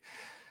fee.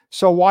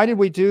 So why did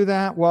we do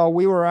that? Well,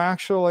 we were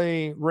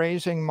actually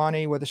raising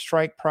money with a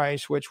strike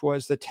price, which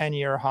was the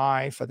 10-year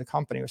high for the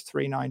company. It was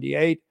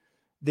 $3.98.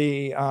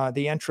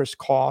 The interest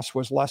cost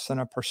was less than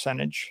 1%.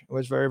 It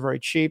was very, very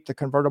cheap. The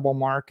convertible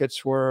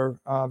markets were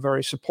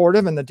very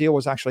supportive, and the deal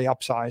was actually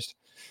upsized.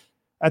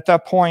 At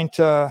that point,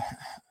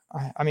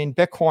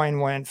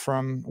 Bitcoin went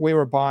from, we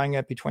were buying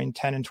it between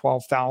 10 and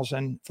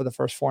 12,000 for the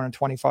first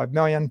 425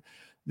 million.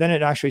 Then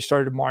it actually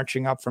started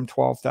marching up from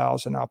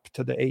 12,000 up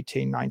to the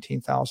 $18,000,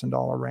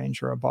 $19,000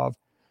 range or above.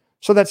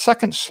 So that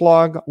second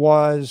slug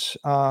was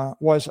a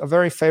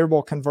very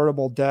favorable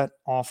convertible debt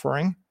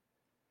offering.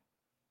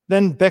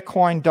 Then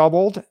Bitcoin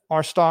doubled,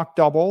 our stock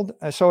doubled.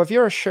 So if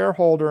you're a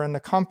shareholder in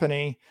the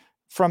company,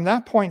 from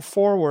that point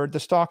forward, the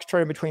stock's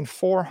traded between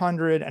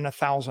 400 and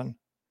 1,000.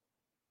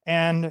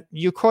 And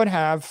you could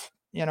have,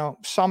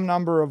 some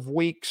number of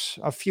weeks,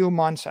 a few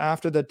months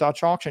after the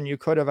Dutch auction, you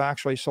could have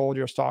actually sold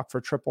your stock for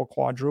triple,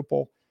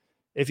 quadruple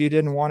if you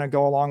didn't want to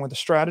go along with the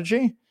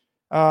strategy.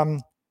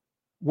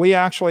 We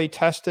actually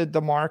tested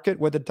the market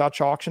with the Dutch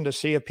auction to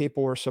see if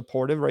people were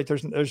supportive, right?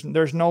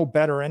 There's no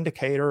better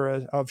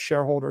indicator of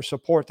shareholder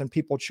support than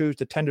people choose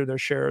to tender their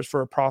shares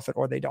for a profit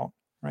or they don't,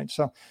 right?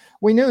 So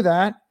we knew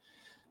that.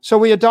 So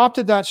we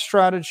adopted that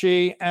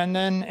strategy. And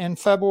then in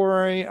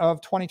February of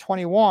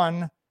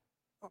 2021,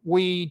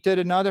 we did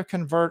another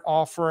convert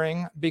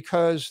offering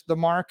because the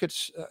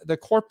markets, the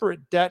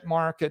corporate debt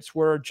markets,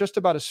 were just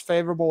about as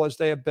favorable as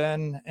they have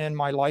been in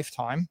my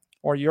lifetime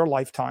or your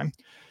lifetime.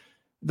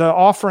 The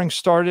offering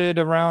started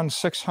around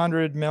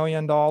 $600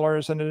 million,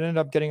 and it ended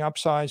up getting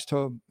upsized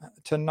to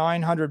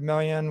 $900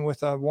 million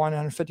with a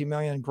 $150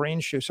 million green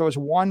shoe. So it was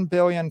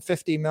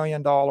 $1,050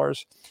 million,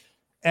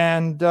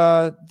 and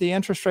the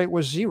interest rate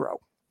was 0.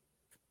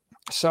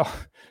 So,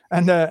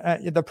 and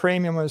the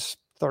premium was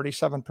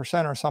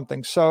 37% or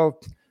something. So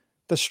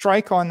the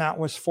strike on that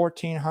was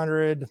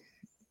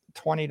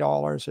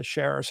 $1,420 a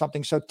share or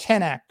something. So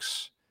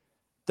 10x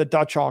the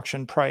Dutch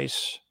auction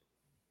price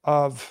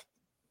of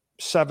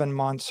 7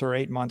 months or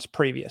 8 months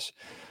previous.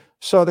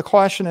 So the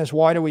question is,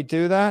 why do we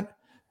do that?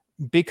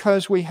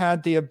 Because we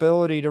had the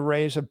ability to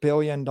raise $1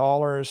 billion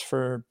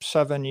for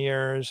 7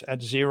 years at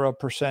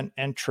 0%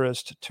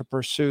 interest to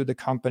pursue the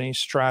company's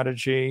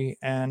strategy,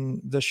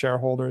 and the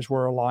shareholders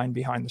were aligned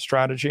behind the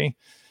strategy.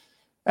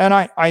 And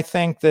I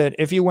think that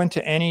if you went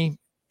to any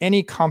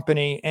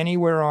company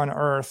anywhere on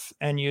earth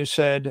and you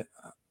said,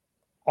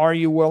 are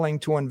you willing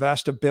to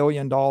invest $1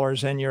 billion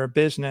in your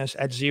business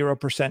at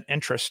 0%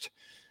 interest?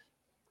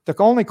 The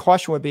only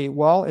question would be,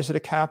 well, is it a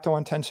capital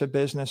intensive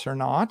business or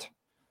not?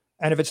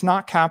 And if it's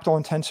not capital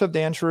intensive,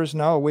 the answer is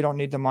no, we don't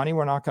need the money.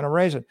 We're not going to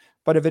raise it.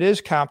 But if it is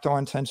capital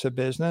intensive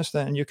business,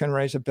 then you can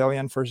raise $1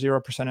 billion for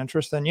 0%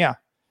 interest, then yeah.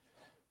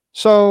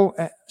 So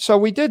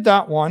we did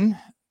that one.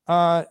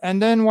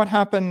 And then what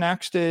happened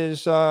next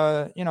is,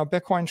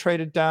 Bitcoin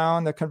traded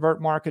down. The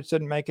convert markets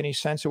didn't make any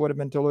sense. It would have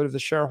been dilutive to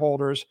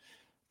shareholders.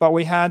 But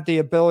we had the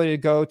ability to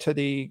go to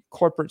the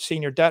corporate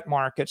senior debt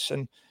markets.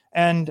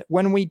 And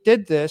when we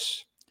did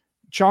this,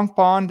 junk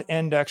bond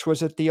index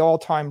was at the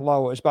all-time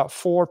low. It was about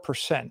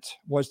 4%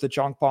 was the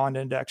junk bond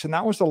index. And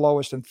that was the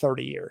lowest in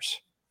 30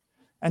 years.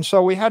 And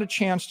so we had a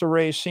chance to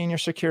raise senior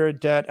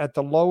secured debt at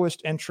the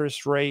lowest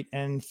interest rate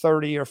in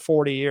 30 or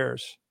 40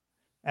 years.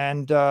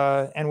 And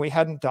we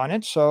hadn't done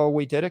it. So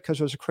we did it because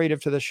it was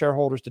accretive to the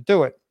shareholders to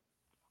do it.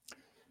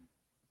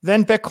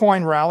 Then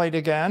Bitcoin rallied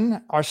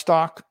again. Our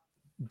stock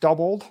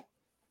doubled.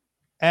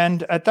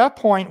 And at that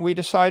point, we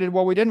decided,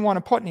 well, we didn't want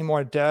to put any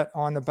more debt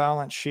on the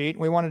balance sheet.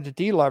 We wanted to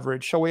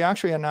deleverage. So we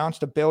actually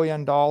announced $1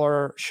 billion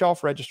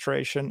shelf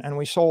registration, and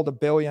we sold $1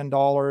 billion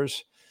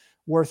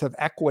worth of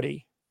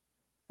equity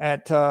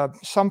at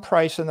some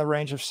price in the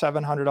range of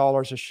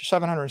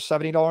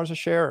 $770 a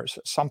share, or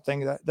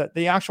something that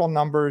the actual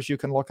numbers you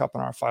can look up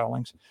in our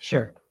filings.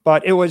 Sure.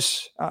 But it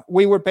was,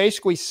 we were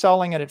basically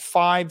selling it at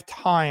 5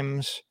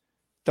 times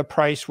the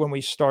price when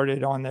we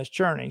started on this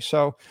journey.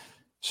 So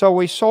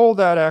we sold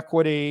that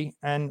equity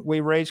and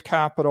we raised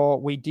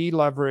capital, we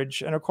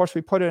deleveraged, and of course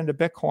we put it into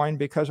Bitcoin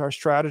because our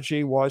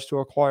strategy was to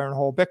acquire and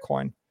hold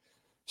Bitcoin.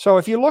 So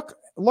if you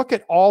look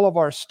at all of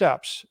our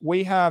steps,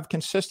 we have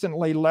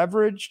consistently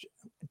leveraged,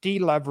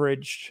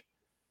 deleveraged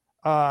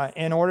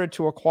in order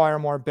to acquire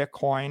more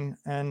Bitcoin.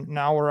 And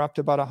now we're up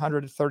to about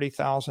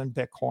 130,000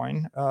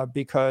 Bitcoin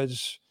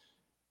because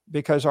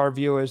our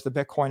view is the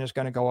Bitcoin is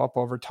going to go up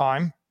over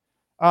time.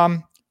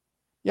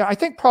 Yeah, I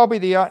think probably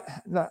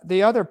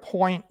the other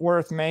point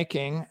worth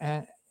making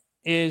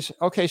is,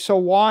 okay, so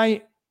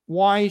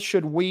why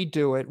should we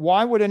do it?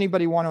 Why would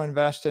anybody want to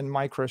invest in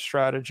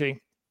MicroStrategy?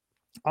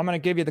 I'm going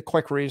to give you the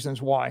quick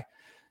reasons why.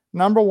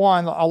 Number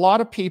one, a lot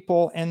of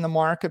people in the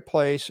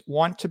marketplace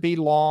want to be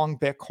long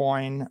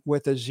Bitcoin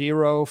with a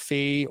 0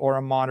 fee or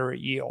a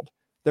moderate yield.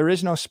 There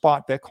is no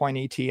spot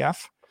Bitcoin ETF.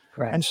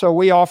 Correct. And so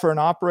we offer an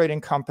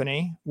operating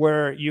company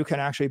where you can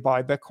actually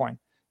buy Bitcoin.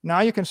 Now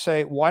you can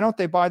say, why don't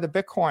they buy the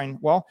Bitcoin?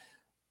 Well,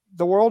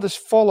 the world is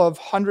full of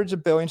hundreds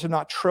of billions, if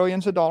not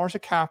trillions of dollars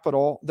of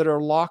capital that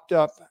are locked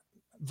up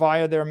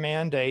via their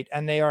mandate,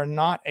 and they are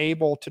not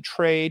able to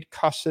trade,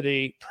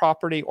 custody,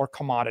 property, or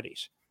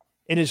commodities.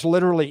 It is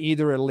literally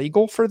either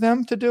illegal for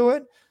them to do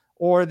it,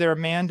 or their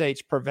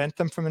mandates prevent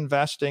them from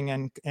investing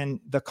in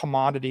the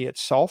commodity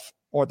itself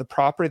or the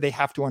property. They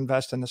have to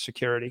invest in the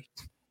security.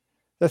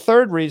 The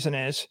third reason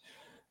is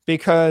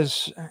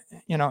because,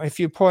 if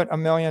you put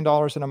 $1 million in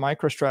a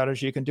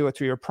MicroStrategy, you can do it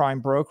through your prime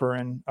broker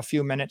in a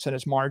few minutes and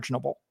it's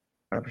marginable.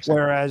 100%.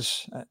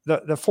 Whereas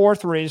the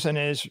fourth reason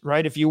is,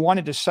 right, if you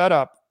wanted to set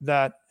up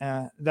that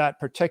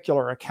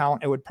particular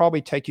account, it would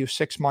probably take you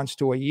 6 months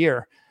to a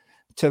year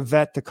to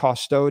vet the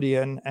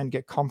custodian and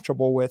get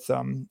comfortable with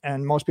them.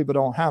 And most people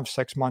don't have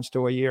 6 months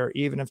to a year,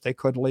 even if they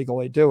could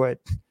legally do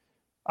it.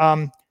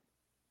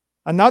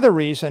 Another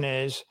reason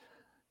is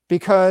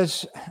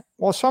because,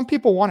 well, some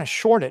people want to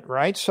short it,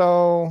 right?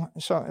 So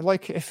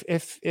like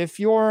if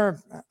you're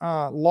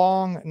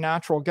long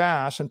natural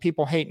gas and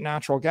people hate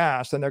natural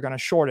gas, then they're going to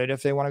short it.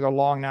 If they want to go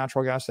long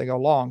natural gas, they go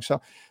long.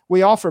 So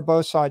we offer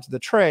both sides of the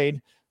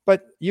trade,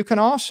 but you can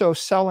also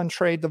sell and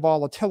trade the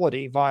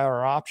volatility via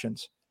our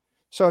options.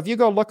 So if you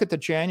go look at the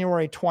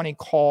January 20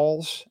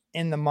 calls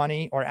in the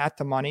money or at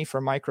the money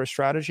for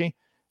MicroStrategy,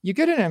 you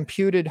get an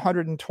imputed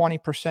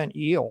 120%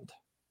 yield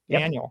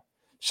annual.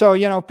 So,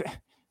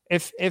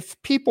 if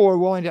people are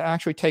willing to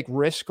actually take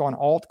risk on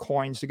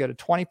altcoins to get a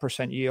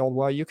 20% yield,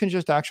 well, you can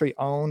just actually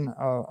own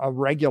a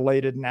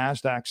regulated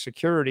NASDAQ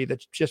security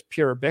that's just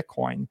pure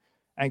Bitcoin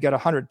and get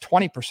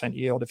 120%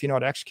 yield if you know how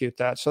to execute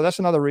that. So that's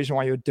another reason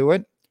why you would do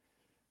it.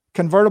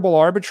 Convertible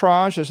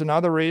arbitrage is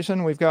another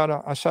reason. We've got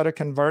a set of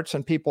converts,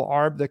 and people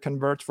arb the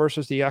converts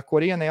versus the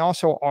equity, and they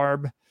also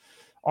arb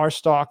our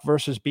stock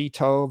versus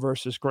BTO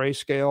versus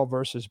Grayscale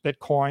versus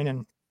Bitcoin.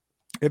 And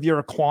if you're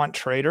a quant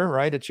trader,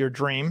 right, it's your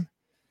dream.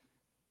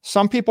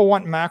 Some people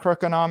want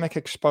macroeconomic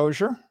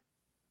exposure.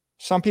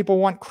 Some people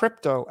want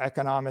crypto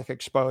economic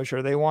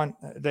exposure. They want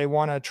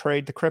to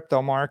trade the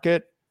crypto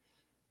market.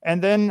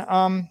 And then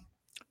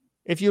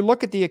if you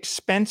look at the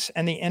expense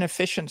and the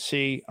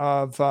inefficiency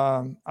of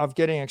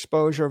getting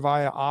exposure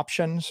via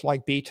options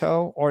like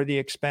BTO, or the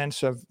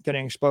expense of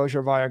getting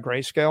exposure via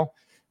Grayscale,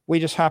 we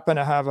just happen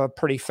to have a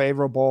pretty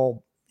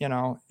favorable,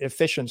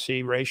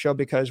 efficiency ratio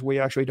because we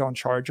actually don't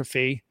charge a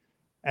fee.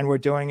 And we're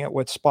doing it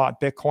with spot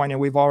Bitcoin, and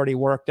we've already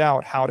worked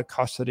out how to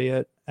custody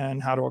it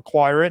and how to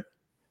acquire it.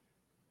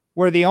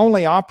 We're the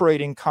only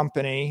operating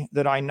company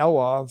that I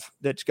know of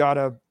that's got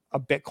a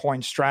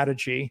Bitcoin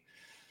strategy.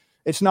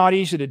 It's not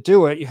easy to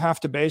do it. You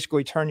have to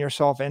basically turn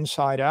yourself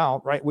inside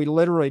out, right? We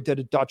literally did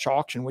a Dutch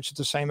auction, which is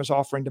the same as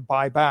offering to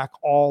buy back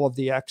all of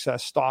the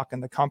excess stock in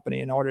the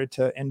company in order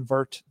to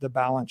invert the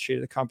balance sheet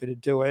of the company to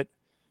do it.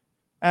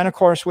 And of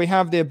course, we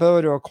have the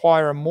ability to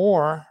acquire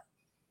more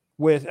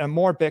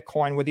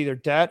Bitcoin with either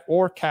debt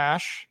or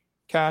cash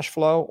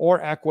flow,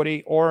 or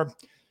equity, or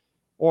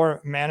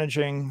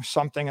managing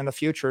something in the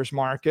futures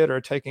market, or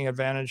taking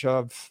advantage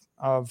of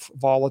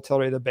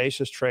volatility of the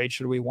basis trade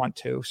should we want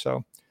to.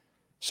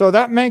 So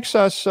that makes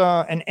us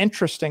an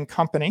interesting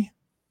company,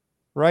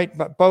 right?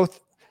 But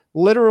both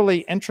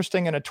literally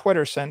interesting in a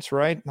Twitter sense,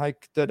 right?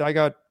 Like that I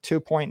got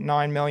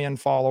 2.9 million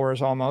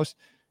followers almost,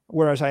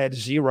 whereas I had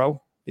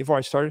 0 before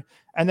I started.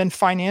 And then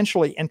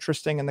financially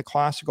interesting in the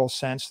classical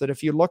sense that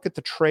if you look at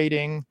the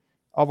trading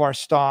of our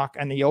stock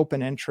and the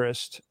open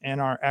interest in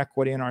our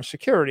equity and our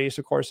securities,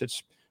 of course,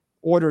 it's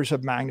orders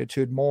of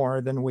magnitude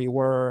more than we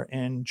were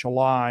in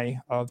July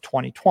of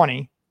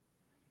 2020.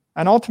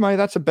 And ultimately,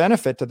 that's a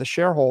benefit to the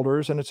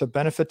shareholders, and it's a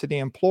benefit to the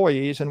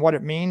employees. And what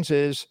it means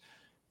is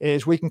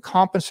we can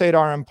compensate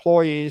our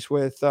employees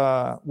with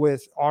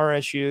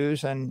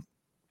RSUs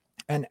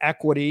and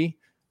equity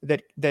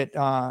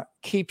that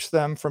keeps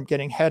them from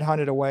getting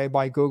headhunted away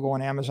by Google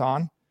and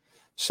Amazon.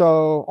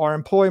 So our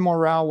employee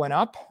morale went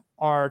up,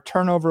 our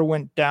turnover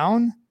went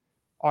down,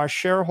 our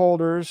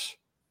shareholders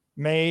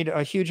made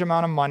a huge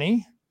amount of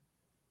money.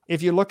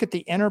 If you look at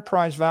the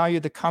enterprise value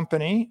of the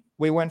company,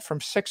 we went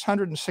from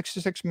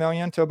 666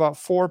 million to about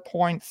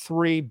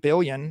 4.3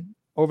 billion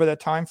over that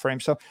time frame.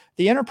 So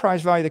the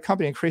enterprise value of the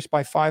company increased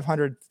by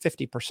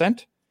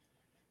 550%.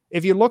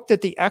 If you looked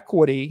at the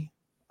equity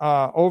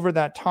over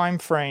that time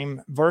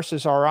frame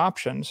versus our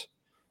options,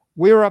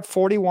 we were up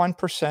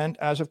 41%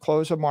 as of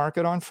close of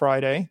market on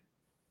Friday.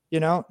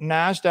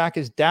 NASDAQ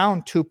is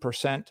down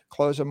 2%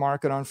 close of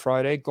market on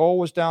Friday. Gold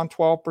was down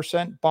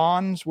 12%.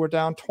 Bonds were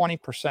down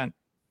 20%.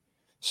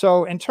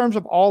 So in terms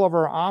of all of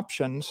our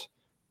options,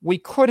 we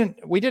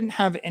didn't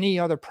have any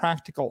other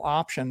practical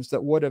options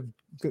that would have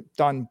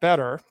done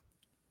better.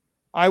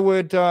 I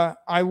would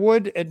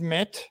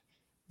admit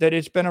that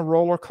it's been a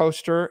roller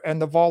coaster and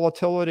the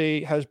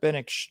volatility has been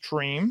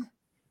extreme.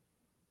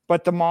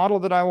 But the model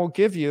that I will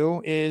give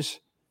you is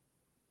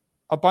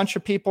a bunch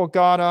of people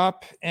got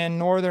up in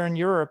Northern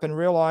Europe and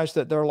realized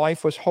that their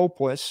life was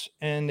hopeless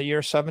in the year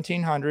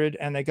 1700,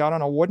 and they got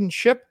on a wooden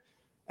ship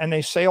and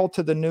they sailed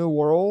to the New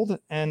World,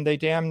 and they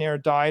damn near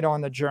died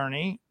on the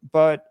journey.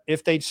 But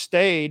if they'd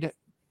stayed,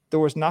 there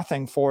was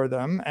nothing for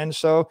them. And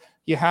so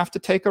you have to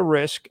take a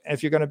risk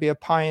if you're going to be a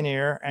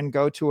pioneer and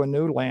go to a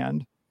new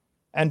land.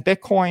 And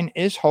Bitcoin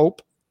is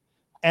hope.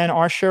 And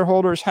our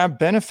shareholders have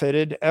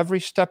benefited every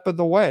step of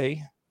the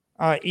way,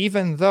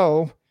 even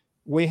though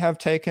we have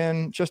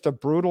taken just a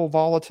brutal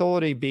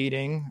volatility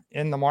beating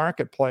in the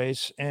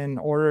marketplace in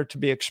order to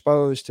be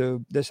exposed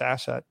to this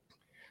asset.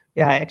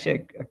 Yeah, I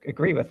actually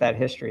agree with that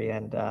history,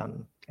 and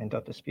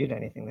don't dispute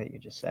anything that you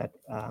just said.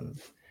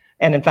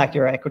 And in fact,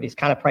 your equity is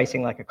kind of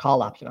pricing like a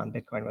call option on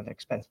Bitcoin with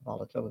expensive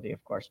volatility,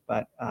 of course.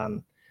 But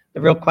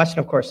the real question,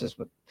 of course, is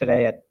with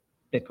today at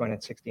Bitcoin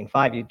at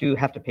 16.5, you do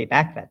have to pay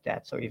back that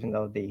debt. So even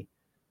though the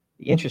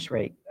interest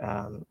rate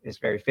is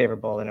very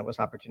favorable and it was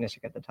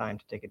opportunistic at the time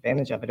to take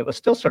advantage of it, it was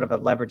still sort of a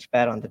leveraged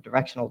bet on the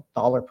directional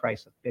dollar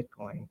price of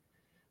Bitcoin.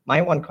 My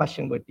one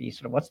question would be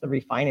sort of what's the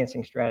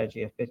refinancing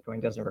strategy if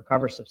Bitcoin doesn't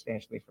recover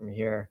substantially from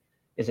here?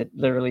 Is it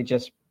literally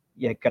just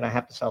you're going to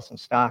have to sell some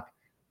stock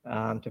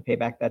to pay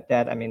back that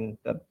debt? I mean,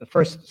 the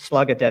first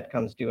slug of debt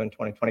comes due in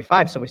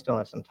 2025, so we still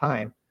have some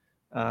time.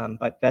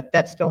 But that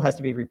debt still has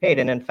to be repaid.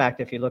 And in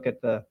fact, if you look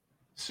at the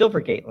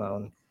Silvergate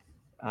loan,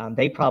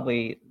 they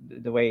probably,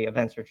 the way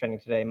events are trending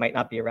today, might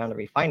not be around to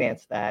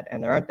refinance that.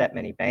 And there aren't that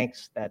many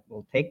banks that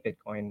will take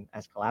Bitcoin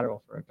as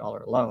collateral for a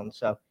dollar loan.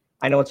 So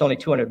I know it's only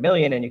 200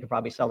 million and you could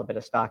probably sell a bit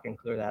of stock and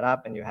clear that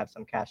up and you have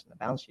some cash in the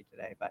balance sheet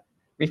today. But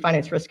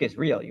refinance risk is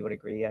real, you would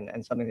agree,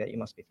 and something that you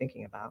must be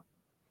thinking about.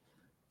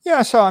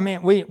 Yeah, so I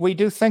mean, we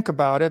do think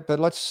about it,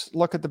 but let's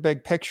look at the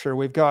big picture.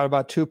 We've got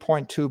about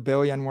 2.2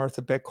 billion worth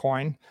of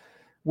Bitcoin.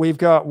 We've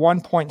got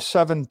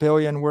 1.7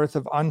 billion worth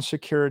of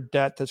unsecured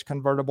debt that's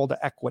convertible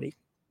to equity.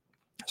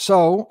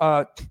 So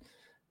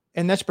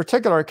in this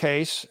particular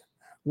case,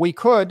 we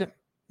could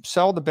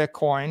sell the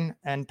Bitcoin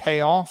and pay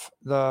off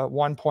the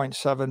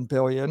 1.7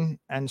 billion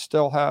and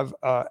still have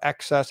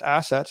excess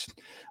assets.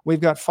 We've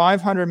got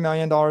 $500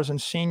 million in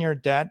senior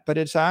debt, but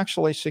it's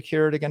actually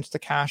secured against the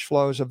cash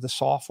flows of the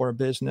software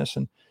business.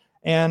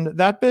 And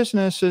that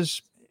business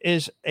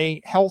is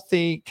a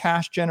healthy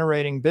cash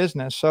generating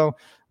business. So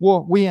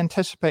we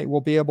anticipate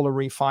we'll be able to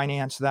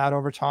refinance that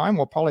over time.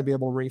 We'll probably be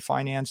able to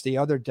refinance the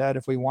other debt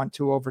if we want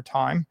to over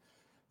time.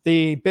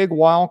 The big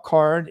wild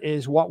card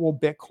is what will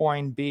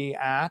Bitcoin be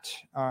at?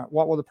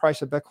 What will the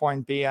price of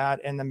Bitcoin be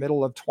at in the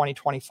middle of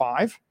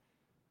 2025,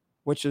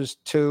 which is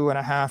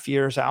 2.5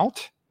 years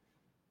out,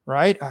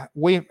 right?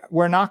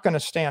 We're not going to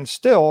stand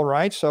still,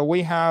 right? So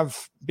we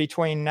have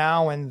between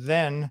now and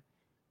then,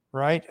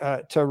 right,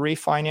 to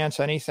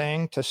refinance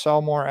anything, to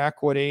sell more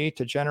equity,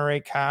 to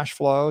generate cash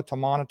flow, to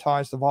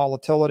monetize the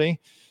volatility.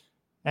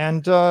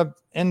 And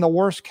in the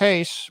worst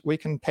case, we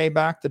can pay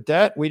back the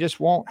debt. We just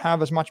won't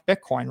have as much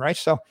Bitcoin, right?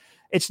 So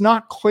it's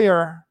not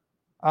clear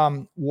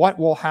what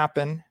will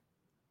happen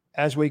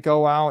as we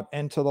go out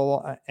into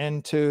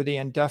the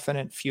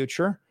indefinite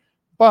future.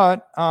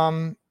 But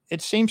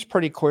it seems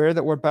pretty clear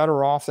that we're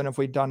better off than if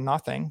we'd done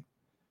nothing.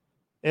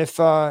 If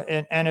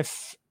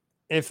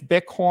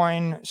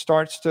Bitcoin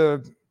starts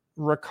to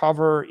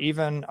recover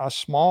even a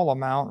small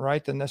amount,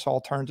 right, then this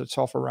all turns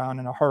itself around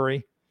in a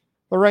hurry.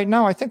 But right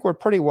now, I think we're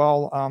pretty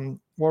well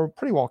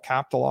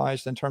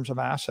capitalized in terms of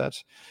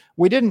assets.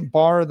 We didn't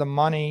borrow the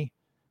money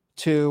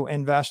to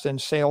invest in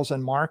sales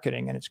and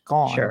marketing, and it's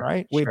gone, Sure,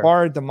 right? We sure.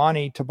 borrowed the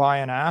money to buy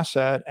an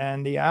asset,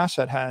 and the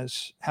asset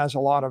has a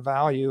lot of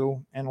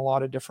value in a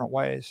lot of different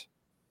ways.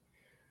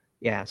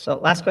 Yeah. So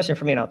last question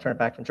for me, and I'll turn it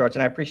back from George.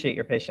 And I appreciate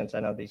your patience. I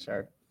know these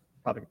are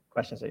probably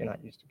questions that you're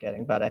not used to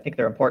getting, but I think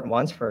they're important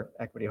ones for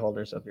equity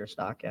holders of your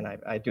stock. And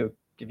I do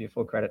give you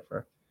full credit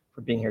for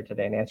being here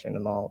today and answering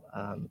them all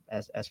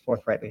as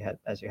forthrightly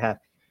as you have.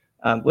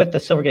 With the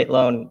Silvergate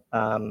loan,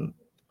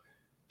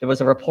 there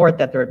was a report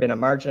that there had been a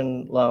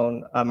margin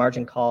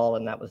call,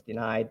 and that was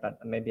denied,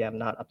 but maybe I'm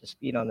not up to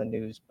speed on the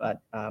news.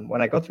 But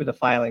when I go through the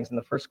filings in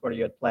the first quarter,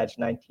 you had pledged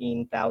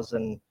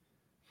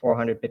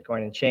 19,400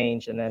 Bitcoin and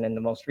change. And then in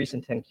the most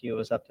recent 10Q, it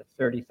was up to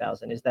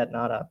 30,000. Is that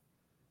not a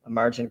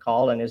margin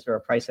call? And is there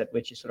a price at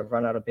which you sort of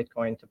run out of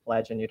Bitcoin to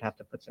pledge and you'd have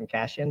to put some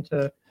cash in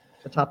to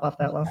top off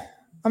that loan?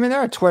 I mean,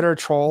 there are Twitter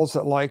trolls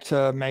that like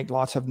to make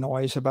lots of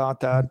noise about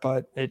that,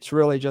 but it's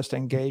really just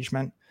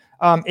engagement.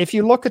 If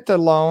you look at the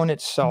loan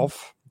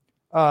itself,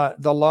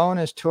 the loan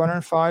is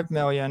 $205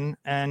 million,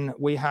 and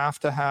we have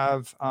to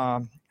have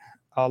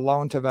a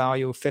loan to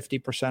value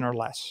 50% or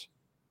less,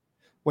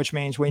 which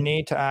means we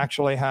need to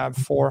actually have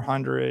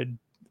 $410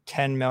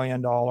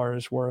 million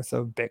worth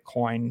of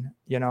Bitcoin,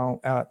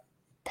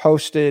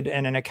 posted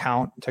in an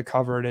account to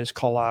cover it as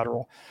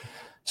collateral.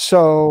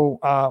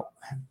 So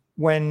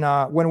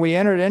when we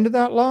entered into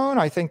that loan,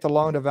 I think the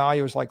loan to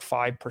value was like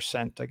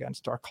 5%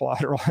 against our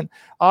collateral. And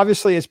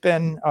obviously, it's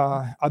been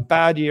a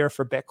bad year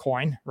for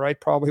Bitcoin, right?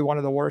 Probably one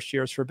of the worst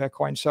years for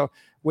Bitcoin. So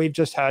we've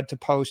just had to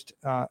post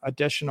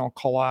additional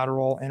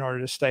collateral in order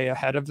to stay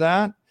ahead of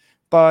that.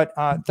 But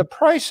the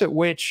price at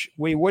which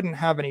we wouldn't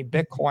have any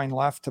Bitcoin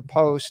left to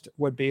post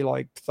would be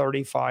like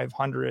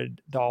 $3,500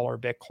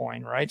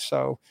 Bitcoin, right?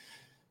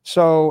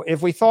 So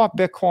if we thought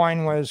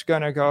Bitcoin was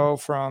going to go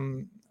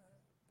from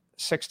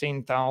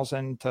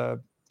 16,000 to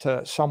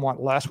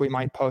somewhat less, we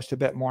might post a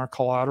bit more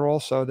collateral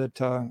so that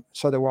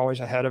we're always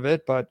ahead of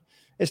it. But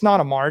it's not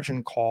a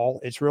margin call.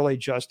 It's really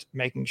just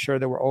making sure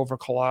that we're over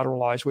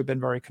collateralized. We've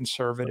been very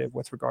conservative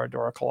with regard to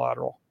our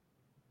collateral.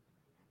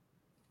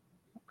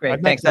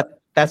 Great, thanks.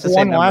 That's the same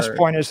same number. One last number.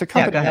 point is the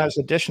company has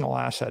additional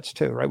assets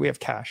too, right? We have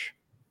cash.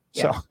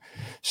 Yeah.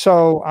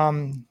 So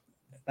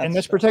in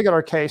this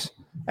particular case,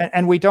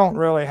 and we don't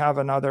really have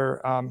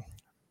another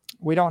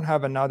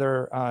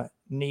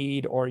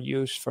need or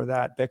use for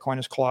that Bitcoin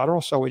as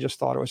collateral. So we just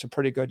thought it was a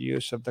pretty good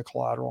use of the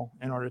collateral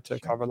in order to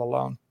cover the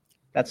loan.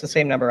 That's the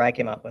same number I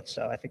came up with.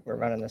 So I think we're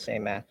running the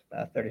same math.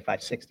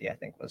 3560, I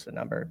think, was the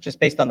number, just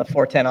based on the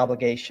 410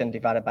 obligation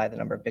divided by the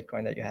number of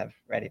Bitcoin that you have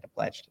ready to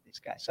pledge to these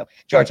guys. So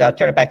George, I'll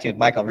turn it back to you.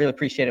 Michael, really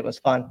appreciate it. It was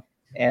fun.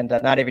 And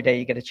not every day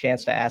you get a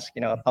chance to ask,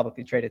 a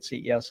publicly traded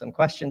CEO some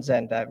questions,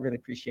 and really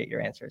appreciate your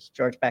answers.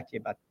 George, back to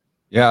you, bud.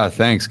 Yeah,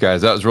 thanks,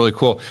 guys. That was really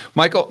cool.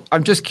 Michael,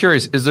 I'm just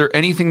curious, is there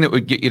anything that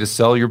would get you to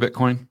sell your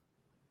Bitcoin?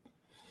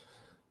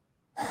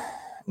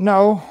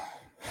 No.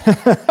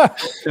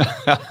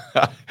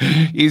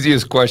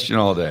 Easiest question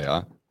all day,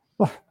 huh?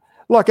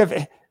 Look,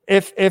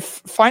 if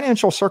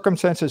financial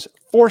circumstances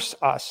force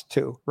us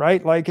to,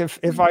 right? Like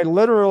if I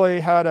literally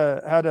had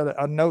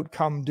a note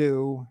come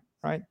due,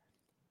 right?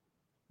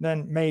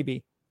 Then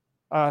maybe.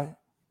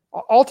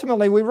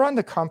 Ultimately, we run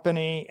the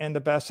company in the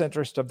best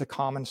interest of the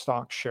common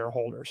stock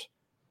shareholders,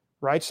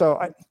 right? So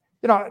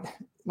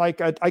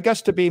I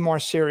guess to be more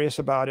serious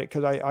about it,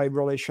 because I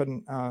really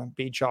shouldn't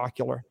be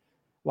jocular.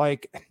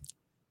 Like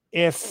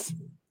if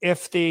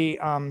the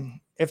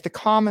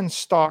common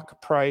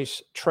stock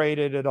price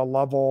traded at a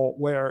level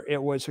where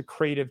it was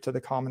accretive to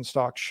the common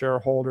stock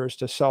shareholders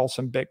to sell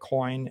some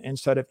Bitcoin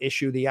instead of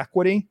issue the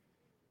equity,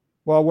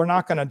 well, we're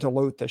not going to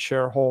dilute the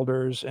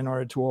shareholders in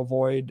order to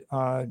avoid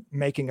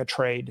making a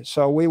trade.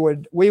 So we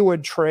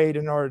would trade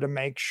in order to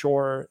make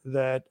sure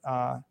that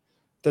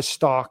the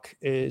stock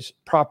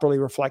properly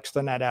reflects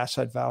the net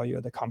asset value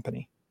of the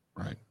company.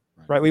 Right.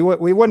 We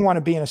wouldn't want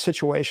to be in a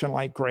situation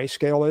like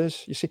Grayscale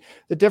is. You see,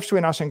 the difference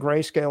between us and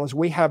Grayscale is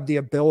we have the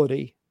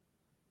ability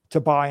to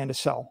buy and to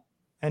sell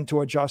and to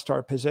adjust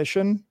our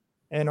position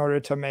in order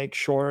to make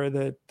sure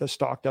that the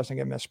stock doesn't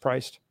get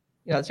mispriced.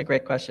 That's a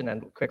great question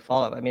and quick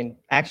follow-up. I mean,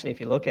 actually, if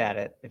you look at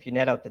it, if you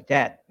net out the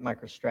debt,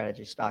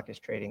 MicroStrategy stock is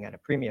trading at a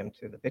premium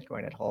to the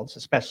Bitcoin it holds,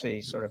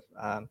 especially sort of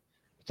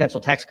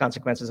potential tax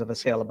consequences of a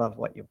sale above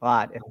what you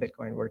bought if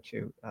Bitcoin were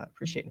to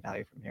appreciate in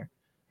value from here.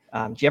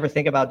 Do you ever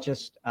think about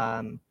just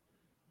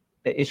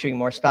issuing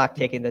more stock,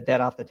 taking the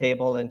debt off the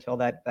table until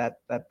that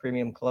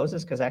premium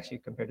closes, because actually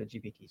compared to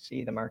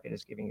GBTC, the market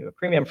is giving you a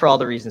premium for all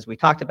the reasons we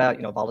talked about,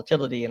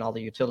 volatility and all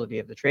the utility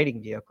of the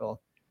trading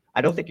vehicle.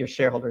 I don't think your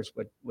shareholders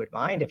would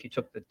mind if you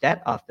took the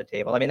debt off the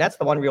table. I mean, that's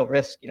the one real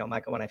risk,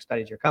 Michael, when I've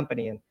studied your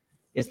company, and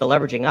is the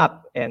leveraging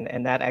up,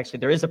 and that actually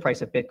there is a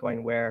price of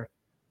Bitcoin where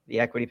the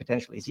equity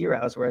potentially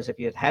zeros, whereas if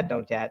you had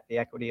no debt, the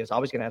equity is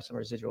always going to have some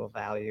residual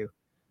value.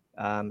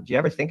 Do you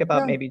ever think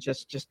about maybe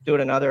just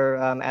doing another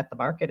at the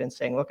market and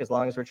saying, look, as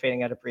long as we're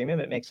trading at a premium,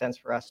 it makes sense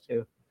for us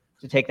to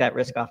take that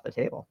risk off the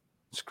table?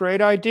 It's a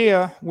great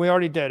idea. We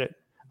already did it.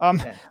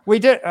 We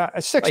did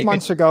 6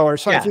 months ago or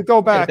so. If you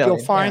go back,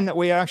 you'll find that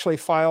we actually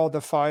filed the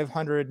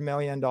 $500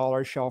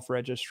 million shelf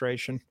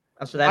registration.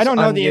 Oh, so that's I don't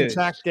know the unused.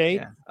 exact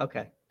date. Yeah.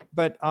 Okay.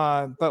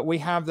 But we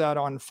have that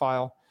on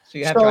file. So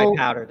you have dry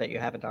powder that you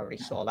haven't already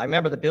sold. I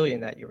remember the $1 billion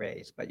that you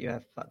raised, but you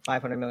have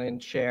 500 million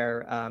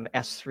share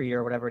S3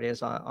 or whatever it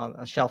is on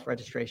a shelf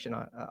registration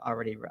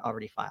already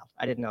filed.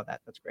 I didn't know that.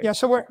 That's great. Yeah.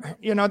 So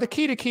the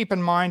key to keep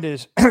in mind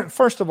is,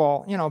 first of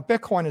all,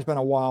 Bitcoin has been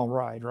a wild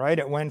ride, right?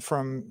 It went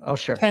from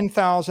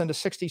 10,000 to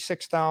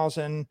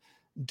 66,000,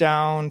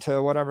 down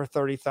to whatever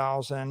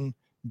 30,000,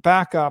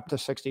 back up to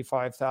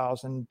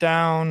 65,000,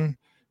 down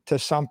to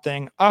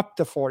something, up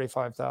to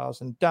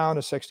 45,000, down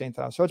to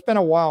 16,000. So it's been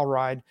a wild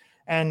ride.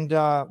 And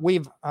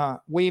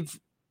we've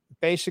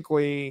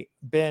basically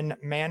been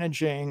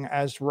managing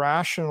as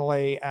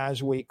rationally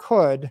as we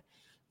could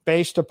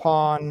based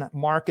upon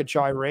market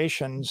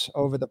gyrations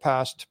over the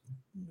past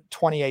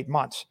 28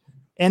 months.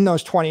 In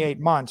those 28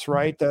 months,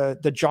 right,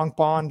 the junk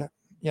bond,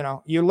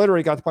 you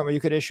literally got to the point where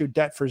you could issue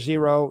debt for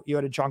zero. You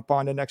had a junk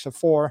bond index of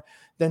 4,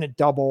 then it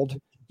doubled.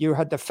 You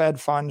had the Fed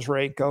funds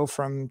rate go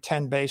from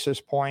 10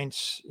 basis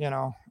points,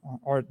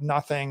 or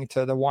nothing,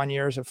 to the 1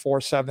 years of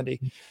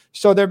 470.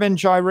 So there have been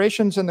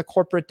gyrations in the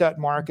corporate debt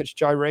markets,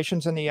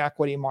 gyrations in the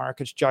equity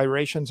markets,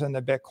 gyrations in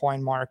the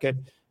Bitcoin market.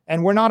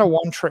 And we're not a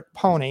one-trick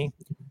pony.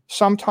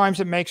 Sometimes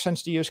it makes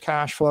sense to use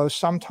cash flow.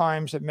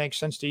 Sometimes it makes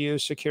sense to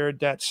use secured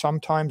debt,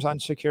 sometimes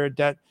unsecured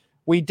debt.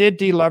 We did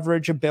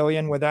deleverage $1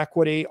 billion with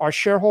equity. Our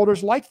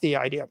shareholders liked the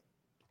idea,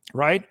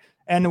 right?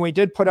 And we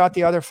did put out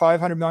the other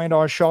 $500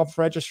 million shelf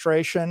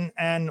registration.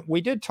 And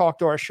we did talk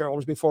to our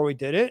shareholders before we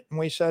did it. And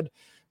we said,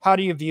 how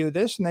do you view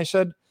this? And they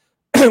said,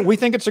 we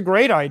think it's a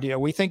great idea.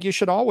 We think you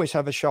should always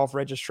have a shelf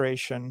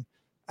registration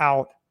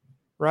out,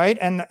 right?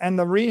 And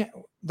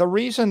the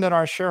reason that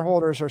our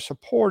shareholders are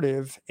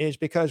supportive is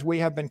because we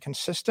have been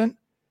consistent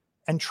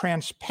and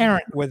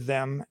transparent with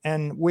them.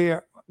 And we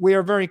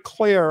are very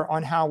clear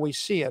on how we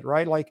see it,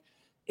 right? Like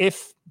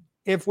if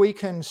we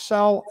can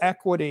sell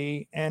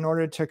equity in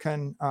order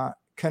to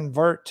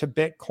convert to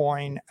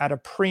Bitcoin at a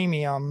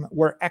premium,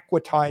 we're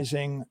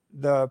equitizing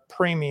the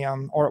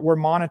premium, or we're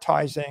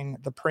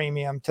monetizing the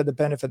premium to the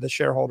benefit of the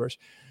shareholders.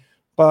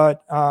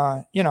 But,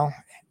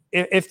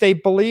 if they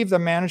believe the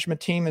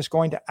management team is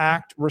going to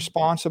act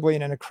responsibly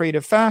and in a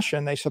creative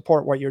fashion, they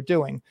support what you're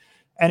doing.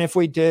 And if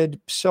we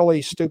did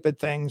silly, stupid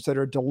things that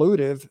are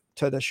dilutive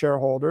to the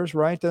shareholders,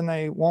 right, then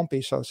they won't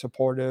be so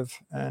supportive.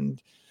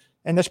 And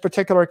in this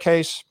particular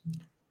case,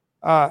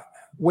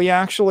 we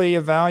actually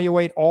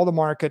evaluate all the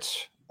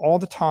markets all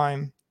the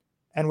time,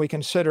 and we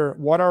consider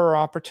what are our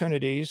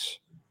opportunities,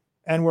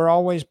 and we're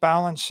always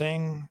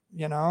balancing,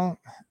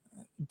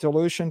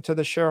 dilution to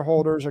the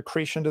shareholders,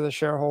 accretion to the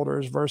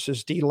shareholders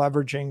versus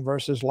deleveraging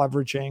versus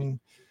leveraging.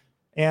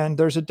 And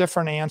there's a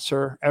different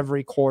answer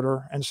every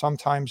quarter and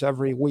sometimes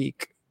every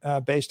week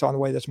based on the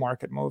way this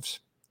market moves.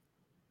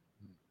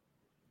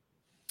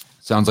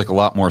 Sounds like a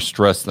lot more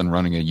stress than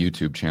running a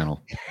YouTube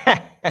channel.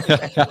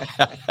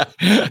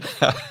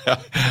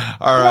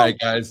 All right,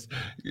 guys.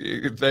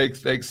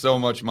 Thanks so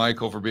much,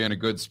 Michael, for being a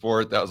good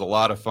sport. That was a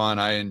lot of fun.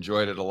 I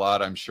enjoyed it a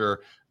lot. I'm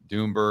sure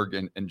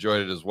Doomberg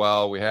enjoyed it as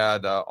well. We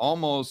had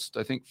almost,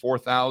 I think,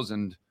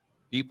 4,000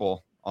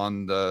 people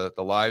on the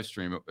live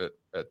stream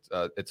at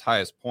its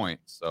highest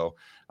point. So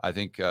I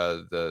think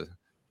the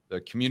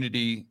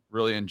community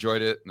really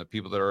enjoyed it, and the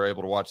people that are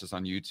able to watch this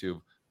on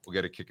YouTube will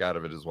get a kick out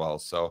of it as well.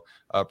 So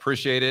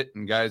appreciate it.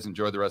 And guys,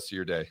 enjoy the rest of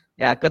your day.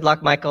 Yeah. Good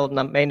luck, Michael.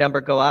 May number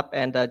go up.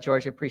 And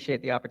George,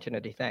 appreciate the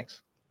opportunity.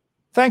 Thanks.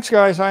 Thanks,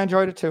 guys. I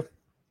enjoyed it too.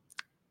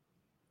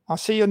 I'll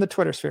see you in the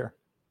Twitter sphere.